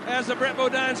tires as the Brett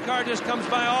Bodine's car just comes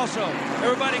by also.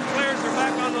 Everybody clears, they're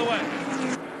back on the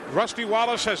way. Rusty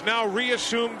Wallace has now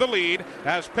reassumed the lead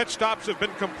as pit stops have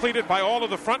been completed by all of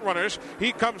the front runners.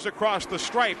 He comes across the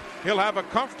stripe. He'll have a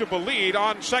comfortable lead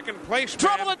on second place.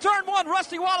 Trouble in turn one.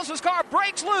 Rusty Wallace's car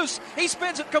breaks loose. He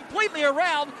spins it completely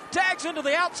around, tags into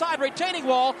the outside retaining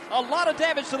wall. A lot of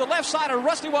damage to the left side of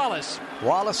Rusty Wallace.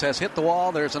 Wallace has hit the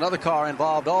wall. There's another car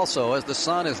involved also, as the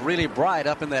sun is really bright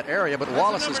up in that area, but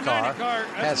Wallace's car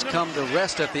has come to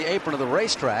rest at the apron of the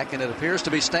racetrack, and it appears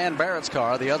to be Stan Barrett's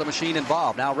car, the other machine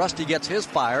involved. Now Rusty gets his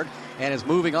fired and is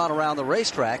moving on around the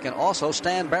racetrack, and also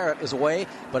Stan Barrett is away,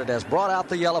 but it has brought out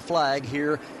the yellow flag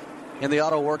here in the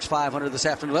Autoworks 500 this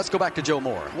afternoon. Let's go back to Joe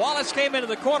Moore. Wallace came into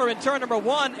the corner in turn number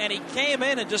one, and he came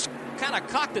in and just kind of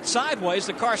cocked it sideways.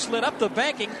 The car slid up the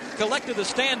banking, collected the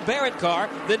Stan Barrett car,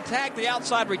 then tagged the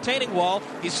outside retaining wall.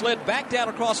 He slid back down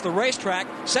across the racetrack,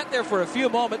 sat there for a few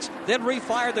moments, then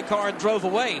refired the car and drove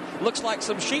away. Looks like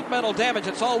some sheet metal damage.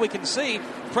 That's all we can see.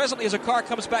 Presently, as the car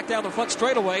comes back down the front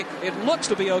straightaway, it looks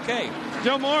to be okay.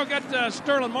 Joe Moore got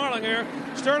Sterling Marling here.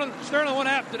 Sterling, what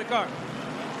happened to the car?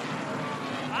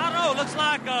 I don't know. It looks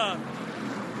like a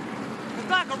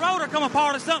rotor come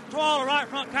apart or something. Twirl the right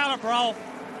front caliper off.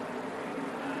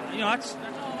 You know, that's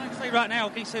all I can see right now.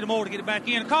 We can't see the motor to get it back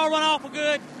in. The car run awful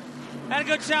good. Had a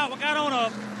good shot. We got on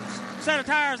a set of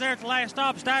tires there at the last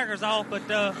stop. Staggers off, but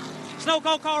snow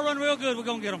cold car run real good. We're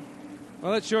gonna get them.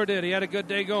 Well, it sure did. He had a good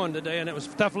day going today, and it was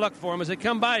tough luck for him. As they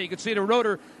come by, you could see the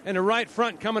rotor and the right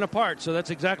front coming apart, so that's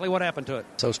exactly what happened to it.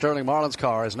 So Sterling Marlin's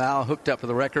car is now hooked up to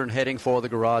the wrecker and heading for the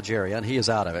garage area, and he is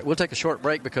out of it. We'll take a short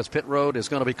break because pit road is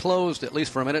going to be closed, at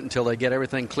least for a minute, until they get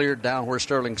everything cleared down where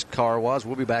Sterling's car was.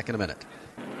 We'll be back in a minute.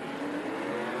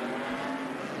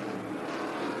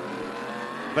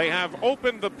 They have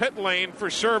opened the pit lane for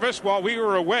service while we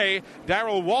were away.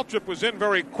 Darrell Waltrip was in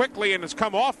very quickly and has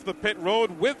come off the pit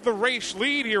road with the race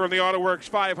lead here in the Autoworks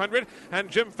 500. And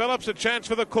Jim Phillips, a chance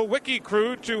for the Kulwicki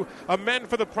crew to amend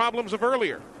for the problems of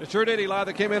earlier. It sure did, Eli.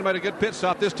 They came in and made a good pit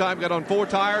stop this time. Got on 4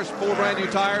 tires, 4 brand new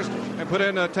tires, and put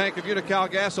in a tank of Unical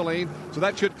gasoline. So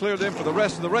that should clear them for the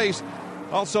rest of the race.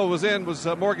 Also was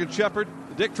Morgan Shepherd.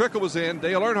 Dick Trickle was in.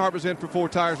 Dale Earnhardt was in for 4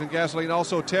 tires and gasoline.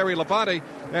 Also Terry Labonte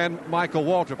and Michael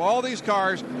Waltrip. All these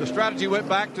cars, the strategy went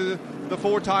back to the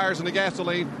 4 tires and the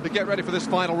gasoline to get ready for this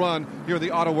final run here at the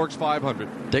Autoworks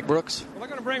 500. Dick Brooks. Well, they're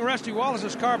going to bring Rusty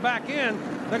Wallace's car back in.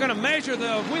 They're going to measure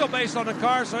the wheelbase on the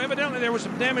car, so evidently there was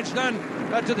some damage done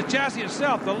to the chassis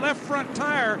itself. The left front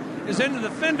tire is into the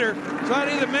fender, so that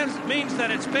either means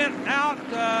that it's bent out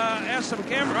as some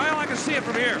camera. I can see it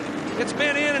from here. It's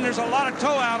bent in, and there's a lot of toe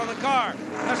out on the car.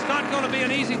 That's not going to be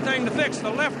an easy thing to fix. The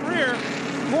left rear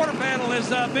quarter panel is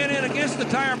bent in against the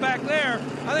tire back there.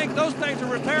 I think those things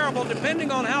are repairable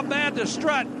depending on how bad the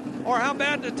strut or how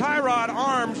bad the tie rod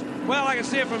arms. Well, I can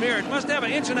see it from here. It must have 1.5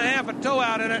 inches of toe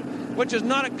out in it, which is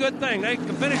not a good thing. They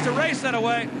can finish the race that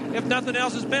way if nothing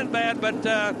else is bent bad, but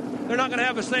they're not going to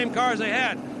have the same car as they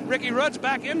had. Ricky Rudd's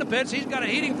back in the pits. He's got a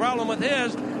heating problem with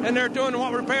his, and they're doing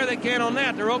what repair they can on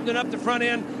that. They're opening up the front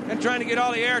end and trying to get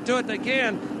all the air to it they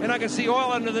can, and I can see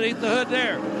oil underneath the hood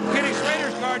there. Kenny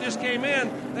Schrader's car just came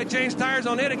in. They changed tires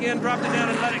on it again, dropped it down,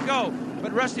 and let it go.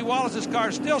 But Rusty Wallace's car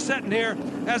is still sitting here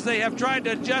as they have tried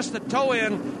to adjust the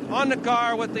toe-in on the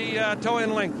car with the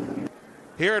toe-in length.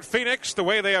 Here at Phoenix, the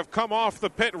way they have come off the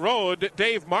pit road,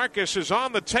 Dave Marcus is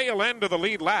on the tail end of the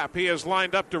lead lap. He is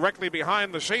lined up directly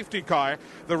behind the safety car.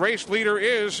 The race leader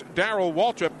is Darrell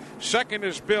Waltrip. Second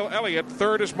is Bill Elliott.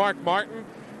 Third is Mark Martin.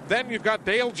 Then you've got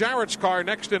Dale Jarrett's car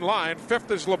next in line.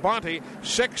 5th is Labonte.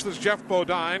 6th is Jeff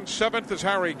Bodine. 7th is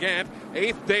Harry Gant.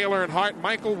 8th, Dale Earnhardt.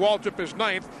 Michael Waltrip is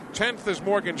 9th. 10th is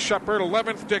Morgan Shepherd.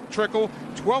 11th, Dick Trickle.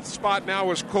 12th spot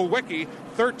now is Kulwicki.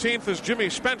 13th is Jimmy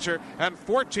Spencer. And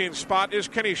 14th spot is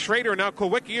Kenny Schrader. Now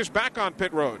Kulwicki is back on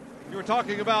pit road. You were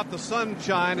talking about the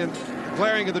sunshine and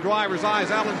glaring in the driver's eyes.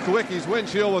 Alan Kulwicki's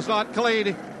windshield was not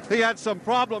clean. He had some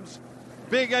problems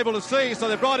being able to see, so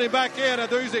they brought him back in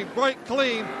and they're using brake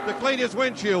clean to clean his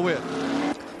windshield with.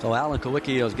 So Alan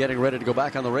Kulwicki is getting ready to go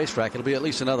back on the racetrack. It'll be at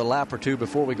least another lap or 2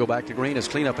 before we go back to green as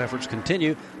cleanup efforts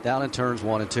continue down in turns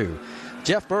 1 and 2.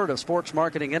 Jeff Bird of Sports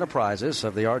Marketing Enterprises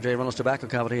of the R.J. Reynolds Tobacco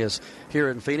Company is here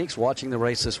in Phoenix watching the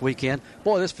race this weekend.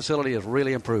 Boy, this facility has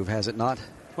really improved, has it not?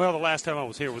 Well, the last time I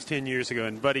was here was 10 years ago,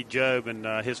 and Buddy Job and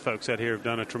his folks out here have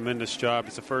done a tremendous job.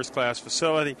 It's a first-class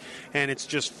facility, and it's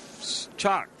just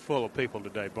chock full of people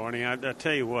today, Barney. I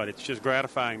tell you what, it's just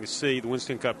gratifying to see the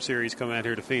Winston Cup Series come out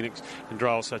here to Phoenix and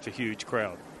draw such a huge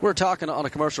crowd. We're talking on a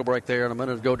commercial break there a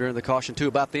minute ago during the caution, too,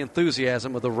 about the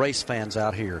enthusiasm of the race fans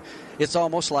out here. It's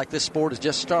almost like this sport is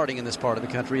just starting in this part of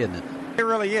the country, isn't it? It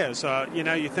really is.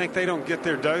 You think they don't get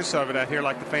their dose of it out here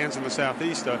like the fans in the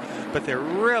Southeast do, but they're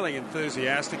really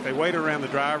enthusiastic. They wait around the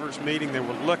drivers' meeting. They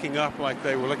were looking up like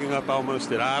they were looking up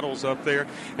almost at idols up there.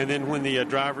 And then when the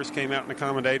drivers came out and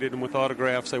accommodated them with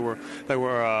autographs, they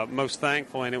were most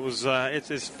thankful. And it was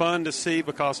it's fun to see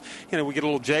because we get a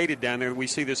little jaded down there. We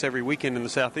see this every weekend in the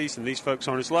Southeast, and these folks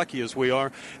aren't as lucky as we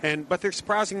are. But they're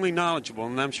surprisingly knowledgeable,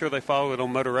 and I'm sure they follow it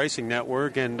on Motor Racing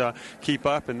Network and keep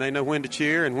up, and they know when to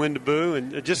cheer and when to boo,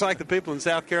 and just like the people in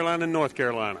South Carolina and North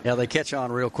Carolina. Yeah, they catch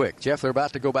on real quick. Jeff, they're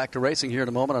about to go back to racing here in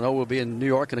a moment. I know we'll be in New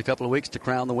York in a couple of weeks to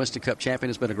crown the Winston Cup champion.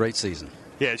 It's been a great season.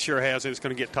 Yeah, it sure has. It's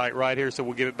going to get tight right here, so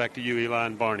we'll give it back to you, Eli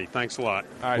and Barney. Thanks a lot.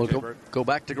 All right, we'll go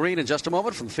back to green in just a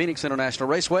moment from Phoenix International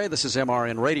Raceway. This is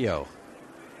MRN Radio.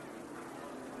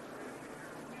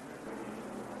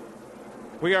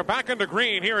 We are back into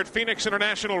green here at Phoenix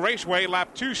International Raceway,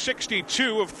 lap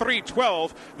 262 of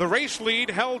 312. The race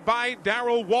lead held by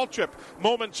Darrell Waltrip.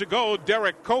 Moments ago,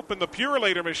 Derek Cope in the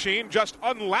Purelator machine just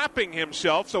unlapping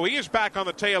himself, so he is back on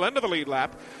the tail end of the lead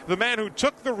lap. The man who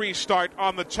took the restart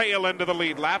on the tail end of the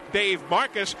lead lap, Dave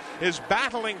Marcus, is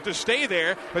battling to stay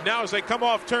there, but now as they come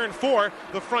off turn 4,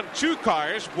 the front two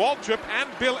cars, Waltrip and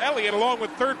Bill Elliott, along with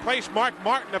third place Mark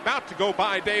Martin, about to go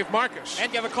by Dave Marcus.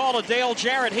 And give a call to Dale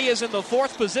Jarrett. He is in the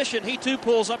fourth position. He too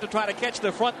pulls up to try to catch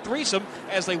the front threesome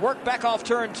as they work back off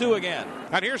turn 2 again.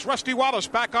 And here's Rusty Wallace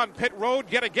back on pit road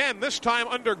yet again, this time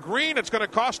under green. It's going to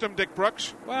cost him, Dick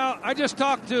Brooks. Well, I just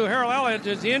talked to Harold Elliott,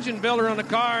 who's the engine builder on the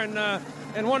car,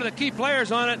 and one of the key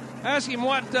players on it. Asked him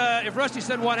if Rusty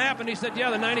said what happened. He said, yeah,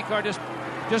 the 90 car just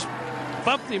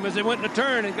bumped him as they went in a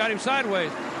turn and got him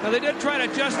sideways. Now, they did try to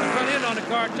adjust the front end on the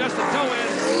car, adjust the toe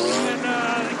end,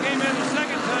 and they came in the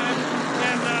second time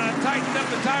and tightened up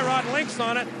the tie rod links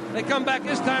on it. They come back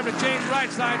this time to change right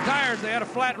side tires. They had a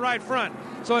flat right front.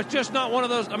 So it's just not one of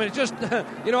those. I mean, it's just,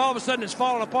 all of a sudden it's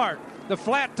falling apart. The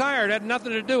flat tire had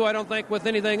nothing to do, I don't think, with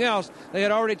anything else. They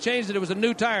had already changed it. It was a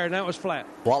new tire, and that was flat.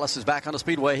 Wallace is back on the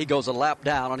speedway. He goes a lap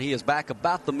down, and he is back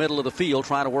about the middle of the field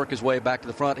trying to work his way back to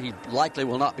the front. He likely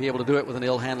will not be able to do it with an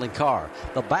ill-handling car.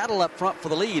 The battle up front for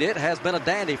the lead, it has been a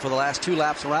dandy for the last 2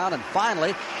 laps around, and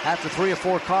finally, after 3 or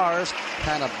 4 cars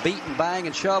kind of beat and bang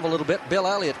and shove a little bit, Bill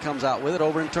Elliott comes out with it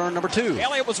over in turn number 2.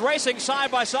 Elliott was racing side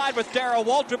by side with Darrell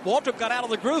Waltrip. Waltrip got out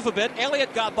of the groove a bit.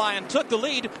 Elliott got by and took the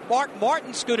lead. Mark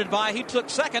Martin scooted by. He took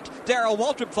second. Darrell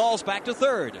Waltrip falls back to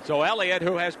third. So Elliott,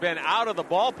 who has been out of the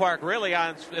ballpark really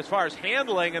on as far as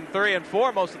handling in 3 and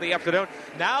 4 most of the afternoon,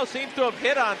 now seems to have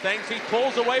hit on things. He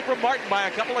pulls away from Martin by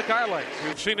a couple of car lengths.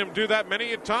 We've seen him do that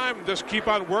many a time. Just keep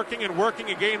on working and working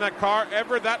and getting that car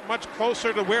ever that much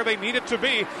closer to where they need it to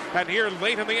be. And here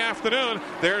late in the afternoon,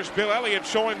 there's Bill Elliott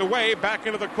showing the way back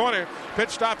into the corner. Pit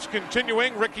stops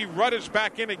continuing. Ricky Rudd is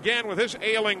back in again with his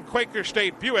ailing Quaker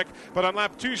State Buick. But on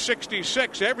lap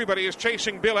 266, everybody is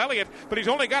chasing Bill Elliott, but he's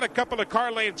only got a couple of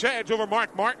car lanes edge over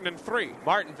Mark Martin in 3.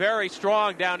 Martin very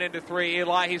strong down into 3,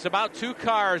 Eli. He's about 2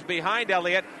 cars behind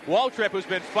Elliott. Waltrip, who's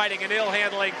been fighting an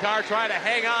ill-handling car, trying to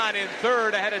hang on in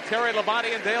 3rd ahead of Terry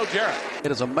Labonte and Dale Jarrett.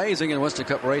 It is amazing in Winston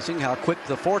Cup racing how quick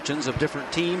the fortunes of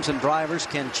different teams and drivers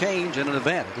can change in an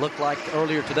event. It looked like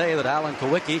earlier today that Alan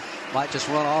Kowicki might just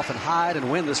run off and hide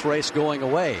and win this race going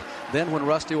away. Then when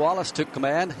Rusty Wallace took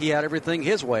command, he had everything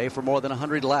his way for more than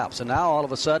 100 laps. And now all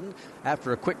of a sudden,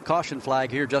 after a quick caution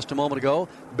flag here just a moment ago,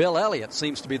 Bill Elliott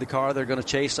seems to be the car they're going to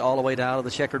chase all the way down to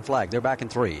the checkered flag. They're back in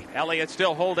 3. Elliott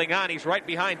still holding on. He's right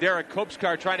behind Derek Cope's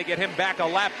car, trying to get him back a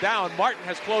lap down. Martin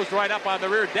has closed right up on the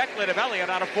rear deck lid of Elliott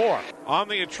out of 4. On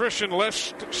the attrition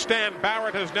list, Stan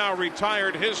Barrett has now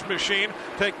retired his machine,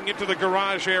 taking it to the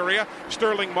garage area.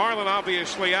 Sterling Marlin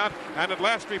obviously out. And at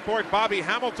last report, Bobby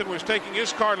Hamilton was taking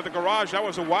his car to the garage. That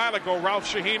was a while ago.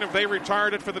 Ralph Shaheen, have they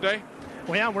retired it for the day?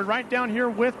 Well, yeah, we're right down here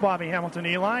with Bobby Hamilton,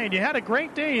 Eli, and you had a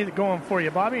great day going for you,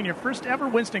 Bobby, in your first ever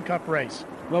Winston Cup race.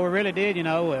 Well, we really did.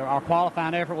 Our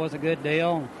qualifying effort was a good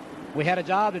deal. We had a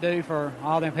job to do for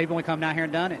all them people. We come down here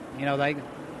and done it.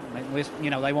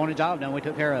 They wanted a job done. We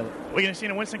took care of it. We going to see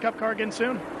a Winston Cup car again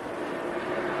soon?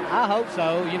 I hope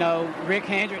so. Rick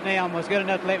Hendrick now was good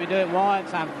enough to let me do it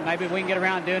once. Maybe we can get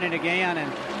around doing it again.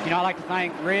 And, I'd like to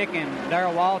thank Rick and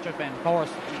Darrell Waltrip and, of course,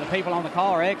 the people on the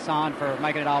car, Exxon, for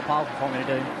making it all possible for me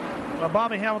to do.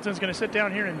 Bobby Hamilton's going to sit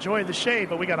down here and enjoy the shade,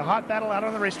 but we got a hot battle out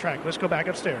on the racetrack. Let's go back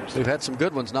upstairs. We've had some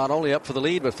good ones, not only up for the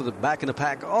lead, but for the back in the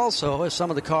pack also, as some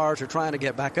of the cars are trying to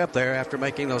get back up there after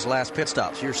making those last pit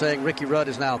stops. You're saying Ricky Rudd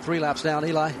is now 3 laps down,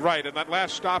 Eli? Right, and that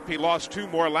last stop, he lost 2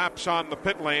 more laps on the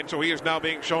pit lane, so he is now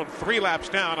being shown 3 laps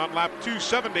down on lap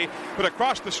 270. But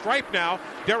across the stripe now,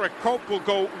 Derek Cope will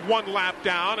go 1 lap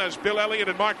down as Bill Elliott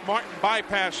and Mark Martin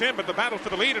bypass him, but the battle for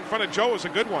the lead in front of Joe is a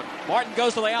good one. Martin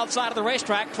goes to the outside of the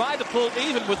racetrack, tried to pull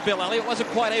even with Bill Elliott, wasn't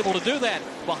quite able to do that.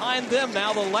 Behind them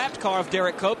now the lapped car of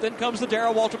Derek Cope, then comes the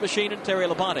Darrell Waltrip machine and Terry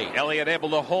Labonte. Elliott able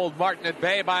to hold Martin at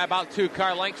bay by about 2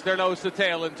 car lengths. They're nose to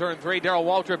tail in turn 3. Darrell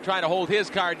Waltrip trying to hold his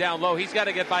car down low. He's got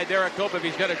to get by Derek Cope if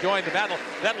he's going to join the battle.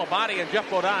 Then Labonte and Jeff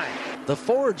Bodine. The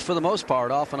Fords, for the most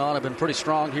part, off and on, have been pretty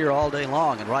strong here all day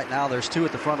long, and right now there's 2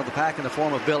 at the front of the pack in the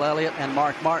form of Bill Elliott and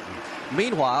Mark Martin.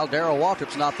 Meanwhile, Darrell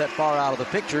Waltrip's not that far out of the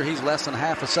picture. He's less than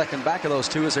half a second back of those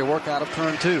 2 as they work out of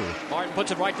turn 2. Martin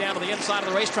puts it right down to the inside of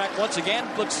the racetrack once again.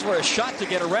 Looks for a shot to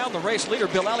get around the race leader.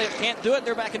 Bill Elliott can't do it.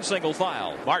 They're back in single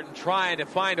file. Martin trying to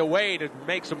find a way to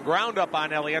make some ground up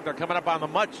on Elliott. They're coming up on the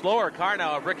much slower car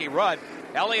now of Ricky Rudd.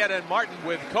 Elliott and Martin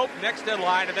with Cope next in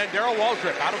line, and then Darrell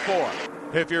Waltrip out of 4.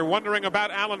 If you're wondering about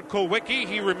Alan Kulwicki,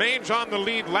 he remains on the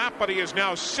lead lap, but he is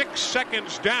now 6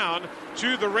 seconds down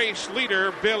to the race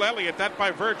leader, Bill Elliott. That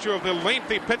by virtue of the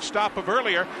lengthy pit stop of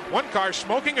earlier. One car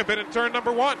smoking a bit in turn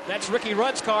number 1. That's Ricky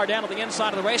Rudd's car down to the inside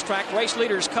of the racetrack. Race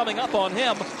leader's coming up on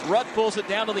him. Rudd pulls it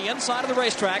down to the inside of the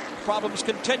racetrack. Problems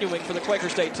continuing for the Quaker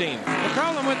State team. The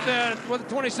problem with the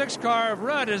 26 car of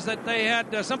Rudd is that they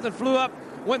had something flew up,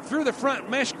 went through the front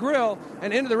mesh grill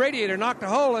and into the radiator, knocked a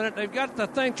hole in it. They've got the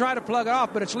thing, try to plug it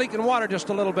off, but it's leaking water just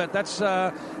a little bit. That's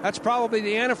probably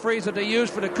the antifreeze that they use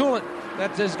for the coolant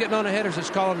that is getting on the headers. It's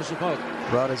calling the smoke.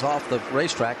 Rudd is off the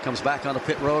racetrack, comes back on the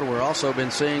pit road. We're also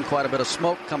been seeing quite a bit of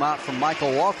smoke come out from Michael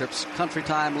Waltrip's Country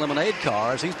Time Lemonade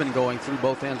car as he's been going through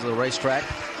both ends of the racetrack.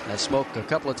 Has smoked a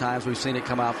couple of times. We've seen it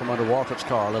come out from under Waltrip's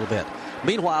car a little bit.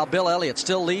 Meanwhile, Bill Elliott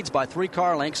still leads by 3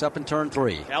 car lengths up in turn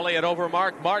 3. Elliott over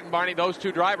Mark Martin, Barney. Those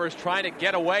 2 drivers trying to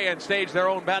get away and stage their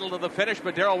own battle to the finish,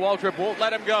 but Darrell Waltrip won't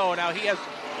let him go. Now he has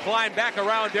climbed back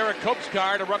around Derek Cope's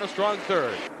car to run a strong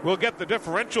 3rd. We'll get the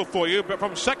differential for you, but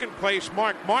from 2nd place,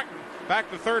 Mark Martin,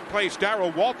 back to 3rd place,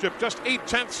 Darrell Waltrip, just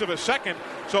 0.8 of a second.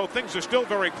 So things are still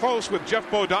very close with Jeff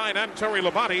Bodine and Terry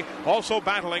Labonte also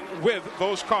battling with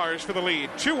those cars for the lead.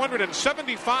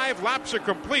 275 laps are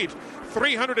complete.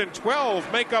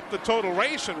 312 make up the total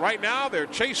race, and right now they're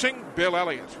chasing Bill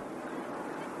Elliott.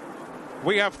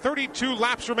 We have 32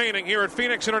 laps remaining here at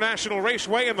Phoenix International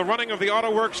Raceway in the running of the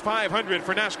Autoworks 500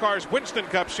 for NASCAR's Winston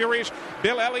Cup Series.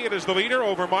 Bill Elliott is the leader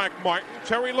over Mark Martin,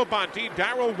 Terry Labonte,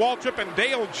 Darrell Waltrip, and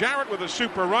Dale Jarrett with a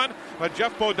super run. But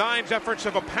Jeff Bodine's efforts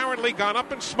have apparently gone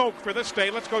up in smoke for this day.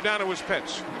 Let's go down to his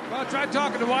pits. Well, I tried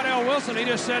talking to Waddell Wilson. He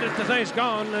just said that the thing's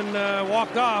gone and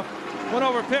walked off. Went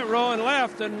over pit row and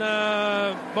left, and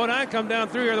Bodine come down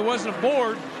through here. There wasn't a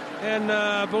board.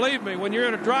 And believe me, when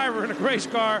you're a driver in a race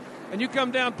car and you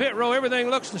come down pit row, everything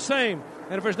looks the same.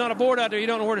 And if there's not a board out there, you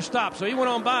don't know where to stop. So he went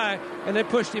on by, and they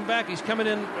pushed him back. He's coming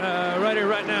in right here,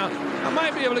 right now. I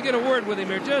might be able to get a word with him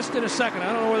here just in a second.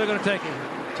 I don't know where they're going to take him.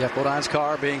 Jeff Bodine's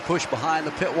car being pushed behind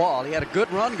the pit wall. He had a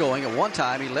good run going at one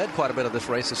time. He led quite a bit of this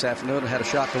race this afternoon and had a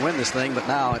shot to win this thing, but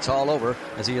now it's all over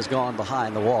as he has gone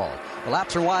behind the wall. The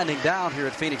laps are winding down here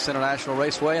at Phoenix International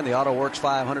Raceway in the Autoworks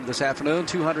 500 this afternoon.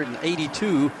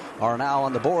 282 are now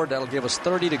on the board. That'll give us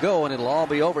 30 to go, and it'll all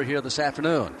be over here this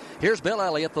afternoon. Here's Bill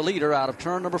Elliott, the leader, out of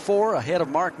turn number 4, ahead of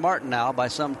Mark Martin now by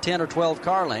some 10 or 12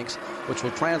 car lengths, which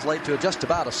will translate to just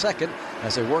about a second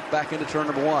as they work back into turn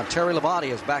number 1. Terry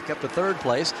Labonte is back up to 3rd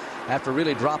place after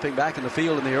really dropping back in the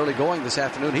field in the early going this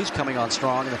afternoon. He's coming on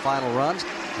strong in the final runs.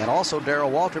 And also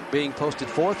Darrell Waltrip being posted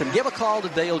 4th. And give a call to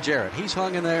Dale Jarrett. He's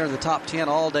hung in there in the top 10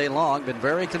 all day long, been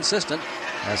very consistent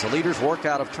as the leaders work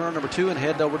out of turn number 2 and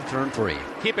head over to turn 3.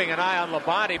 Keeping an eye on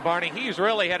Labonte, Barney. He's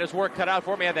really had his work cut out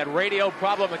for him. He had that radio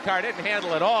problem. The car didn't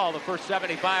handle it all the first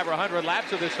 75 or 100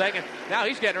 laps of this thing. And now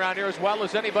he's getting around here as well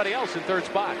as anybody else in 3rd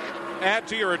spot. Add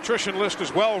to your attrition list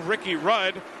as well Ricky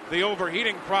Rudd. The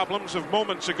overheating problems of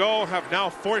moments ago have now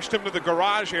forced him to the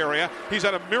garage area. He's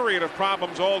had a myriad of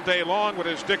problems all day long, but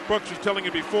as Dick Brooks was telling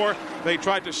you before, they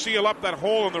tried to seal up that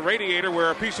hole in the radiator where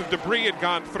a piece of debris had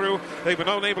gone through. They've been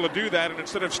unable to do that, and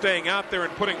instead of staying out there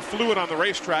and putting fluid on the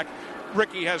racetrack,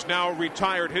 Ricky has now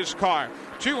retired his car.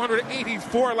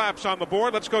 284 laps on the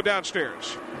board. Let's go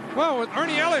downstairs. Well, with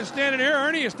Ernie Elliott standing here,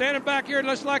 Ernie is standing back here. It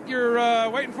looks like you're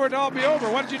waiting for it to all be over.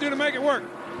 What did you do to make it work?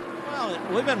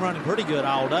 Well, we've been running pretty good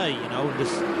all day, you know,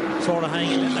 just sort of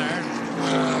hanging in there,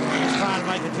 just trying to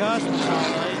make adjustments all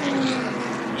day.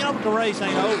 You know, but the race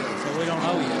ain't over, so we don't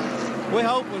know yet. We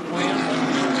hope we win.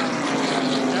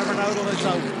 Never know till it's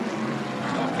over.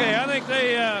 Okay, I think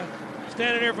they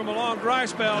standing here from a long dry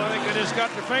spell. I think they just got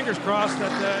their fingers crossed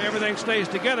that everything stays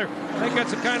together. I think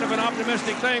that's a kind of an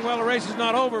optimistic thing. Well, the race is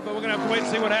not over, but we're going to have to wait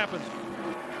and see what happens.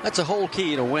 That's a whole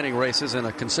key to winning races, and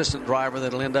a consistent driver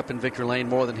that'll end up in victory lane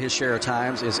more than his share of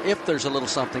times is if there's a little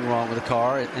something wrong with the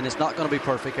car, and it's not going to be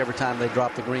perfect every time they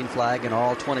drop the green flag in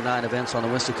all 29 events on the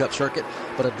Winston Cup circuit,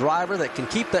 but a driver that can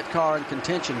keep that car in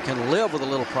contention can live with a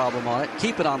little problem on it,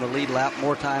 keep it on the lead lap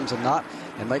more times than not,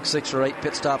 and make 6 or 8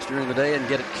 pit stops during the day and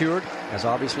get it cured, as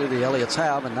obviously the Elliots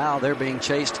have, and now they're being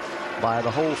chased by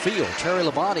the whole field. Terry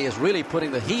Labonte is really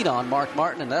putting the heat on Mark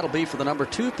Martin, and that'll be for the number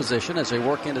 2 position as they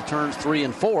work into turns 3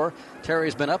 and 4.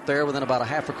 Terry's been up there within about a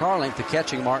half a car length of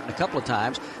catching Martin a couple of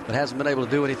times, but hasn't been able to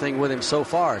do anything with him so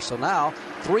far. So now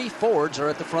 3 Fords are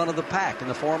at the front of the pack in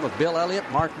the form of Bill Elliott,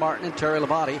 Mark Martin, and Terry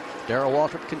Labonte. Darrell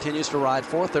Waltrip continues to ride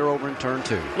 4th. They're over in turn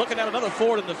 2. Looking at another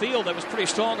Ford in the field that was pretty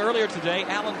strong earlier today,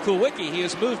 Alan Kulwicki. He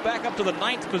has moved back up to the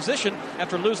 9th position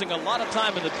after losing a lot of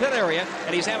time in the pit area,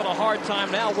 and he's having a hard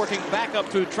time now working back up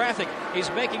through traffic.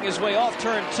 He's making his way off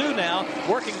turn 2 now,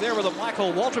 working there with a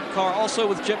Michael Waltrip car, also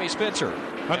with Jimmy Spencer.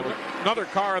 Another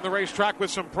car on the racetrack with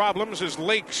some problems is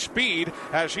Lake Speed,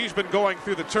 as he's been going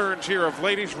through the turns here of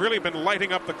late. He's really been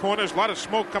lighting up the corners. A lot of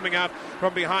smoke coming out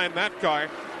from behind that car.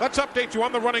 Let's update you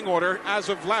on the running order as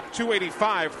of lap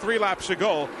 285, 3 laps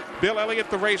ago. Bill Elliott,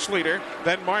 the race leader.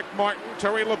 Then Mark Martin,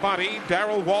 Terry Labonte,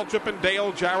 Darrell Waltrip, and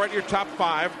Dale Jarrett, your top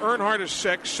 5. Earnhardt is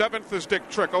 6th. 7th is Dick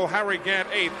Trickle. Harry Gant,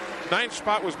 8th. 9th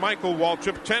spot was Michael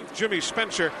Waltrip. 10th, Jimmy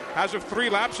Spencer. As of 3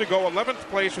 laps ago, 11th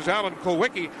place was Alan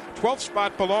Kulwicki. 12th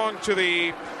spot belonged to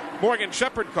the Morgan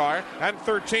Shepherd car, and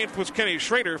 13th was Kenny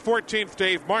Schrader. 14th,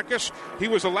 Dave Marcus. He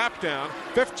was a lap down.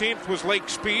 15th was Lake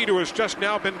Speed, who has just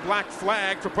now been black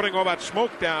flagged for putting all that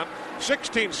smoke down.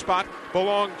 16th spot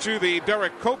belonged to the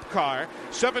Derek Cope car.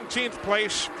 17th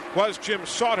place was Jim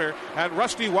Sauter, and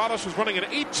Rusty Wallace was running an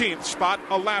 18th spot,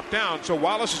 a lap down. So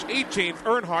Wallace is 18th.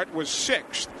 Earnhardt was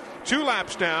 6th. 2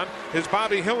 laps down is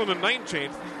Bobby Hillen in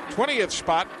 19th. 20th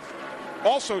spot,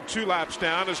 also 2 laps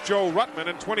down, is Joe Ruttman,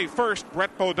 and 21st,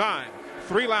 Brett Bodine.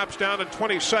 3 laps down and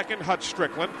 22nd, Hut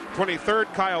Strickland.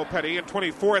 23rd, Kyle Petty, and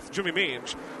 24th, Jimmy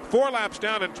Means. 4 laps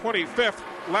down and 25th,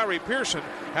 Larry Pearson,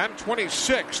 and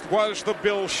 26th was the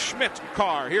Bill Schmidt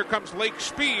car. Here comes Lake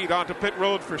Speed onto pit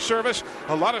road for service.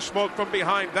 A lot of smoke from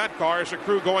behind that car as the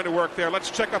crew going to work there.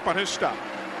 Let's check up on his stuff.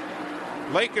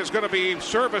 Lake is going to be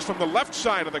serviced from the left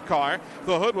side of the car.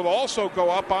 The hood will also go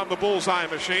up on the bullseye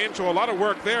machine, so a lot of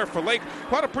work there for Lake.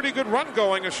 Quite a pretty good run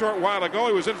going a short while ago.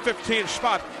 He was in 15th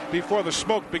spot before the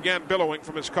smoke began billowing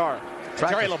from his car.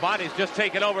 Terry Labonte's just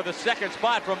taken over the 2nd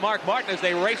spot from Mark Martin as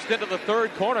they raced into the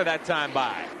 3rd corner that time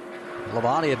by.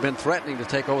 Labonte had been threatening to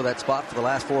take over that spot for the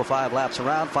last 4 or 5 laps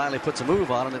around. Finally puts a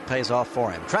move on, and it pays off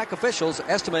for him. Track officials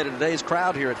estimated today's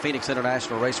crowd here at Phoenix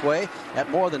International Raceway at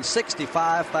more than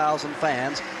 65,000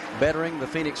 fans, bettering the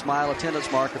Phoenix Mile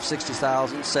attendance mark of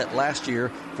 60,000 set last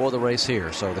year for the race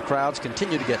here. So the crowds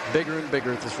continue to get bigger and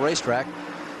bigger at this racetrack,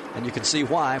 and you can see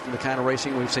why from the kind of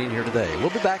racing we've seen here today.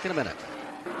 We'll be back in a minute.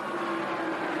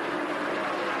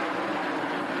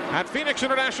 At Phoenix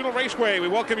International Raceway, we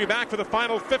welcome you back for the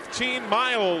final 15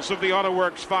 miles of the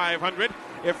Autoworks 500.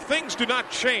 If things do not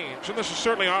change, and this is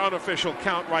certainly our unofficial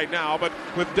count right now, but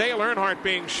with Dale Earnhardt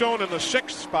being shown in the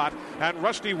 6th spot and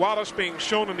Rusty Wallace being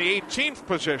shown in the 18th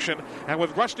position, and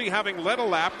with Rusty having led a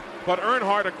lap, but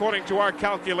Earnhardt, according to our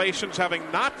calculations, having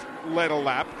not led a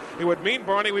lap, it would mean,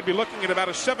 Barney, we'd be looking at about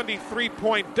a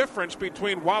 73-point difference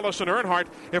between Wallace and Earnhardt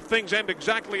if things end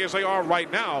exactly as they are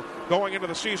right now, going into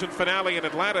the season finale in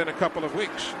Atlanta in a couple of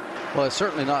weeks. Well, it's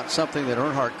certainly not something that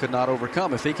Earnhardt could not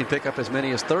overcome. If he can pick up as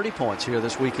many as 30 points here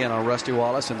this weekend on Rusty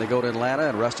Wallace, and they go to Atlanta,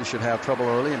 and Rusty should have trouble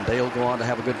early, and Dale go on to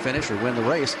have a good finish or win the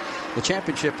race, the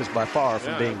championship is by far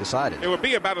from being decided. It would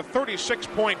be about a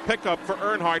 36-point pickup for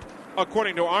Earnhardt,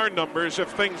 according to our numbers, if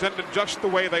things ended just the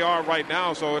way they are right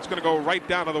now. So it's going to go right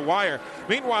down to the wire.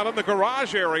 Meanwhile, in the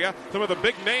garage area, some of the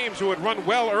big names who had run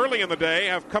well early in the day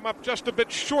have come up just a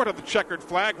bit short of the checkered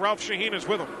flag. Ralph Shaheen is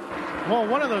with them. Well,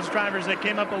 one of those drivers that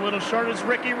came up a little short is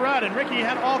Ricky Rudd, and Ricky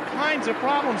had all kinds of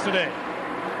problems today.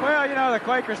 Well, you know, the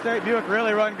Quaker State Buick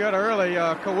really run good early.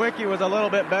 Kulwicki was a little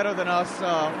bit better than us for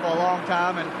a long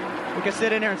time, and we could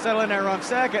sit in there and settle in there and run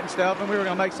second and stuff, and we were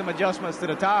going to make some adjustments to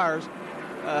the tires.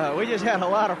 We just had a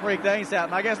lot of freak things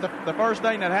happen. I guess the first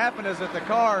thing that happened is that the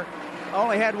car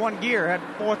only had 1 gear, had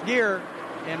 4th gear,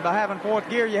 and by having 4th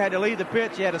gear, you had to leave the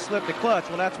pit, you had to slip the clutch.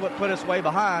 Well, that's what put us way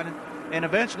behind, and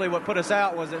eventually what put us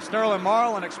out was that Sterling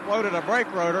Marlin exploded a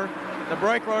brake rotor. The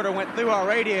brake rotor went through our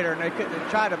radiator, and they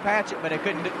tried to patch it, but they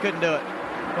couldn't do it.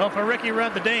 Well, for Ricky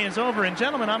Rudd, the day is over. And,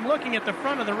 gentlemen, I'm looking at the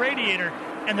front of the radiator,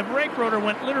 and the brake rotor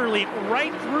went literally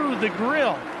right through the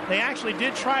grill. They actually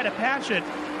did try to patch it,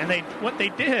 and what they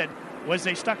did was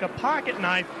they stuck a pocket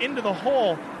knife into the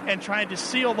hole and tried to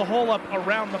seal the hole up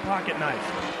around the pocket knife.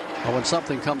 Well, when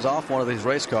something comes off one of these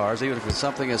race cars, even if it's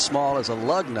something as small as a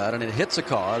lug nut and it hits a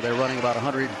car, they're running about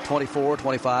 124,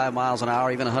 25 miles an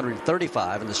hour, even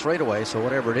 135 in the straightaway. So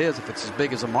whatever it is, if it's as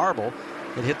big as a marble,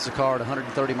 it hits the car at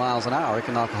 130 miles an hour. It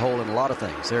can knock a hole in a lot of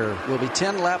things. There will be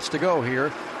 10 laps to go here.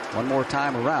 One more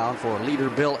time around for leader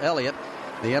Bill Elliott.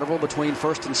 The interval between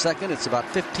first and second, it's about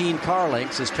 15 car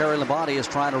lengths as Terry Labonte is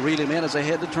trying to reel him in as they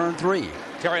head to turn 3.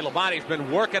 Terry Labonte's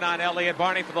been working on Elliott,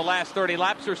 Barney, for the last 30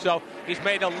 laps or so. He's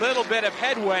made a little bit of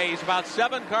headway. He's about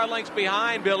 7 car lengths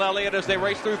behind Bill Elliott as they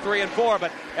race through 3 and 4,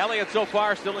 but Elliott so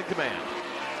far still in command.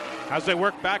 As they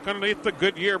work back underneath the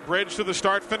Goodyear Bridge to the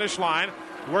start-finish line,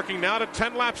 working now to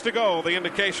 10 laps to go. The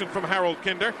indication from Harold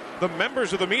Kinder. The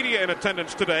members of the media in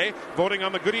attendance today voting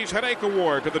on the Goodies Headache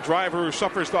Award to the driver who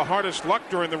suffers the hardest luck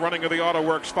during the running of the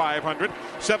Autoworks 500.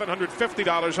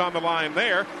 $750 on the line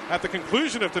there. At the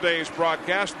conclusion of today's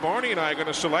broadcast, Barney and I are going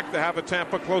to select the Have a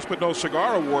Tampa Close But No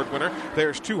Cigar Award winner.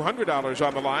 There's $200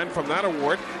 on the line from that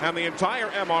award. And the entire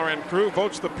MRN crew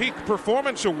votes the Peak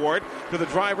Performance Award to the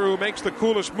driver who makes the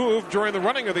coolest move during the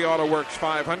running of the Autoworks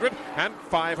 500. And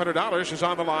 $500 is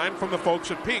on the line from the folks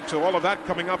at Peak. So all of that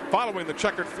coming up following the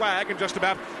checkered flag in just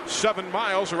about 7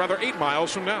 miles, or rather 8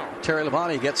 miles from now. Terry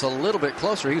Labonte gets a little bit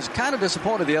closer. He was kind of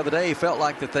disappointed the other day. He felt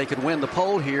like that they could win the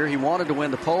pole here. He wanted to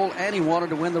win the pole, and he wanted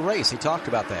to win the race. He talked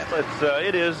about that.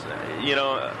 It is,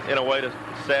 in a way,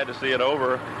 sad to see it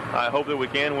over. I hope that we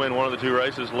can win one of the 2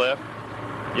 races left.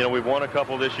 We've won a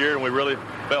couple this year, and we really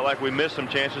felt like we missed some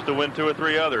chances to win 2 or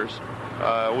 3 others.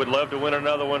 Would love to win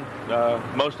another one.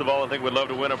 Most of all, I think we'd love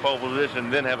to win a pole position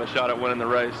and then have a shot at winning the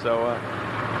race. So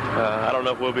I don't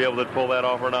know if we'll be able to pull that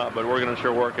off or not, but we're going to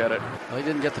sure work at it. Well, he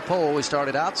didn't get the pole. He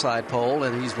started outside pole,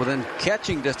 and he's within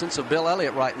catching distance of Bill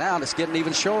Elliott right now, and it's getting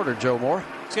even shorter, Joe Moore.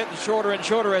 It's getting shorter and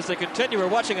shorter as they continue. We're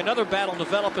watching another battle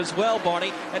develop as well,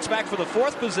 Barney. That's back for the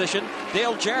 4th position.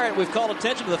 Dale Jarrett, we've called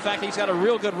attention to the fact that he's got a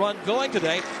real good run going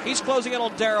today. He's closing in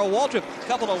on Darrell Waltrip. A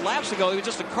couple of laps ago, he was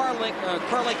just a car length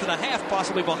and a half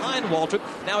possibly behind Waltrip.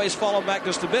 Now he's fallen back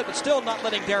just a bit, but still not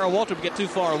letting Darrell Waltrip get too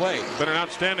far away. Been an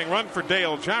outstanding run for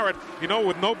Dale Jarrett.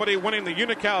 With nobody winning the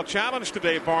Unocal Challenge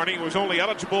today, Barney, who was only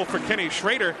eligible for Kenny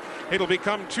Schrader, it'll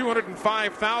become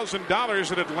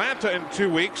 $205,000 at Atlanta in 2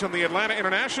 weeks, and the Atlanta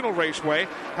International Raceway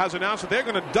has announced that they're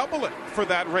going to double it for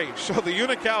that race. So the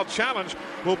Unocal Challenge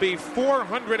will be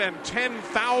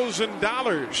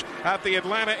 $410,000 at the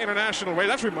Atlanta International Race.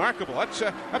 That's remarkable.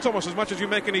 That's almost as much as you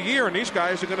make in a year, and these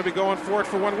guys are going to be going for it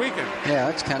for 1 weekend. Yeah,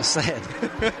 that's kind of sad.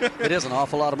 It is an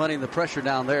awful lot of money, and the pressure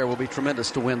down there will be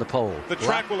tremendous to win the pole. The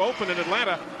track will open in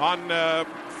Atlanta on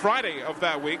Friday of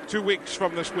that week, 2 weeks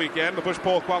from this weekend. The Busch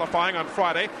Pole qualifying on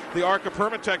Friday. The ARCA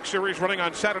Permatech Series running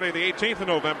on Saturday the 18th of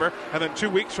November. And then 2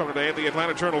 weeks from today, the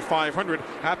Atlanta Journal 500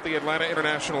 at the Atlanta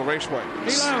International Raceway. Eli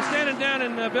was standing down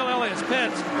in Bill Elliott's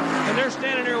pits, and they're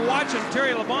standing there watching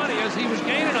Terry Labonte as he was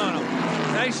gaining on him.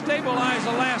 Now, he stabilized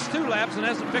the last 2 laps and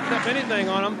hasn't picked up anything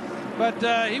on him. But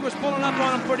he was pulling up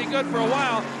on him pretty good for a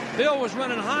while. Bill was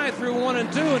running high through 1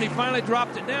 and 2, and he finally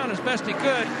dropped it down as best he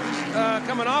could,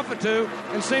 coming off of 2,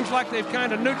 and seems like they've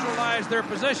kind of neutralized their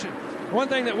position. One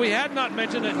thing that we had not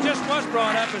mentioned that just was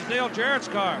brought up is Dale Jarrett's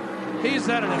car. He's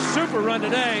had a super run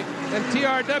today, and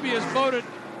TRW has voted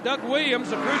Doug Williams,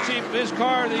 the crew chief of his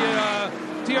car, the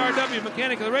TRW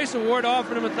Mechanic of the Race Award,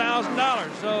 offered him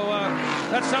 $1,000. So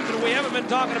that's something we haven't been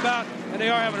talking about, and they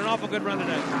are having an awful good run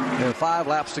today. There are 5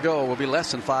 laps to go. Will be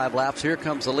less than 5 laps. Here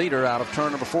comes the leader out of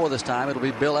turn number 4 this time. It'll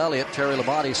be Bill Elliott. Terry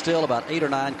Labonte still about 8 or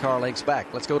 9 car lengths back.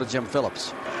 Let's go to Jim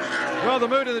Phillips. Well, the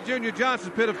mood in the Junior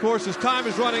Johnson pit, of course, his time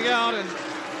is running out, and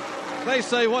they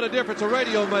say what a difference a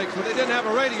radio makes. When they didn't have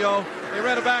a radio, they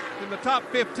ran it back in the top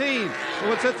 15.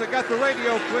 But since they got the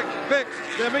radio quick fixed,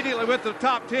 they immediately went to the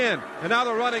top 10. And now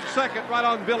they're running second right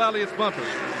on Bill Elliott's bumper.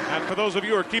 And for those of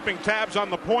you who are keeping tabs on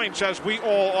the points, as we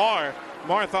all are,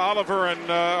 Martha Oliver and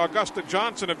Augusta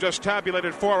Johnson have just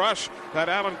tabulated for us that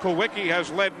Alan Kulwicki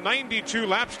has led 92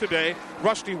 laps today.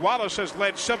 Rusty Wallace has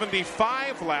led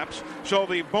 75 laps. So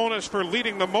the bonus for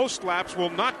leading the most laps will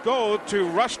not go to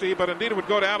Rusty, but indeed it would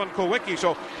go to Alan Kulwicki.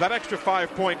 So that extra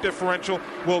 5-point differential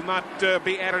will not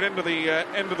be added into the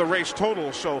end of the race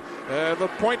total. So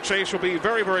the point chase will be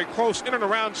very, very close, in and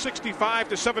around 65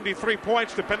 to 73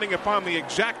 points, depending upon the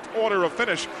exact order of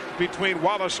finish between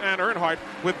Wallace and Earnhardt,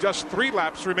 with just 3 3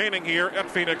 laps remaining here at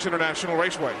Phoenix International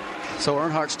Raceway. So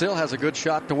Earnhardt still has a good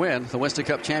shot to win the Winston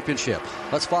Cup Championship.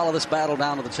 Let's follow this battle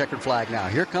down to the checkered flag now.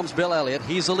 Here comes Bill Elliott.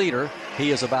 He's the leader.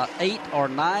 He is about 8 or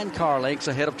 9 car lengths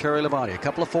ahead of Terry Labonte. A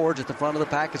couple of Fords at the front of the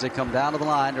pack as they come down to the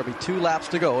line. There'll be 2 laps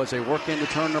to go as they work into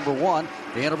turn number 1.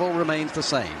 The interval remains the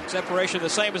same. Separation the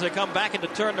same as they come back into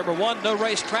turn number 1. No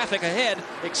race traffic ahead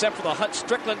except for the Hut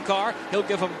Strickland car. He'll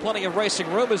give them plenty of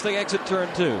racing room as they exit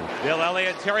turn 2. Bill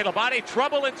Elliott, Terry Labonte,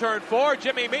 trouble in turn 4.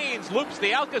 Jimmy Means loops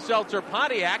the Alka-Seltzer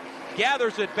Pontiac,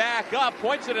 gathers it back up,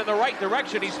 points it in the right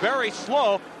direction. He's very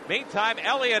slow. Meantime,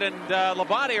 Elliott and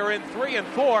Labonte are in 3 and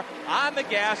 4 on the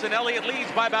gas, and Elliott leads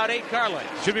by about 8 car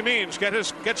lengths. Jimmy Means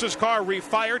gets his car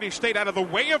refired. He stayed out of the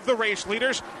way of the race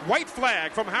leaders. White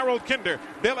flag from Harold Kinder.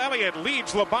 Bill Elliott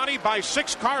leads Labonte by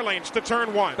 6 car lengths to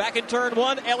turn 1. Back in turn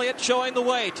 1, Elliott showing the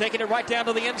way, taking it right down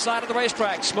to the inside of the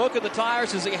racetrack. Smoking the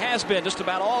tires as he has been just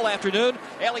about all afternoon.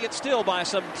 Elliott still by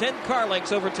some 10 car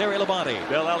lengths over Terry Labonte.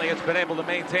 Bill Elliott's been able to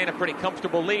maintain a pretty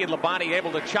comfortable lead. Labonte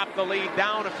able to chop the lead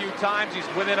down a few times. He's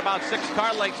within about 6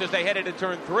 car lengths as they head into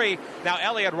turn 3. Now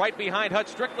Elliott right behind Hut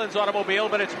Strickland's automobile,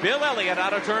 but it's Bill Elliott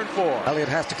out of turn 4. Elliott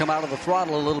has to come out of the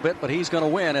throttle a little bit, but he's going to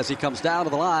win as he comes down to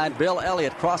the line. Bill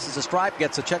Elliott crosses the stripe,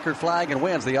 gets a checkered flag, and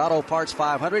wins the Auto Parts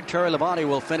 500. Terry Labonte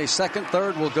will finish 2nd.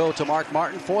 3rd will go to Mark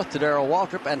Martin. 4th to Darrell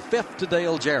Waltrip, and 5th to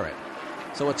Dale Jarrett.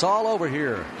 So it's all over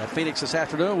here at Phoenix this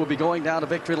afternoon. We'll be going down to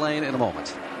Victory Lane in a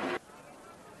moment.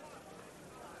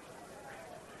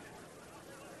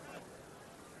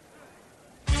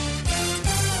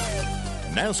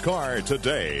 NASCAR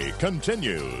Today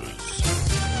continues.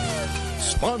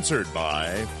 Sponsored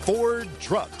by Ford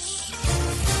Trucks.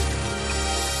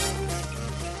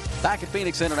 Back at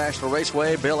Phoenix International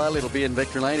Raceway, Bill Elliott will be in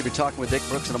Victory Lane. He'll be talking with Dick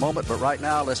Brooks in a moment, but right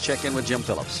now let's check in with Jim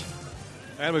Phillips.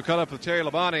 And we've caught up with Terry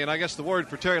Labonte, and I guess the word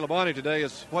for Terry Labonte today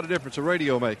is what a difference a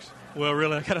radio makes. Well,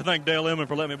 really, I got to thank Dale Emmett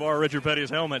for letting me borrow Richard Petty's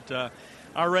helmet.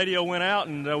 Our radio went out,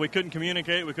 and we couldn't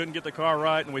communicate. We couldn't get the car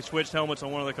right, and we switched helmets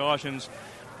on one of the cautions.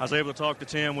 I was able to talk to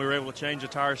Tim. We were able to change the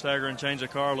tire stagger and change the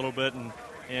car a little bit,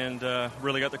 and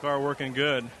really got the car working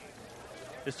good.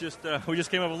 It's just we just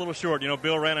came up a little short. You know,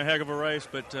 Bill ran a heck of a race,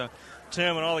 but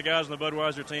Tim and all the guys on the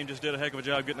Budweiser team just did a heck of a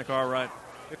job getting the car right.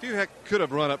 If you could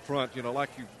have run up front, you know, like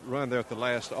you run there at the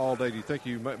last all day, do you think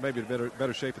you maybe in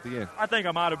better shape at the end? I think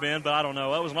I might have been, but I don't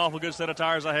know. That was an awful good set of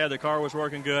tires I had. The car was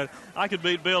working good. I could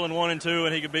beat Bill in 1 and 2,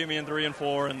 and he could beat me in 3 and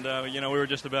 4, and we were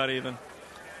just about even.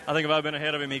 I think if I'd been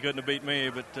ahead of him, he couldn't have beat me,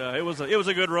 but it was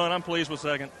a good run. I'm pleased with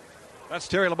 2nd. That's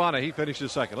Terry Labonte. He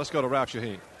finishes 2nd. Let's go to Ralph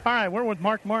Shaheen. All right, we're with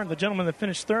Mark Martin, the gentleman that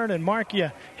finished 3rd. And, Mark,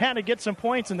 you had to get some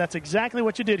points, and that's exactly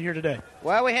what you did here today.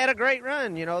 Well, we had a great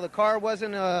run. You know, the car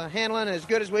wasn't handling as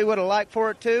good as we would have liked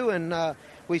for it to, and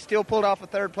we still pulled off a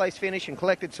 3rd-place finish and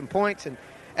collected some points, and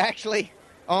actually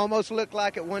almost looked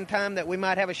like at one time that we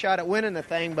might have a shot at winning the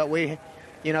thing, but the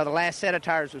last set of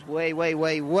tires was way, way,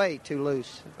 way, way too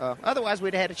loose. Otherwise,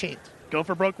 we'd have had a chance. Go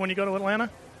for broke when you go to Atlanta?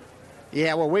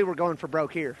 Yeah, well, we were going for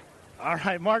broke here. All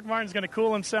right, Mark Martin's going to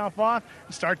cool himself off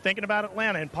and start thinking about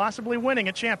Atlanta and possibly winning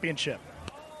a championship.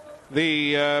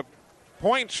 The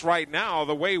points right now,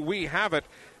 the way we have it,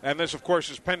 and this, of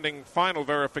course, is pending final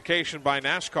verification by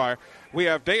NASCAR, we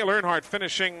have Dale Earnhardt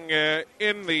finishing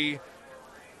in the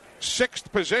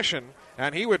 6th position,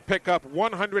 and he would pick up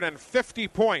 150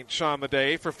 points on the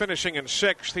day for finishing in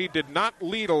 6th. He did not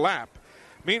lead a lap.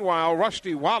 Meanwhile,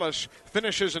 Rusty Wallace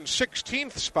finishes in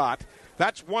 16th spot.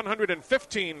 That's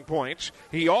 115 points.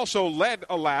 He also led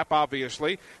a lap,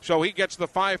 obviously, so he gets the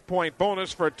 5-point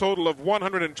bonus for a total of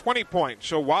 120 points.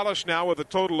 So Wallace now with a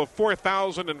total of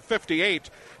 4,058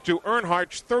 to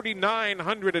Earnhardt's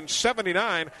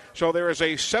 3,979. So there is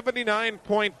a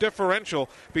 79-point differential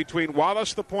between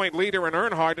Wallace, the point leader, and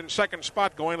Earnhardt in 2nd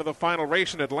spot going to the final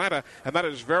race in Atlanta, and that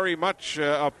is very much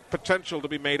a potential to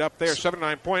be made up there.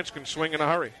 79 points can swing in a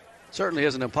hurry. Certainly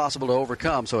isn't impossible to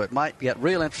overcome, so it might get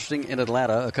real interesting in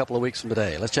Atlanta a couple of weeks from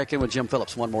today. Let's check in with Jim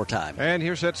Phillips one more time. And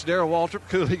here sits Darrell Waltrip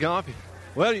cooling off.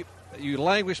 Well, you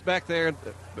languished back there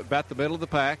about the middle of the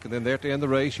pack, and then there at the end of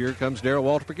the race, here comes Darrell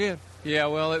Waltrip again. Yeah,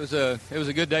 well, it was a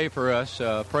good day for us.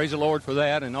 Praise the Lord for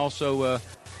that, and also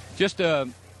just a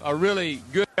really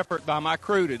good effort by my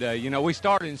crew today. You know, we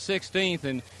started in 16th,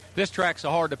 and this track's so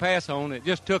hard to pass on. It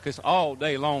just took us all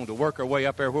day long to work our way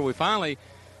up there where we finally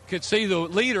could see the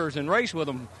leaders and race with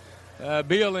them.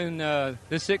 Bill in the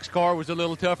 6th car was a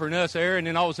little tougher than us there, and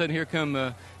then all of a sudden here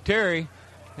come Terry,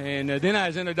 and then I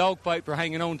was in a dogfight for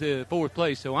hanging on to 4th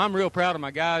place. So I'm real proud of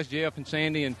my guys, Jeff and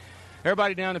Sandy, and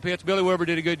everybody down the pits. Billy Weber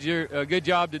did a good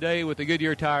job today with the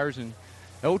Goodyear tires, and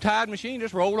the old Tide machine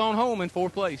just rolled on home in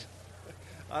 4th place.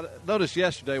 I noticed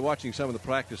yesterday watching some of the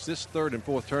practice, this third and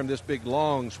fourth turn, this big,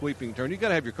 long, sweeping turn, you got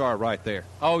to have your car right there.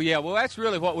 Oh, yeah. Well, that's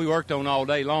really what we worked on all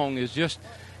day long is just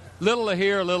little to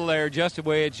here, little there, just a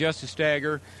wedge, just a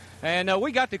stagger. And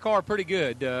we got the car pretty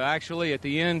good, actually, at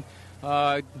the end.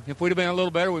 If we'd have been a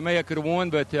little better, we may have could have won.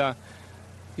 But,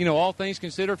 all things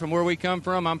considered, from where we come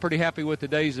from, I'm pretty happy with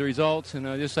today's results. And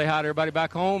just say hi to everybody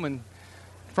back home in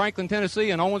Franklin, Tennessee,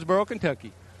 and Owensboro,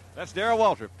 Kentucky. That's Darrell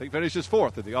Waltrip. He finishes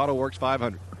fourth at the Autoworks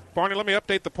 500. Barney, let me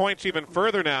update the points even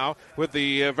further now with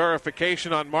the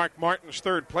verification on Mark Martin's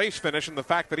third place finish and the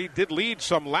fact that he did lead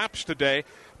some laps today.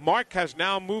 Mark has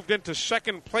now moved into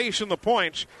second place in the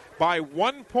points by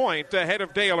 1 point ahead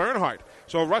of Dale Earnhardt.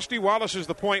 So Rusty Wallace is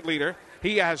the point leader.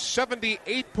 He has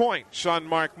 78 points on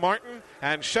Mark Martin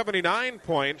and 79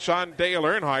 points on Dale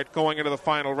Earnhardt going into the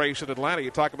final race at Atlanta.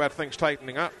 You talk about things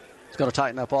tightening up. It's going to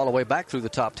tighten up all the way back through the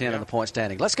top 10 in the point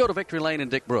standing. Let's go to Victory Lane and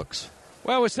Dick Brooks.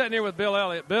 Well, we're sitting here with Bill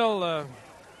Elliott. Bill,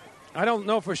 I don't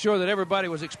know for sure that everybody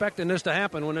was expecting this to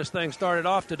happen when this thing started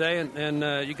off today,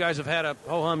 and you guys have had a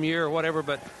ho-hum year or whatever,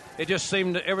 but it just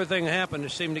seemed that everything happened.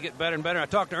 It seemed to get better and better. I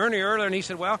talked to Ernie earlier, and he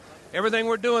said, well, everything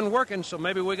we're doing working, so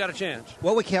maybe we got a chance.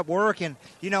 Well, we kept working,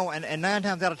 and 9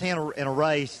 times out of 10 in a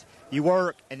race, you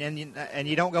work and then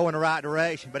you don't go in the right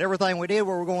direction. But everything we did,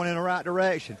 we were going in the right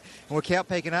direction. And we kept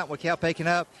picking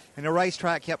up, and the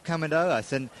racetrack kept coming to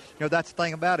us. And, that's the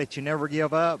thing about it. You never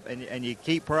give up, and you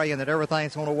keep praying that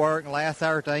everything's going to work. And last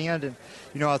hour at the end, and,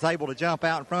 I was able to jump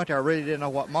out in front there. I really didn't know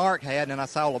what Mark had, and then I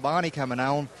saw Labonte coming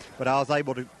on, but I was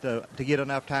able to get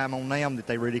enough time on them that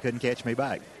they really couldn't catch me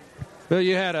back. Bill,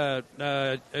 you had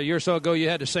a year or so ago, you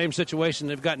had the same situation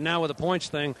they've got now with the points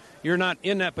thing. You're not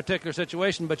in that particular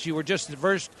situation, but you were just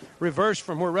reversed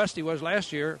from where Rusty was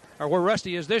last year, or where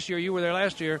Rusty is this year. You were there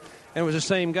last year, and it was the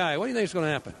same guy. What do you think is going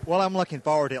to happen? Well, I'm looking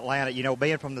forward to Atlanta,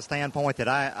 being from the standpoint that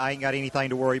I ain't got anything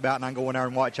to worry about, and I'm going there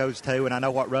and watch those two, and I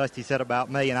know what Rusty said about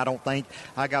me, and I don't think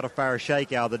I got a fair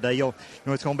shake out of the deal.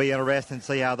 It's going to be interesting to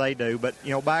see how they do. But,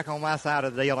 back on my side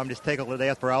of the deal, I'm just tickled to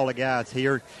death for all the guys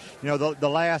here. The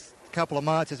last couple of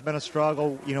months has been a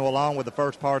struggle, along with the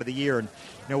first part of the year. And,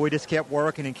 we just kept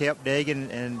working and kept digging.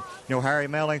 And, Harry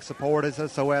Melling supported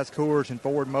us, so as Coors and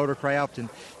Ford Motorcraft.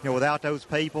 And, without those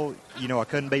people, I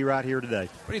couldn't be right here today.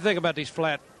 What do you think about these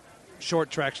flat, short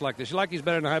tracks like this? You like these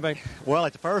better than the high bank? Well,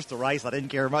 at the first of the race, I didn't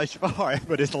care much for it.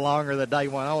 But it's the longer the day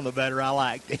went on, the better I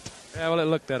liked it. Yeah, well, it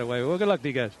looked that way. Well, good luck to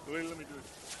you guys.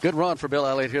 Good run for Bill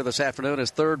Elliott here this afternoon,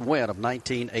 his third win of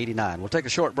 1989. We'll take a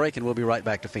short break, and we'll be right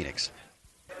back to Phoenix.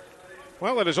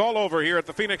 Well, it is all over here at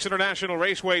the Phoenix International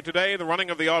Raceway today, the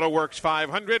running of the Autoworks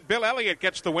 500. Bill Elliott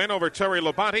gets the win over Terry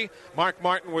Labonte. Mark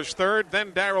Martin was third, then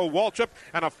Darrell Waltrip,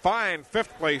 and a fine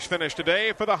fifth-place finish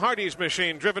today for the Hardee's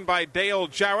machine, driven by Dale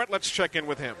Jarrett. Let's check in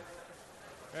with him.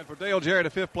 And for Dale Jarrett, a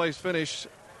fifth-place finish,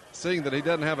 seeing that he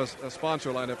doesn't have a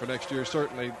sponsor lined up for next year,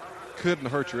 certainly couldn't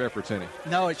hurt your efforts any.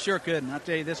 No, it sure couldn't. I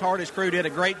tell you, this Hardee's crew did a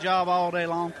great job all day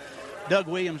long. Doug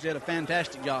Williams did a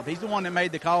fantastic job. He's the one that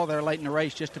made the call there late in the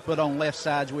race just to put on left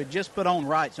sides. We'd just put on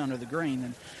rights under the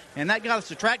green. And that got us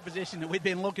the track position that we'd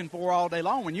been looking for all day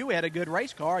long. We knew we had a good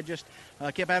race car. I just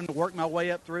kept having to work my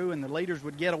way up through, and the leaders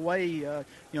would get away,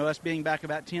 us being back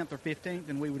about 10th or 15th,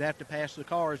 and we would have to pass the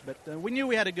cars. But we knew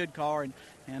we had a good car,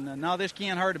 and no, this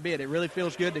can't hurt a bit. It really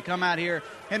feels good to come out here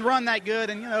and run that good,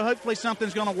 and, hopefully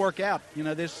something's going to work out.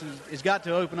 This has got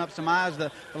to open up some eyes.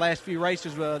 The last few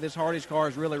races, this Hardee's car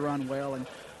has really run well, and,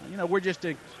 we're just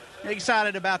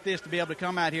excited about this to be able to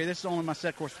come out here. This is only my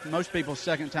second, of course, most people's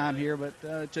second time here,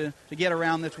 but to get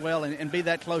around this well and be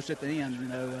that close at the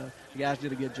end, the guys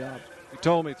did a good job. You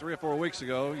told me 3 or 4 weeks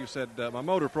ago, you said, my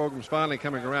motor program's finally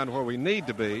coming around to where we need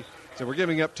to be. So we're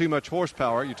giving up too much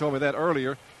horsepower. You told me that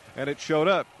earlier, and it showed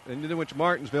up. And then went to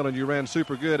Martinsville, and you ran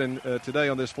super good. And today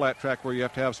on this flat track where you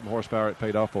have to have some horsepower, it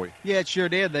paid off for you. Yeah, it sure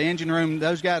did. The engine room,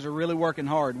 those guys are really working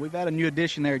hard. We've had a new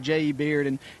addition there, J.E. Beard,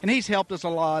 and he's helped us a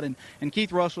lot. And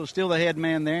Keith Russell is still the head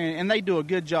man there, and they do a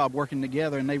good job working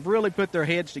together. And they've really put their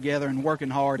heads together and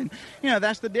working hard. And,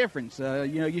 that's the difference.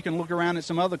 You can look around at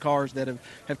some other cars that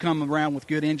have come around with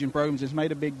good engine programs. It's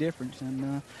made a big difference.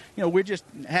 And, we're just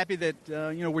happy that,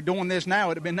 we're doing this now. It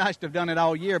would have been nice to have done it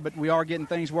all year, but we are getting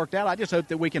things worked out. I just hope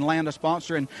that we can land a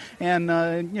sponsor and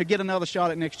get another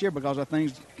shot at next year, because I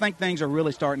think things are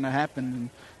really starting to happen.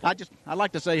 And I'd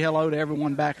like to say hello to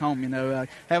everyone back home.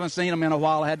 Haven't seen them in a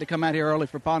while. I had to come out here early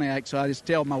for Pontiac, so I just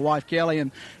tell my wife Kelly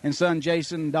and son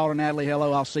Jason and daughter Natalie,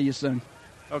 hello. I'll see you soon.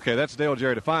 Okay, that's Dale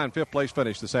Jarrett. A fine fifth-place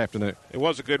finish this afternoon. It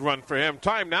was a good run for him.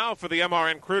 Time now for the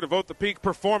MRN crew to vote the Peak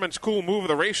Performance Cool Move of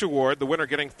the Race Award. The winner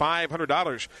getting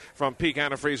 $500 from Peak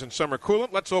Antifreeze and Summer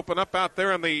Coolant. Let's open up out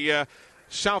there in the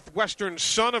southwestern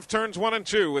son of turns 1 and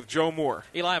 2 with Joe Moore.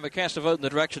 Eli, I'm going to cast a vote in the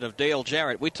direction of Dale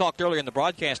Jarrett. We talked earlier in the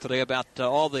broadcast today about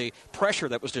all the pressure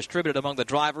that was distributed among the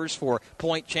drivers for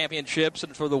point championships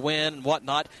and for the win and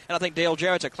whatnot. And I think Dale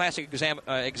Jarrett's a classic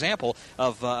example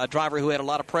of a driver who had a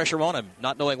lot of pressure on him,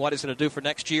 not knowing what he's going to do for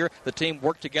next year. The team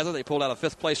worked together. They pulled out a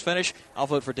fifth-place finish. I'll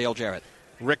vote for Dale Jarrett.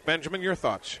 Rick Benjamin, your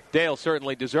thoughts? Dale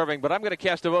certainly deserving, but I'm going to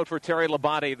cast a vote for Terry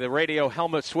Labonte, the radio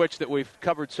helmet switch that we've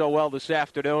covered so well this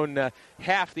afternoon.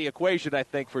 Half the equation, I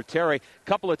think, for Terry. A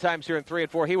couple of times here in 3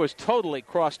 and 4, he was totally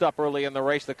crossed up early in the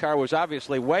race. The car was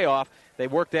obviously way off. They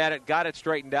worked at it, got it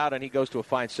straightened out, and he goes to a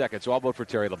fine second. So I'll vote for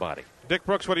Terry Labonte. Dick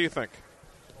Brooks, what do you think?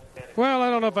 Well, I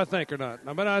don't know if I think or not.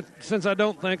 But since I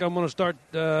don't think, I'm going to start.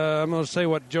 I'm going to say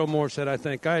what Joe Moore said. I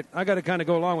think I got to kind of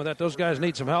go along with that. Those guys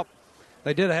need some help.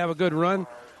 They did have a good run.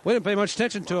 We didn't pay much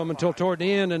attention to them until toward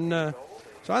the end, and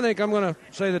so I think I'm going to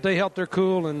say that they held their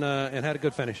cool and had a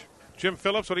good finish. Jim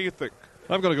Phillips, what do you think?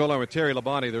 I'm going to go along with Terry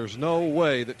Labonte. There's no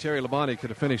way that Terry Labonte could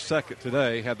have finished second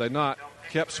today had they not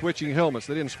kept switching helmets.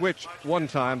 They didn't switch one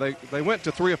time. They went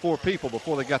to 3 or 4 people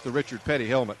before they got the Richard Petty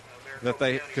helmet that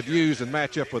they could use and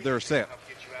match up with their set.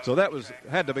 So that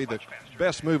had to be the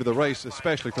best move of the race,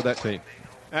 especially for that team.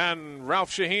 And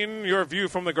Ralph Shaheen, your view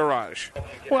from the garage.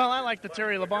 Well, I like the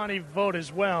Terry Labonte vote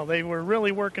as well. They were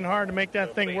really working hard to make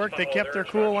that thing work. They kept their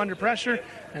cool under pressure,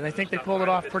 and I think they pulled it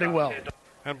off pretty well.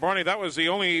 And, Barney, that was the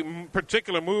only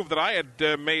particular move that I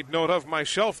had made note of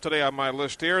myself today on my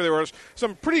list here. There was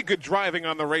some pretty good driving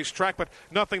on the racetrack, but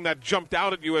nothing that jumped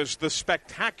out at you as the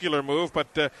spectacular move.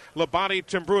 But Labonte,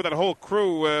 Tim Brewer, that whole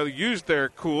crew used their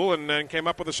cool and came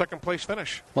up with a second-place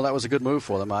finish. Well, that was a good move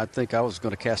for them. I think I was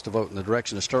going to cast a vote in the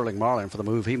direction of Sterling Marlin for the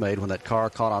move he made when that car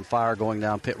caught on fire going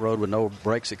down pit road with no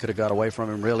brakes. It could have got away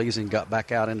from him real easy and got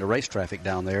back out into race traffic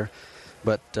down there.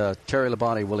 But Terry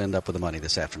Labonte will end up with the money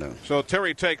this afternoon. So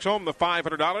Terry takes home the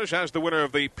 $500 as the winner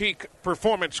of the Peak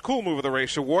Performance Cool Move of the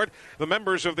Race Award. The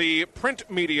members of the print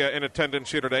media in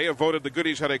attendance here today have voted the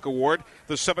Goodies Headache Award,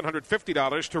 the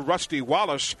 $750 to Rusty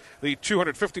Wallace, the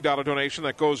 $250 donation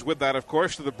that goes with that, of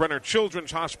course, to the Brenner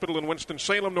Children's Hospital in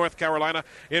Winston-Salem, North Carolina,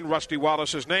 in Rusty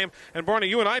Wallace's name. And, Barney,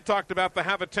 you and I talked about the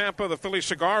Have a Tampa, the Philly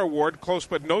Cigar Award, close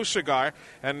but no cigar,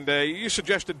 and you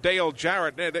suggested Dale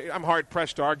Jarrett. I'm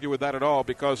hard-pressed to argue with that at all,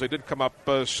 because they did come up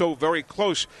so very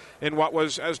close in what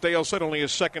was, as Dale said, only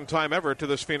his second time ever to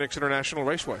this Phoenix International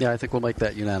Raceway. Yeah, I think we'll make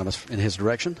that unanimous in his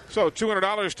direction. So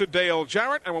 $200 to Dale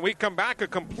Jarrett, and when we come back, a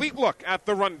complete look at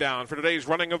the rundown for today's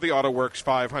running of the Autoworks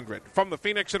 500. From the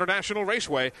Phoenix International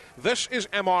Raceway, this is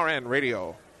MRN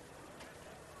Radio.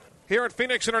 Here at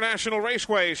Phoenix International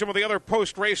Raceway, some of the other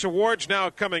post-race awards now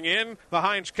coming in. The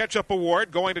Heinz Ketchup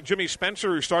Award going to Jimmy Spencer,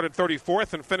 who started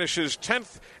 34th and finishes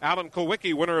 10th. Alan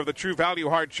Kulwicki, winner of the True Value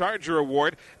Hard Charger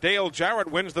Award. Dale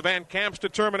Jarrett wins the Van Camp's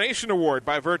Determination Award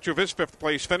by virtue of his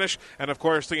 5th-place finish. And, of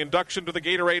course, the induction to the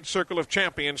Gatorade Circle of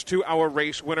Champions to our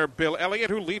race winner, Bill Elliott,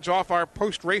 who leads off our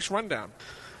post-race rundown.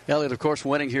 Elliott, of course,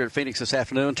 winning here at Phoenix this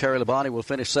afternoon. Terry Labonte will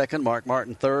finish second. Mark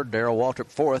Martin third. Darrell Waltrip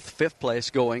fourth. 5th place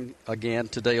going again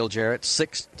to Dale Jarrett.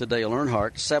 6th to Dale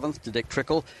Earnhardt. 7th to Dick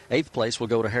Trickle. 8th place will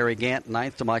go to Harry Gant.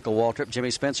 9th to Michael Waltrip.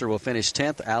 Jimmy Spencer will finish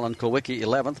 10th. Alan Kulwicki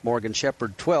 11th. Morgan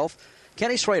Shepherd 12th.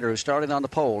 Kenny Schrader, who started on the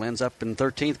pole, ends up in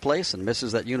 13th place and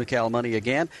misses that Unocal money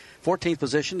again. 14th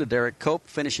position to Derek Cope.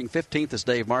 Finishing 15th is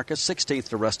Dave Marcus. 16th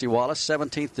to Rusty Wallace.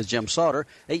 17th to Jim Sauter.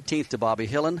 18th to Bobby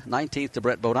Hillen. 19th to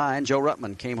Brett Bodine. Joe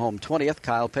Ruttman came home 20th.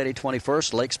 Kyle Petty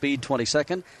 21st. Lake Speed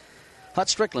 22nd. Hut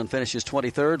Strickland finishes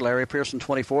 23rd, Larry Pearson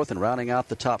 24th, and rounding out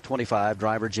the top 25,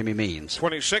 driver Jimmy Means.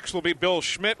 26th will be Bill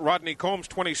Schmidt, Rodney Combs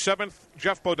 27th,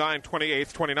 Jeff Bodine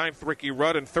 28th, 29th Ricky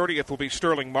Rudd, and 30th will be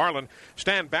Sterling Marlin.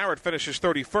 Stan Barrett finishes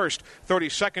 31st,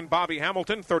 32nd Bobby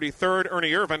Hamilton, 33rd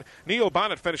Ernie Irvin. Neil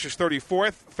Bonnet finishes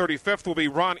 34th, 35th will be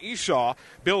Ron Esau.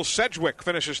 Bill Sedgwick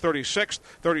finishes 36th,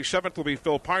 37th will be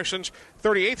Phil Parsons.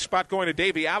 38th spot going to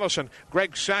Davey Allison.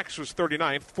 Greg Sachs was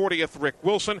 39th, 40th Rick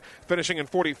Wilson, finishing in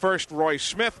 41st Roy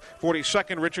Smith,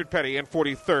 42nd Richard Petty, and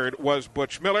 43rd was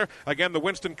Butch Miller. Again, the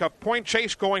Winston Cup point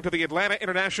chase going to the Atlanta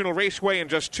International Raceway in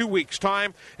just 2 weeks'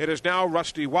 time. It is now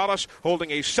Rusty Wallace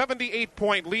holding a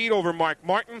 78-point lead over Mark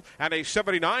Martin and a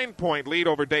 79-point lead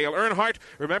over Dale Earnhardt.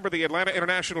 Remember, the Atlanta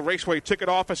International Raceway ticket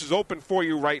office is open for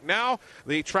you right now.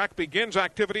 The track begins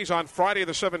activities on Friday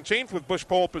the 17th with Busch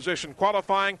pole position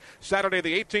qualifying. Saturday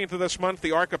the 18th of this month,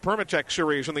 the ARCA Permatech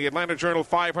Series in the Atlanta Journal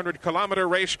 500-kilometer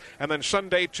race, and then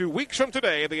Sunday, 2 weeks weeks from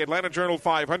today, the Atlanta Journal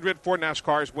 500 for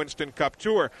NASCAR's Winston Cup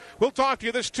Tour. We'll talk to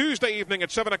you this Tuesday evening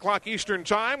at 7 o'clock Eastern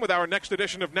Time with our next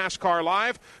edition of NASCAR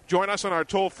Live. Join us on our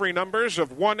toll-free numbers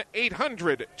of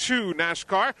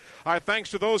 1-800-2-NASCAR. Our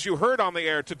thanks to those you heard on the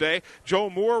air today: Joe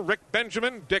Moore, Rick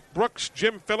Benjamin, Dick Brooks,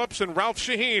 Jim Phillips, and Ralph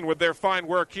Shaheen with their fine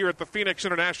work here at the Phoenix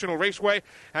International Raceway.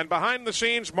 And behind the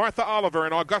scenes, Martha Oliver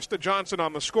and Augusta Johnson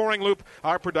on the scoring loop.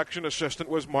 Our production assistant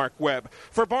was Mark Webb.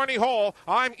 For Barney Hall,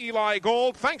 I'm Eli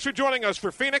Gold. Thanks for joining us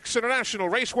for Phoenix International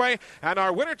Raceway, and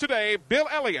our winner today, Bill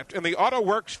Elliott in the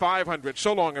Autoworks 500.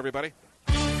 So long, everybody.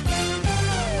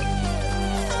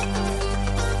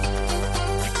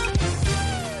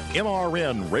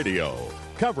 MRN Radio.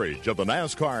 Coverage of the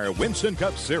NASCAR Winston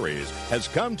Cup Series has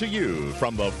come to you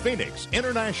from the Phoenix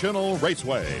International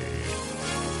Raceway.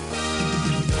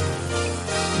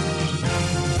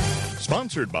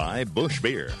 Sponsored by Busch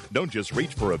Beer. Don't just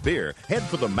reach for a beer. Head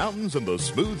for the mountains and the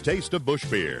smooth taste of Busch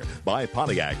Beer. By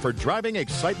Pontiac for driving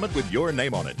excitement with your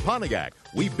name on it. Pontiac,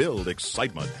 we build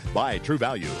excitement. By True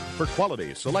Value for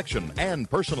quality, selection, and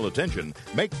personal attention.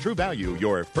 Make True Value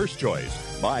your first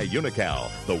choice. By Unical,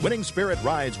 the winning spirit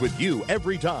rides with you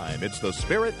every time. It's the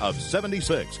spirit of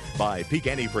 76. By Peak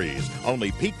Antifreeze.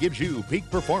 Only Peak gives you peak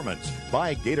performance.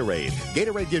 By Gatorade.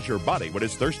 Gatorade gives your body what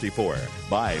it's thirsty for.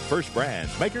 By First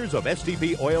Brands, makers of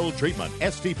STP oil treatment.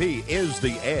 STP is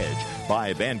the edge.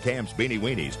 By Van Camp's Beanie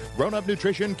Weenies, grown-up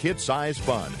nutrition, kid-size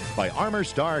fun. By Armor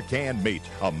Star Canned Meat,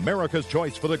 America's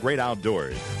choice for the great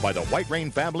outdoors. By the White Rain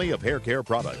family of hair care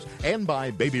products. And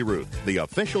by Baby Ruth, the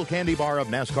official candy bar of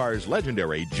NASCAR's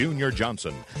legendary Junior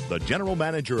Johnson. The general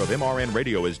manager of MRN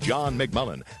Radio is John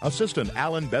McMullen. Assistant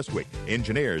Alan Bestwick.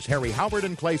 Engineers Harry Howard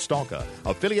and Clay Stalka.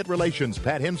 Affiliate relations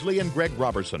Pat Hensley and Greg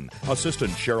Robertson.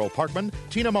 Assistant Cheryl Parkman,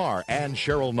 Tina Marr, and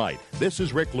Cheryl Knight. This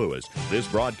is Rick Lewis. This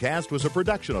broadcast was a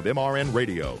production of MRN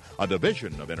Radio, a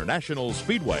division of International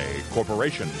Speedway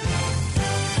Corporation.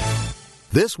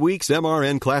 This week's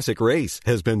MRN Classic Race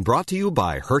has been brought to you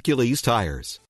by Hercules Tires.